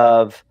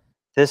of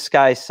this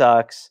guy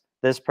sucks,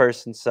 this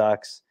person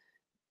sucks,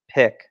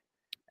 pick.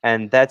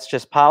 And that's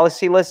just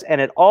policyless. And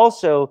it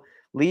also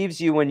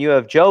leaves you, when you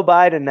have Joe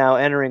Biden now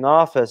entering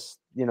office,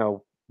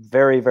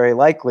 very, very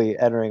likely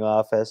entering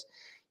office,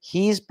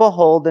 he's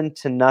beholden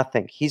to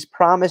nothing. He's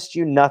promised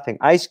you nothing.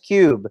 Ice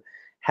Cube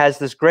has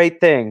this great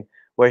thing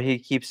where he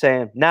keeps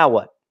saying, now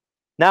what?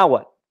 Now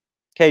what?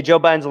 Okay, Joe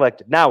Biden's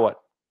elected. Now what?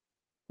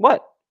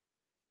 What?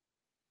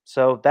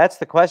 So that's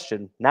the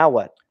question. Now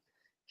what?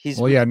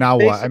 Now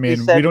what? I mean,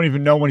 we don't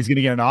even know when he's going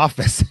to get in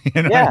office.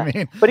 You know what I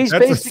mean? But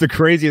that's the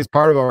craziest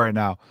part about it right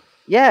now.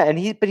 Yeah, and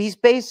he's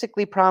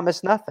basically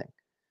promised nothing.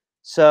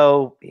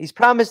 So he's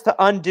promised to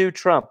undo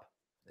Trump.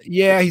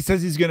 Yeah, he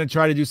says he's going to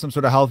try to do some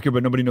sort of healthcare,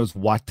 but nobody knows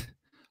what.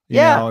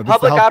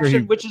 Public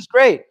option, which is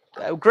great.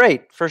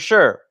 Great, for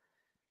sure.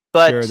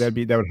 But sure, that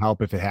would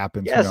help if it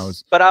happens. Yes, who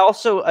knows? But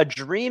also a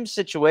dream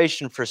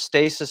situation for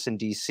stasis in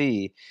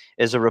DC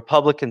is a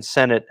Republican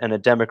Senate and a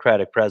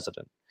Democratic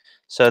president.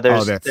 So there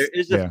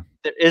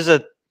is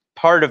a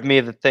part of me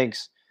that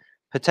thinks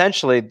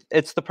potentially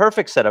it's the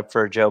perfect setup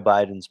for Joe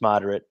Biden's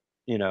moderate,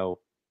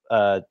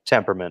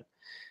 temperament,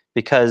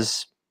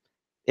 because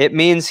it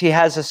means he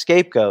has a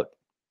scapegoat.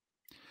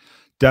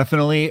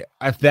 Definitely,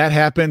 if that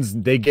happens,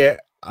 they get.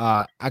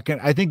 I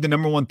think the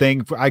number one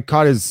thing I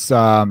caught his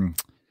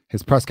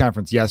press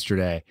conference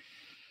yesterday,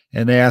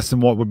 and they asked him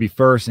what would be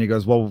first, and he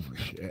goes, "Well,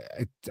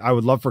 I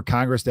would love for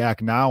Congress to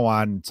act now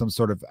on some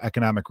sort of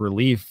economic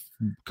relief,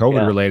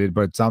 COVID related,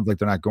 but it sounds like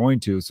they're not going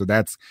to. So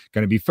that's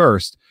going to be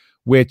first."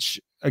 Which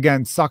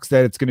again sucks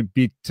that it's going to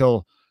be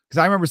till, because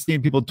I remember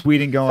seeing people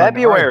tweeting going,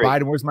 February,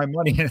 Biden, where's my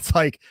money? And it's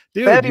like,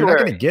 dude, you're not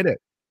going to get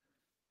it.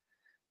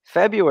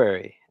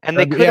 February, and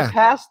they could have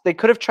passed. They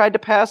could have tried to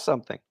pass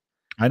something.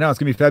 I know it's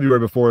going to be February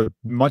before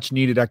much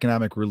needed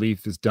economic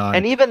relief is done.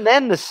 And even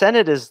then the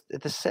Senate is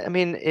I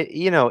mean,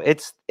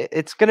 it's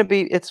going to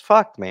be, it's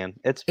fucked, man.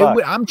 It's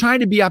fucked. I'm trying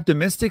to be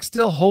optimistic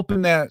still,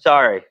 hoping that.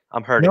 Sorry,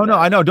 I'm hurting. No,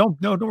 I know.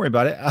 Don't worry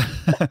about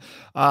it.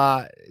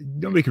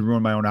 Nobody can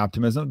ruin my own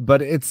optimism,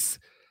 but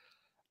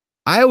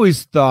I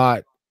always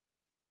thought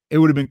it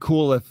would have been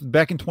cool if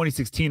back in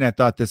 2016, I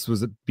thought this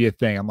was be a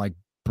thing. I'm like,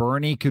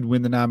 Bernie could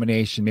win the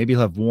nomination. Maybe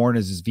he'll have Warren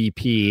as his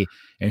VP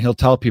and he'll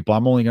tell people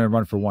I'm only going to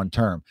run for one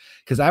term.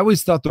 Because I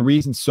always thought the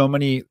reason so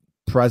many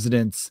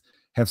presidents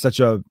have such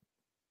a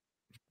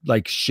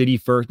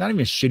shitty first, not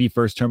even a shitty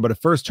first term, but a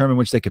first term in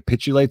which they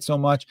capitulate so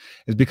much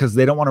is because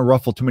they don't want to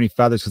ruffle too many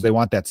feathers because they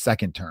want that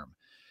second term.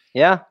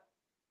 Yeah.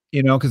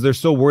 Because they're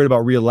so worried about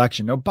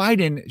reelection. No,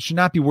 Biden should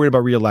not be worried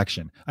about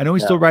reelection. I know he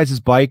still rides his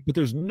bike, but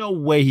there's no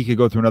way he could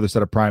go through another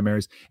set of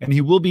primaries, and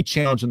he will be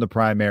challenged in the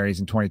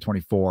primaries in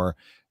 2024,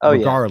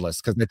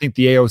 regardless. Because I think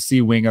the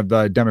AOC wing of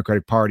the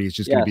Democratic Party is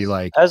just going to be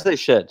like, as they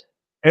should,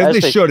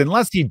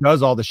 unless he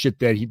does all the shit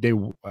that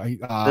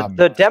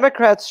the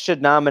Democrats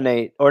should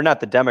nominate, or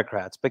not the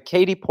Democrats, but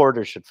Katie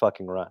Porter should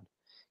fucking run.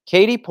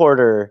 Katie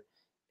Porter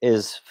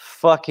is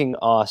fucking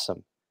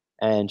awesome,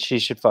 and she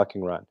should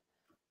fucking run.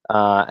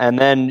 And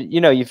then,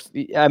 you're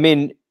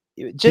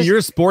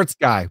a sports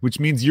guy, which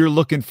means you're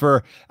looking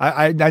for,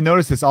 I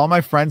noticed this, all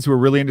my friends who are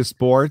really into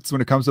sports, when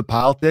it comes to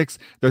politics,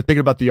 they're thinking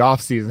about the off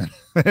season.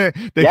 They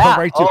come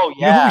right to,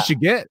 you know who we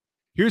should get?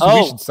 Here's who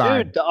we should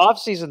sign. Dude, the off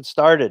season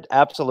started.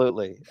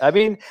 Absolutely. I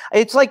mean,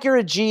 it's like you're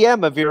a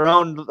GM of your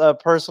own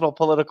personal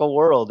political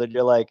world. And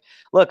you're like,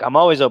 look, I'm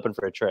always open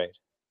for a trade.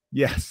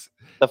 Yes.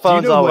 The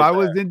phone's always who I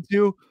was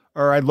into,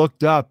 or I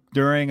looked up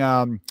during,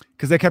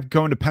 because they kept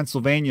going to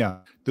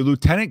Pennsylvania. The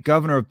lieutenant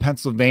governor of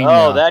Pennsylvania.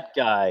 Oh, that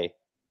guy.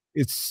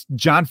 It's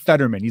John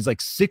Fetterman. He's like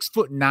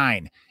 6'9".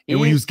 And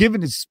when he was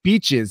giving his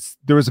speeches,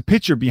 there was a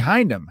picture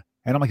behind him.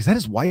 And I'm like, is that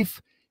his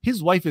wife?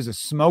 His wife is a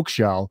smoke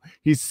show.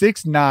 He's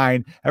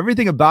 6'9".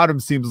 Everything about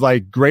him seems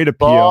like great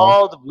appeal.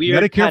 Bald,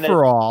 weird, Medicare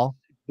for all.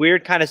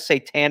 Weird kind of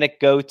satanic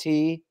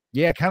goatee.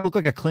 Yeah, kind of look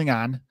like a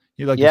Klingon.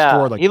 He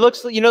he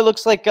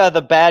looks like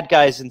the bad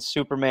guys in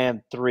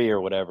Superman 3 or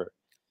whatever.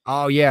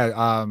 Oh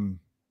yeah.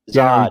 Zod.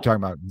 Yeah, what are you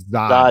talking about?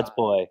 Zod's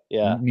boy.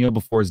 Yeah. Kneel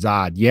before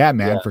Zod. Yeah,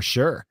 man, for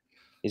sure.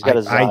 He's got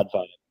a Zod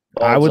vibe.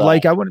 I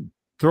would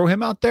throw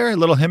him out there, a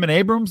little him and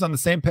Abrams on the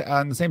same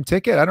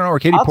ticket. I don't know, or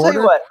Katie I'll Porter.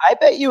 tell you what, I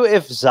bet you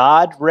if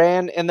Zod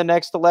ran in the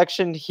next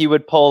election, he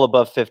would poll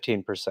above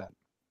 15%.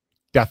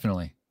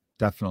 Definitely.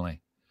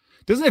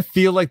 Doesn't it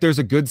feel like there's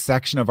a good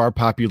section of our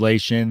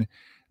population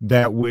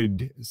that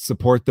would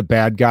support the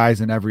bad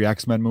guys in every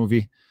X-Men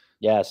movie?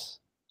 Yes,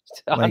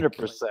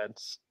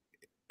 100%.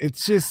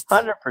 It's just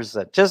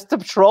 100%, just to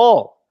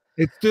troll.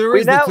 We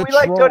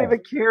don't even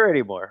care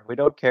anymore. We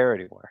don't care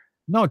anymore.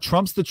 No,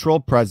 Trump's the troll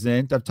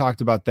president. I've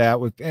talked about that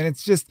and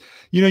it's just,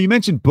 you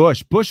mentioned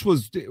Bush. Bush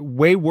was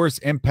way worse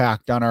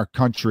impact on our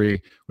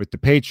country with the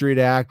Patriot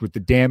Act, with the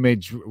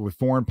damage with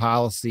foreign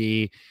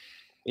policy.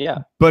 Yeah.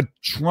 But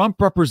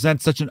Trump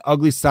represents such an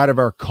ugly side of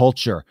our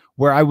culture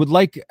where I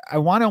want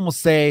to almost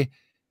say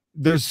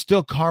there's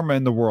still karma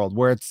in the world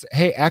where it's,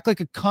 hey, act like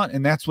a cunt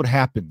and that's what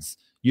happens.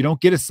 You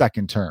don't get a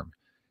second term.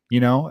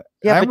 I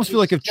almost feel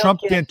like if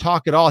Trump didn't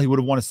talk at all, he would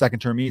have won a second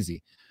term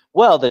easy.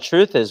 Well, the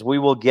truth is we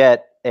will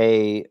get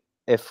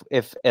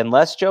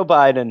unless Joe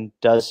Biden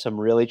does some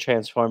really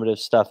transformative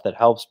stuff that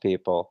helps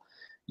people,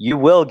 you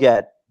will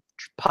get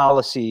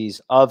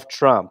policies of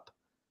Trump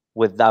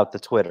without the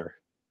Twitter.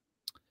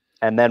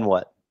 And then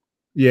what?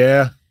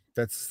 Yeah,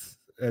 that's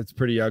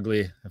pretty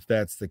ugly if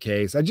that's the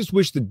case. I just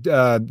wish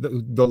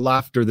the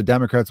left or the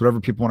Democrats,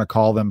 whatever people want to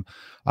call them,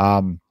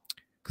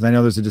 because I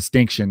know there's a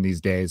distinction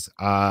these days.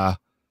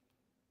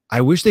 I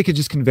wish they could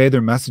just convey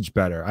their message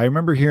better. I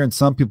remember hearing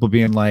some people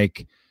being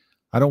like,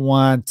 I don't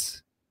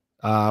want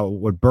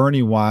what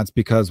Bernie wants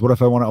because what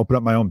if I want to open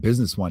up my own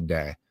business one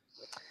day?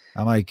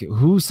 I'm like,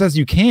 who says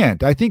you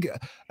can't? I think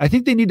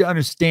they need to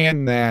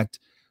understand that,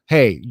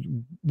 hey,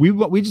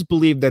 we just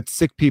believe that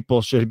sick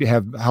people should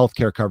have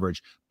healthcare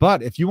coverage.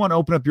 But if you want to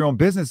open up your own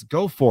business,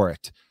 go for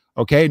it.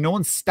 Okay. No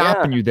one's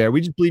stopping you there.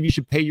 We just believe you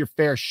should pay your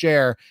fair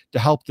share to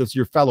help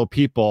your fellow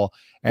people.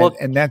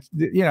 And that's,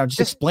 just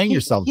explain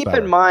yourself better.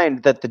 Keep in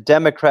mind that the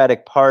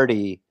Democratic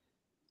Party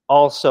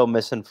also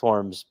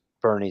misinforms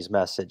Bernie's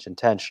message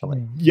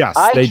intentionally. Yes,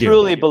 I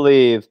truly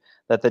believe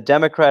that the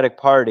Democratic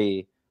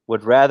Party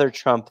would rather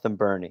Trump than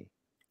Bernie.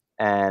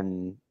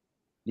 And,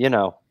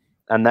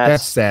 and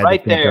that's sad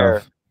right there.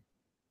 Of.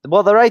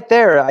 Well, they're right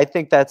there. I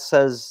think that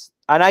says,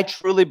 and I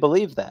truly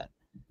believe that.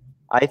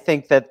 I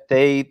think that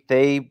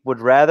they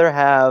would rather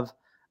have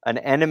an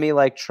enemy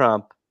like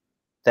Trump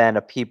than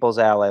a people's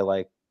ally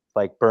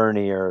like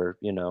Bernie or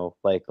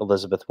like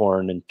Elizabeth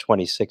Warren in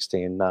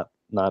 2016, not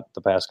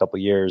the past couple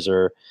of years,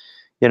 or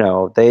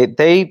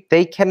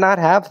they cannot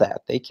have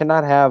that. They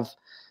cannot have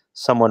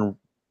someone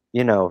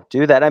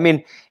do that. I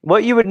mean,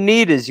 what you would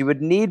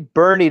need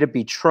Bernie to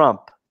be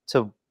Trump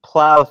to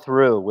plow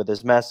through with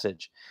his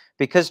message,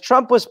 because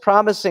Trump was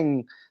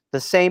promising the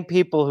same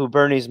people who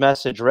Bernie's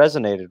message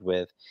resonated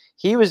with.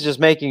 He was just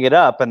making it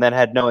up and then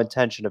had no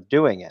intention of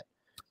doing it.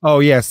 Oh,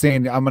 yeah,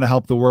 saying I'm going to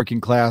help the working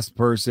class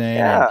person.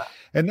 Yeah.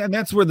 And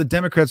that's where the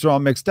Democrats are all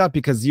mixed up,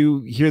 because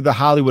you hear the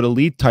Hollywood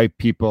elite type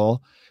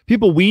people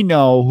we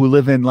know who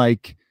live in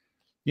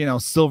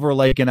Silver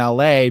Lake in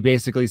LA,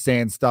 basically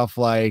saying stuff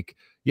like,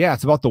 yeah,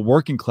 it's about the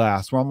working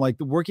class, where I'm like,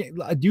 do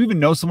you even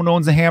know someone who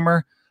owns a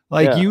hammer?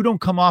 You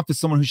don't come off as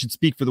someone who should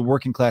speak for the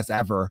working class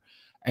ever.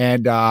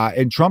 And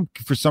Trump,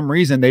 for some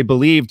reason, they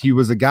believed he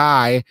was a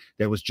guy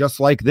that was just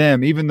like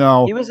them, even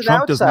though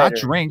Trump does not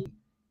drink.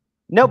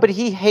 No, but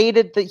he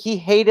hated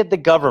the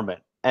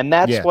government, and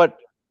that's what,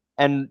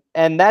 and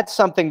that's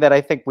something that I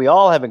think we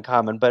all have in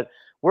common. But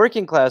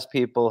working class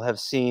people have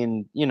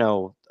seen,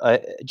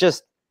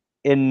 just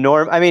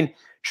enormous. I mean,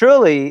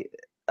 truly,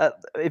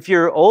 if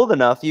you're old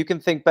enough, you can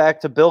think back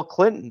to Bill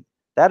Clinton.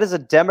 That is a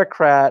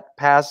Democrat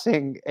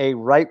passing a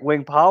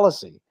right-wing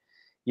policy,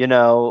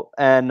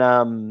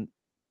 and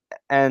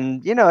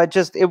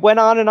it went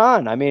on and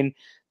on. I mean,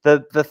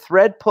 the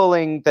thread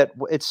pulling that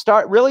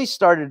really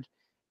started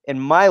in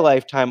my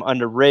lifetime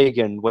under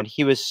Reagan, when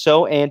he was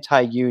so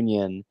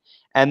anti-union,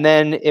 and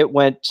then it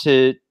went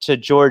to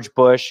George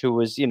Bush, who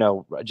was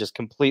just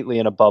completely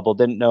in a bubble,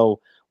 didn't know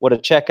what a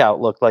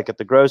checkout looked like at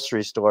the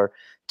grocery store,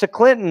 to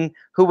Clinton,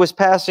 who was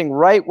passing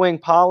right-wing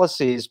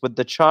policies with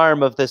the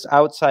charm of this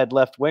outside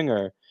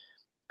left-winger.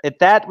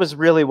 That was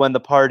really when the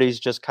parties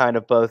just kind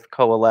of both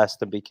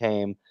coalesced and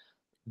became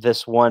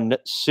this one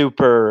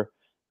super.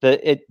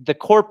 The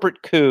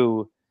corporate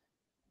coup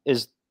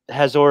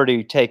has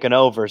already taken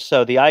over.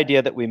 So the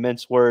idea that we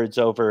mince words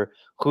over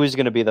who's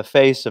going to be the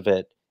face of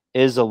it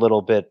is a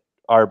little bit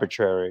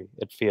arbitrary,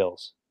 it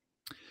feels.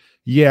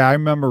 Yeah, I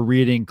remember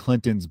reading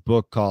Clinton's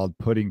book called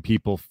Putting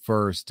People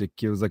First. It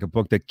was like a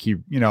book that a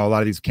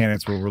lot of these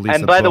candidates will release.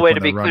 And by the way, to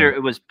be clear,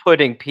 it was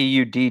Pudding,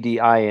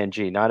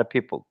 Pudding, not a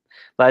people.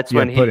 That's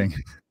when pudding.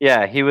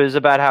 He was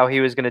about how he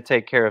was going to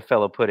take care of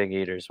fellow pudding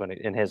eaters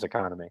in his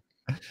economy.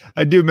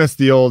 I do miss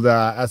the old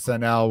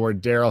SNL where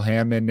Daryl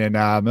Hammond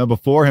and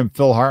before him,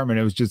 Phil Hartman,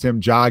 it was just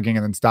him jogging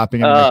and then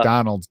stopping at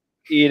McDonald's.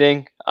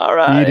 Eating. All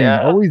right.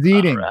 Yeah. Always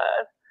eating.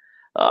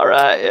 All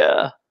right.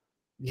 Yeah.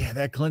 Yeah,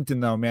 that Clinton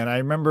though, man. I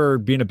remember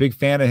being a big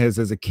fan of his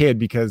as a kid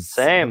because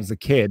I was a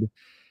kid.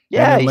 And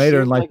Yeah, then he later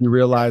in seemed life, like you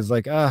realize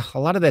like, a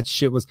lot of that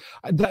shit was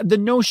the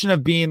notion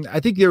of being, I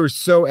think they were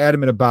so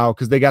adamant about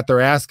because they got their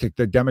ass kicked.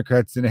 The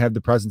Democrats didn't have the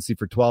presidency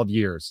for 12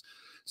 years.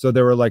 So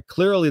they were like,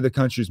 clearly the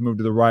country's moved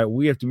to the right.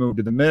 We have to move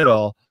to the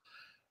middle.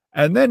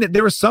 And then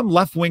there was some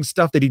left wing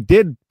stuff that he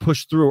did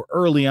push through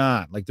early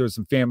on. Like there was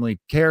some family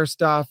care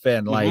stuff.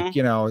 And like,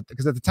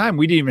 because at the time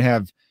we didn't even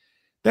have,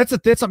 that's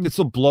something that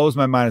still blows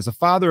my mind. As a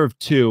father of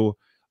two,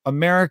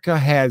 America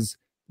has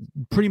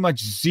pretty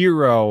much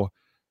zero.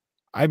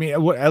 I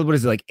mean, what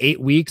is it, like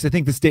 8 weeks? I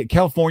think the state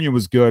California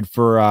was good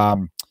for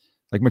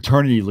like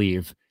maternity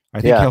leave.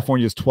 I think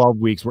California is 12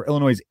 weeks, where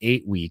Illinois is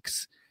 8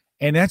 weeks.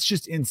 And that's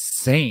just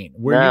insane.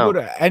 Where you go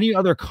to any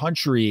other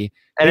country,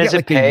 and they is get it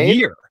like paid? a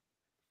year.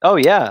 Oh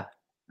yeah.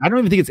 I don't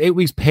even think it's 8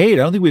 weeks paid.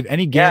 I don't think we have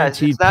any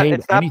guaranteed paid.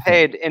 It's not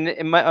paid.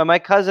 In my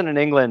cousin in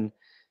England,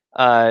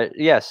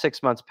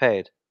 6 months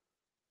paid.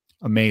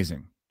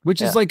 Amazing. Which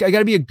is like, I got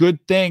to be a good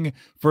thing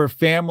for a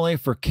family,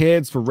 for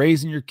kids, for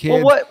raising your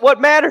kids. Well,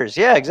 what matters?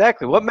 Yeah,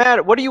 exactly. What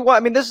matter? What do you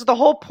want? I mean, this is the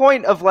whole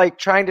point of like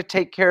trying to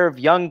take care of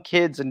young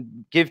kids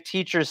and give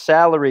teachers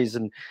salaries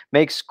and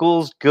make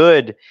schools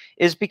good,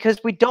 is because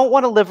we don't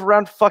want to live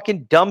around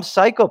fucking dumb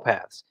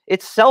psychopaths.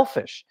 It's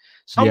selfish.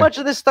 So much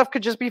of this stuff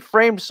could just be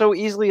framed so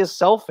easily as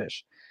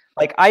selfish.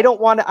 Like, I don't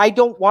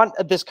want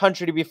this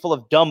country to be full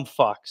of dumb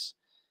fucks.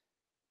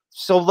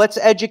 So let's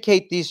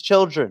educate these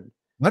children.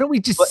 Why don't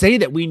we just say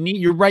that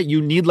you're right. You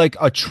need like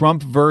a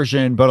Trump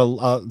version,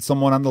 but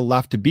someone on the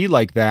left to be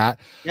like that.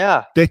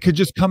 Yeah. They could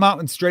just come out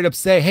and straight up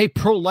say, hey,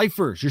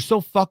 pro-lifers, you're so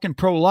fucking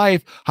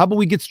pro-life. How about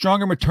we get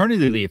stronger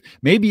maternity leave?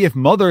 Maybe if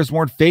mothers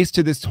weren't faced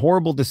to this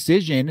horrible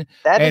decision,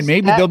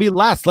 there'll be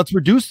less. Let's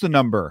reduce the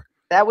number.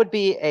 That would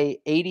be a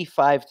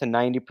 85 to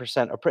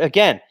 90%.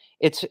 Again,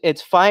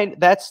 it's fine.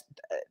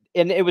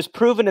 And it was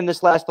proven in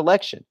this last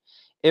election.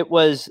 It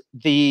was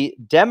the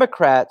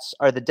Democrats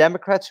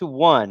who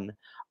won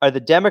are the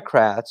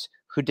Democrats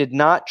who did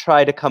not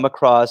try to come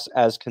across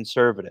as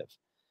conservative.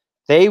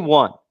 They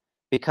won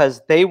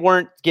because they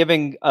weren't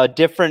giving a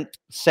different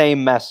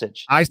same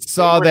message. I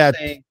saw that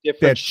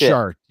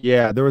chart.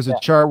 Yeah, there was a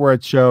chart where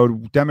it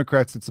showed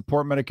Democrats that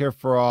support Medicare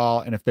for all,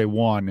 and if they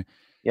won.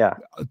 Yeah.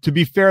 To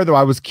be fair, though,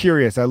 I was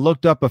curious. I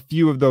looked up a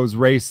few of those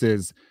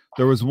races.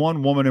 There was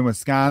one woman in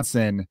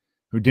Wisconsin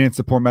who didn't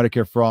support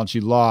Medicare for all, and she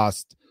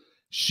lost.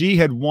 She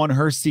had won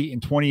her seat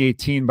in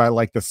 2018 by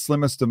like the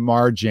slimmest of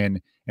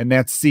margin. And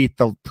that seat,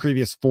 the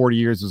previous 40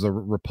 years, was a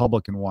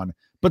Republican one.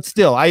 But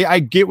still, I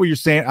get what you're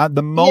saying.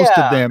 The most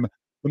of them,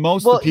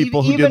 the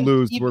people who did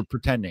lose were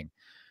pretending.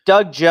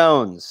 Doug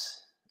Jones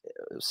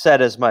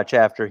said as much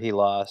after he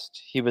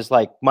lost. He was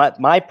like,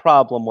 my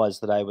problem was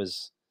that I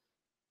was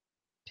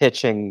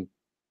pitching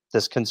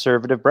this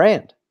conservative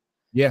brand.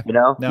 Yeah.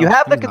 You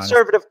have the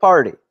conservative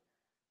party.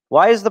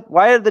 Why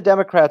are the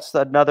Democrats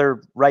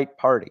another right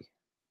party?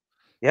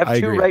 You have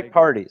two right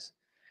parties.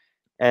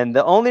 And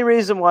the only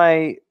reason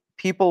why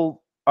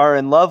people are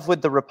in love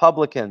with the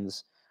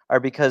Republicans are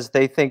because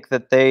they think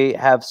that they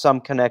have some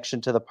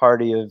connection to the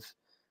party of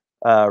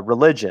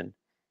religion.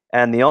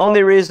 And the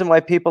only reason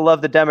why people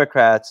love the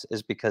Democrats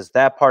is because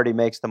that party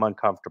makes them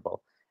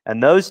uncomfortable.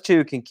 And those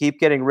two can keep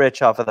getting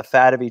rich off of the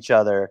fat of each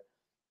other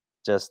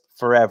just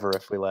forever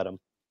if we let them.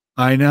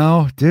 I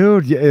know,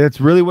 dude.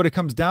 It's really what it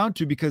comes down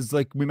to, because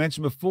like we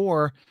mentioned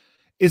before,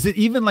 is it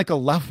even like a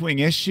left-wing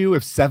issue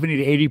if 70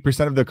 to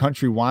 80% of the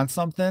country wants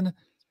something?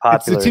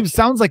 It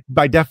sounds like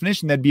by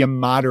definition that'd be a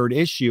moderate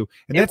issue.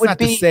 And that's not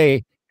to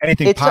say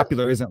anything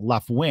popular isn't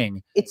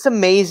left-wing. It's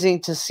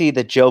amazing to see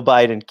that Joe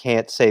Biden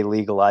can't say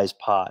legalize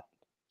pot.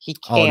 He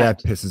can't. Oh,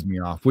 that pisses me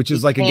off, which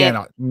is like, again,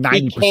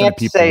 90% of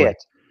people say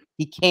it.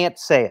 He can't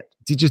say it.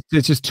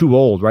 It's just too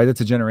old, right?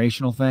 That's a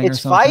generational thing.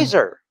 It's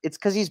Pfizer. It's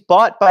because he's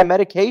bought by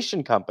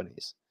medication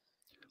companies.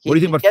 What do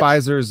you think about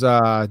Pfizer's?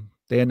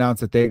 They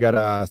announced that they got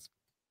a,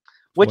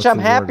 which I'm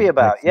happy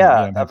about.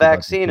 Yeah, a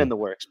vaccine in the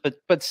works.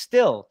 But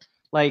still,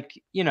 like,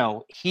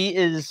 he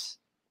is.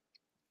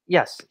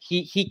 Yes,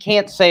 he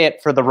can't say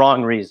it for the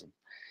wrong reason.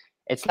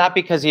 It's not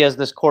because he has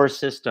this core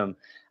system.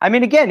 I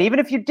mean, again, even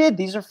if you did,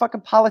 these are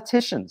fucking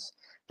politicians.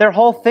 Their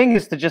whole thing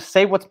is to just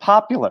say what's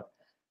popular.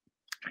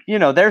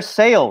 Their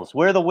sales,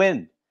 we're the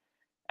wind.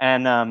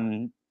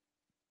 And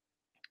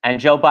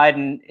Joe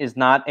Biden is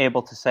not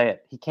able to say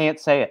it. He can't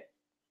say it.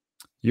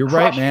 You're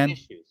right, man.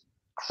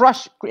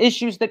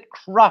 Issues that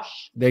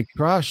crush. They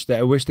crush that.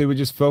 I wish they would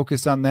just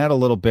focus on that a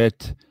little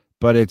bit,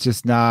 but it's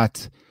just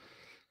not.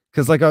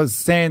 Because like I was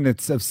saying,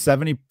 it's of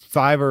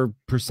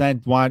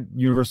 75% want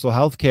universal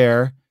health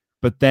care,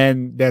 but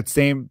then that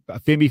same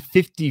maybe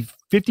 50%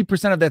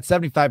 of that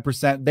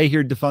 75%, they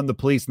hear defund the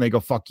police and they go,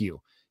 fuck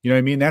you. You know what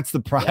I mean? That's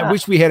the problem. Yeah. I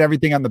wish we had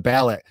everything on the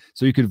ballot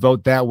so you could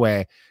vote that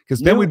way, because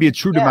then we'd be a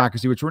true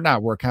democracy, which we're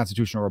not. We're a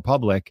constitutional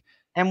republic.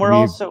 And we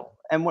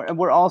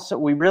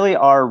really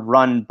are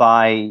run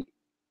by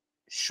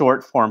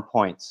short form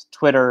points.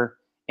 Twitter,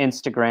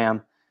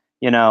 Instagram,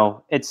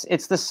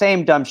 it's the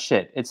same dumb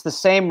shit. It's the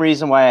same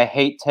reason why I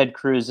hate Ted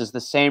Cruz, is the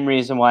same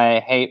reason why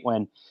I hate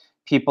when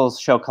people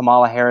show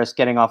Kamala Harris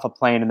getting off a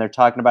plane and they're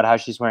talking about how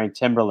she's wearing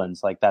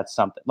Timberlands. Like that's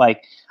something.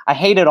 Like, I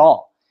hate it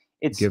all.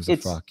 Gives a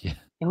fuck. Yeah.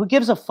 Who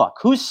gives a fuck?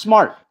 Who's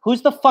smart?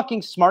 Who's the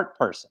fucking smart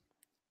person?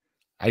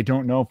 I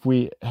don't know if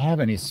we have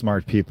any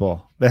smart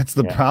people. That's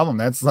the problem.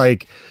 That's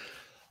like,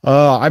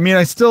 I mean,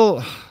 there's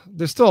still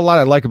a lot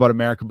I like about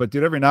America, but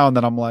dude, every now and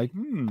then I'm like,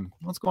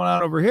 what's going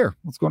on over here?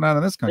 What's going on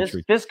in this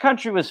country? This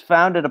country was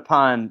founded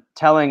upon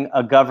telling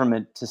a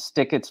government to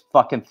stick its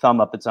fucking thumb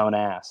up its own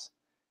ass.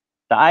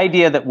 The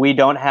idea that we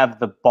don't have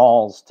the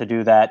balls to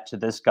do that to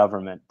this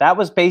government, that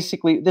was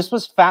basically, this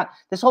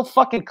whole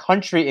fucking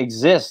country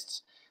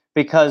exists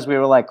because we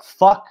were like,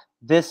 fuck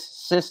this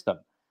system.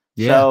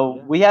 Yeah.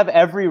 So we have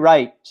every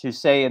right to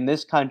say in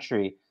this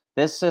country,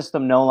 this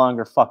system no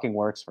longer fucking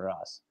works for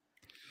us.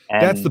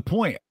 And that's the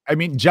point. I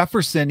mean,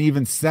 Jefferson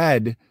even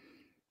said,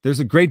 there's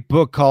a great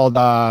book called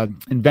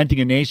Inventing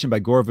a Nation by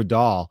Gore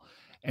Vidal,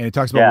 and it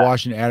talks about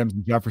Washington, Adams,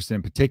 and Jefferson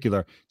in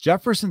particular.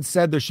 Jefferson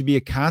said there should be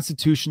a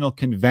constitutional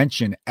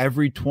convention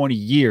every 20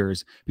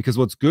 years because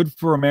what's good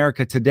for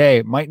America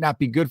today might not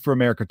be good for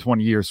America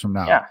 20 years from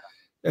now.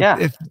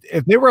 Yeah.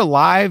 If they were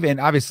alive, and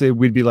obviously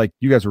we'd be like,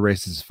 you guys are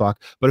racist as fuck,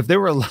 but if they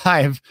were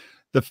alive,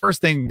 the first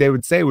thing they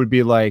would say would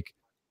be like,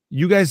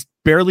 you guys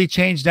barely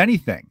changed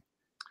anything.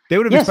 They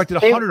would have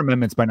expected 100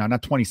 amendments by now,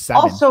 not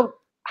 27. Also,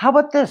 how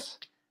about this?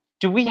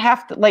 Do we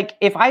have to, like,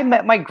 if I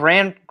met my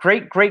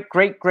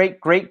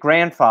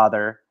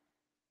great-great-great-great-great-great-grandfather,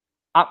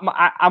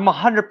 I'm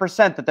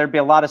 100% that there'd be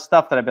a lot of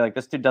stuff that I'd be like,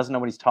 this dude doesn't know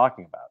what he's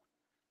talking about.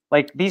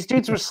 Like, these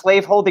dudes were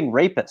slave-holding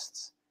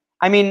rapists.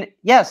 I mean,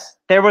 yes,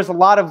 there was a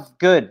lot of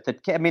good.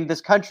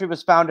 This country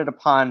was founded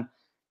upon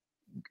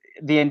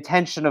the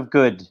intention of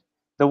good.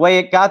 The way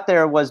it got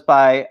there was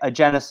by a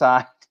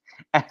genocide,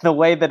 and the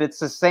way that it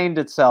sustained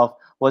itself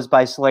was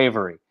by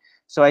slavery.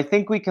 So I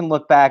think we can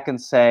look back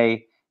and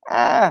say,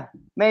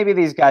 maybe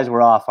these guys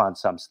were off on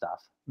some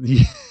stuff.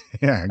 Yeah,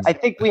 exactly. I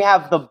think we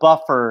have the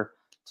buffer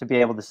to be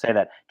able to say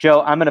that.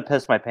 Joe, I'm going to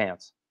piss my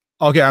pants.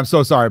 Okay, I'm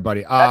so sorry,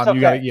 buddy.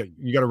 Okay.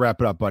 You got to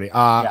wrap it up, buddy.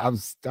 I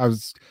was going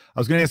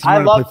to ask you. I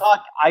love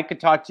talk. I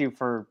could talk to you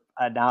for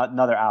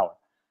another hour.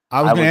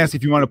 I was going to ask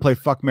if you want to play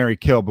Fuck, Marry,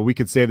 Kill, but we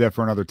could save that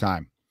for another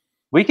time.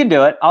 We can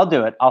do it. I'll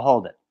do it. I'll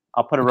hold it.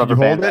 I'll put a rubber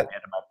band on it.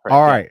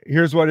 All right.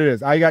 Here's what it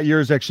is. I got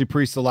yours actually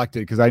pre-selected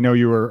because I know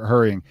you were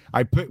hurrying.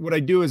 What I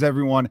do is,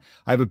 everyone,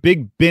 I have a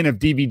big bin of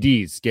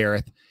DVDs,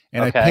 Gareth,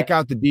 and I pick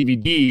out the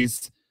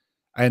DVDs,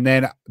 and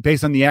then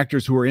based on the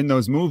actors who are in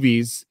those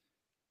movies,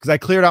 because I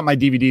cleared out my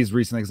DVDs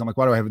recently because I'm like,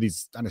 why do I have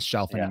these on a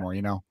shelf anymore?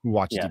 You know, who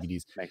watch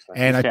DVDs?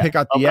 And I pick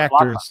out the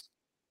actors.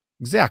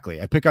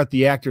 Exactly. I pick out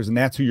the actors, and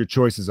that's who your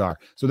choices are.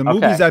 So the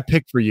movies I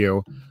picked for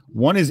you,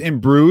 one is In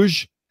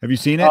Bruges. Have you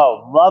seen it?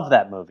 Oh, love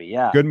that movie.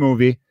 Yeah. Good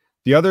movie.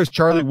 The other is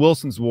Charlie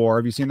Wilson's War.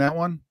 Have you seen that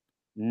one?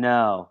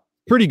 No.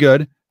 Pretty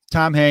good.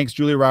 Tom Hanks,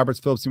 Julia Roberts,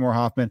 Philip Seymour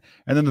Hoffman.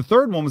 And then the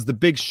third one was The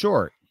Big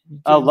Short.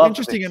 Oh, love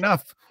interesting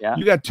enough. Yeah.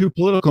 You got two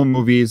political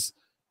movies,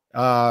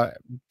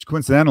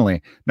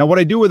 coincidentally. Now, what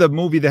I do with a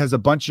movie that has a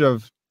bunch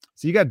of,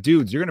 so you got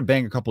dudes, you're going to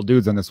bang a couple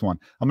dudes on this one.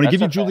 I'm going to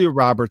give you Julia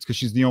Roberts because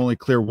she's the only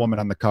clear woman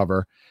on the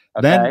cover.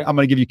 Then I'm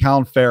going to give you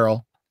Colin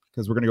Farrell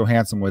because we're going to go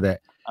handsome with it.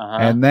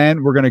 And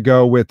then we're going to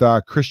go with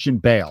Christian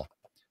Bale.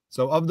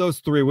 So of those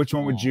three, which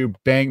one would you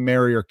bang,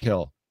 marry, or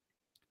kill?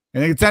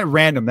 And it's not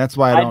random. That's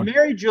why I don't. I'd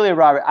marry Julia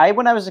Roberts.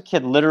 When I was a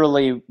kid,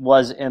 literally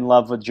was in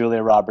love with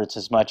Julia Roberts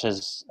as much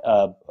as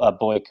a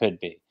boy could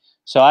be.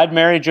 So I'd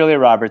marry Julia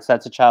Roberts.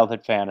 That's a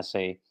childhood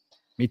fantasy.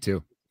 Me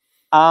too.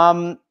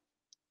 I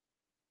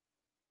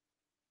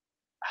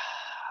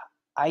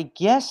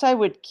guess I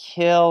would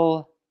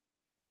kill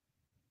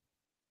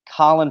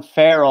Colin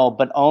Farrell,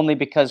 but only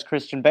because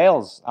Christian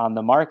Bale's on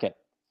the market.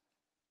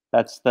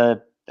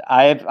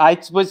 I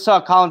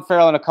saw Colin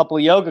Farrell in a couple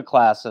of yoga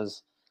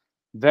classes.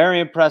 Very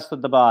impressed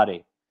with the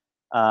body.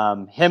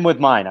 Him with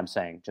mine, I'm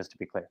saying, just to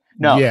be clear.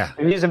 No,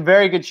 he's in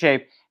very good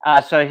shape.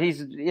 So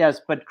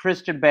but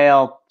Christian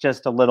Bale,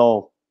 just a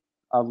little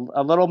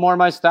more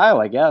my style,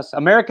 I guess.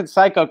 American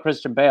Psycho,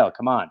 Christian Bale.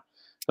 Come on,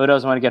 who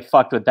doesn't want to get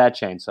fucked with that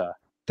chainsaw?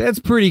 That's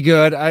pretty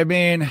good. I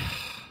mean,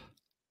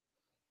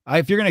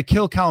 if you're gonna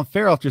kill Colin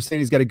Farrell after saying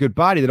he's got a good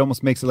body, that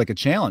almost makes it like a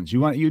challenge.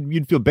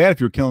 You'd feel bad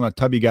if you were killing a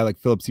tubby guy like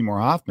Philip Seymour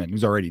Hoffman,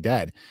 who's already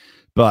dead.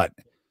 But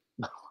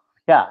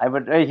yeah, I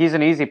would. He's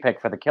an easy pick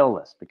for the kill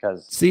list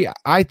because. See,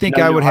 I think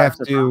I would have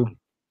to.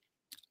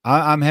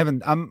 I'm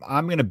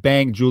gonna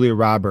bang Julia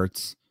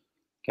Roberts.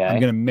 Okay. I'm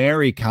gonna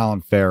marry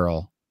Colin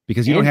Farrell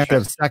because you don't have to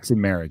have sex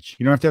in marriage.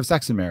 You don't have to have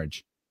sex in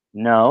marriage.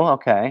 No.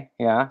 Okay.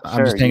 Yeah.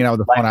 I'm just hanging out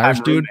with a fun Irish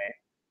dude.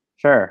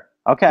 Sure.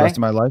 Okay. The rest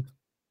of my life.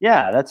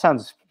 Yeah, that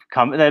sounds.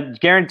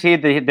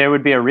 Guaranteed that there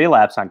would be a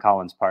relapse on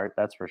Colin's part.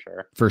 That's for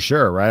sure. For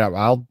sure,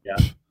 right?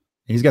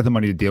 He's got the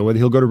money to deal with.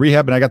 He'll go to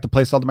rehab, and I got the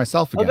place all to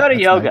myself again. He'll go to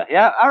yoga.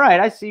 Yeah, all right.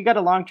 I see. You got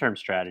a long-term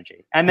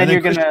strategy, and then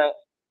you're gonna.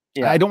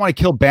 Yeah. I don't want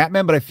to kill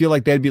Batman, but I feel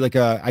like that'd be like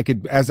I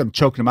could, as I'm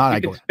choking him out, I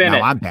go, "No,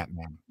 I'm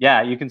Batman."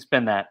 Yeah, you can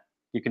spin that.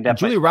 You can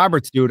definitely. Julia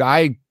Roberts, dude.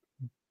 I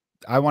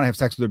want to have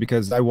sex with her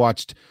because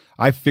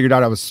I figured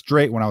out I was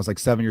straight when I was like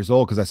 7 years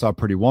old because I saw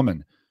Pretty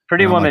Woman.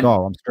 Pretty Woman. Like,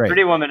 oh, I'm straight.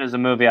 Pretty Woman is a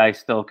movie I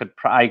still could.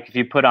 If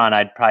you put on,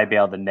 I'd probably be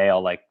able to nail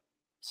like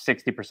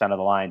 60% of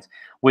the lines.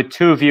 With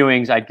 2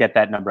 viewings, I'd get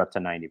that number up to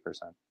 90%.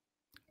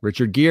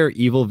 Richard Gere,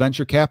 evil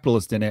venture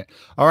capitalist in it.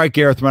 All right,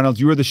 Gareth Reynolds,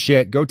 you are the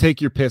shit. Go take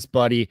your piss,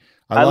 buddy.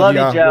 I love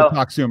you, Joe. We'll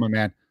talk soon, my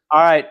man.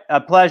 All right, a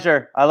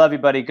pleasure. I love you,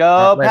 buddy.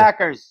 Go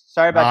Packers.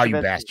 Sorry about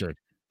you, bastard.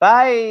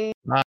 Bye. Bye.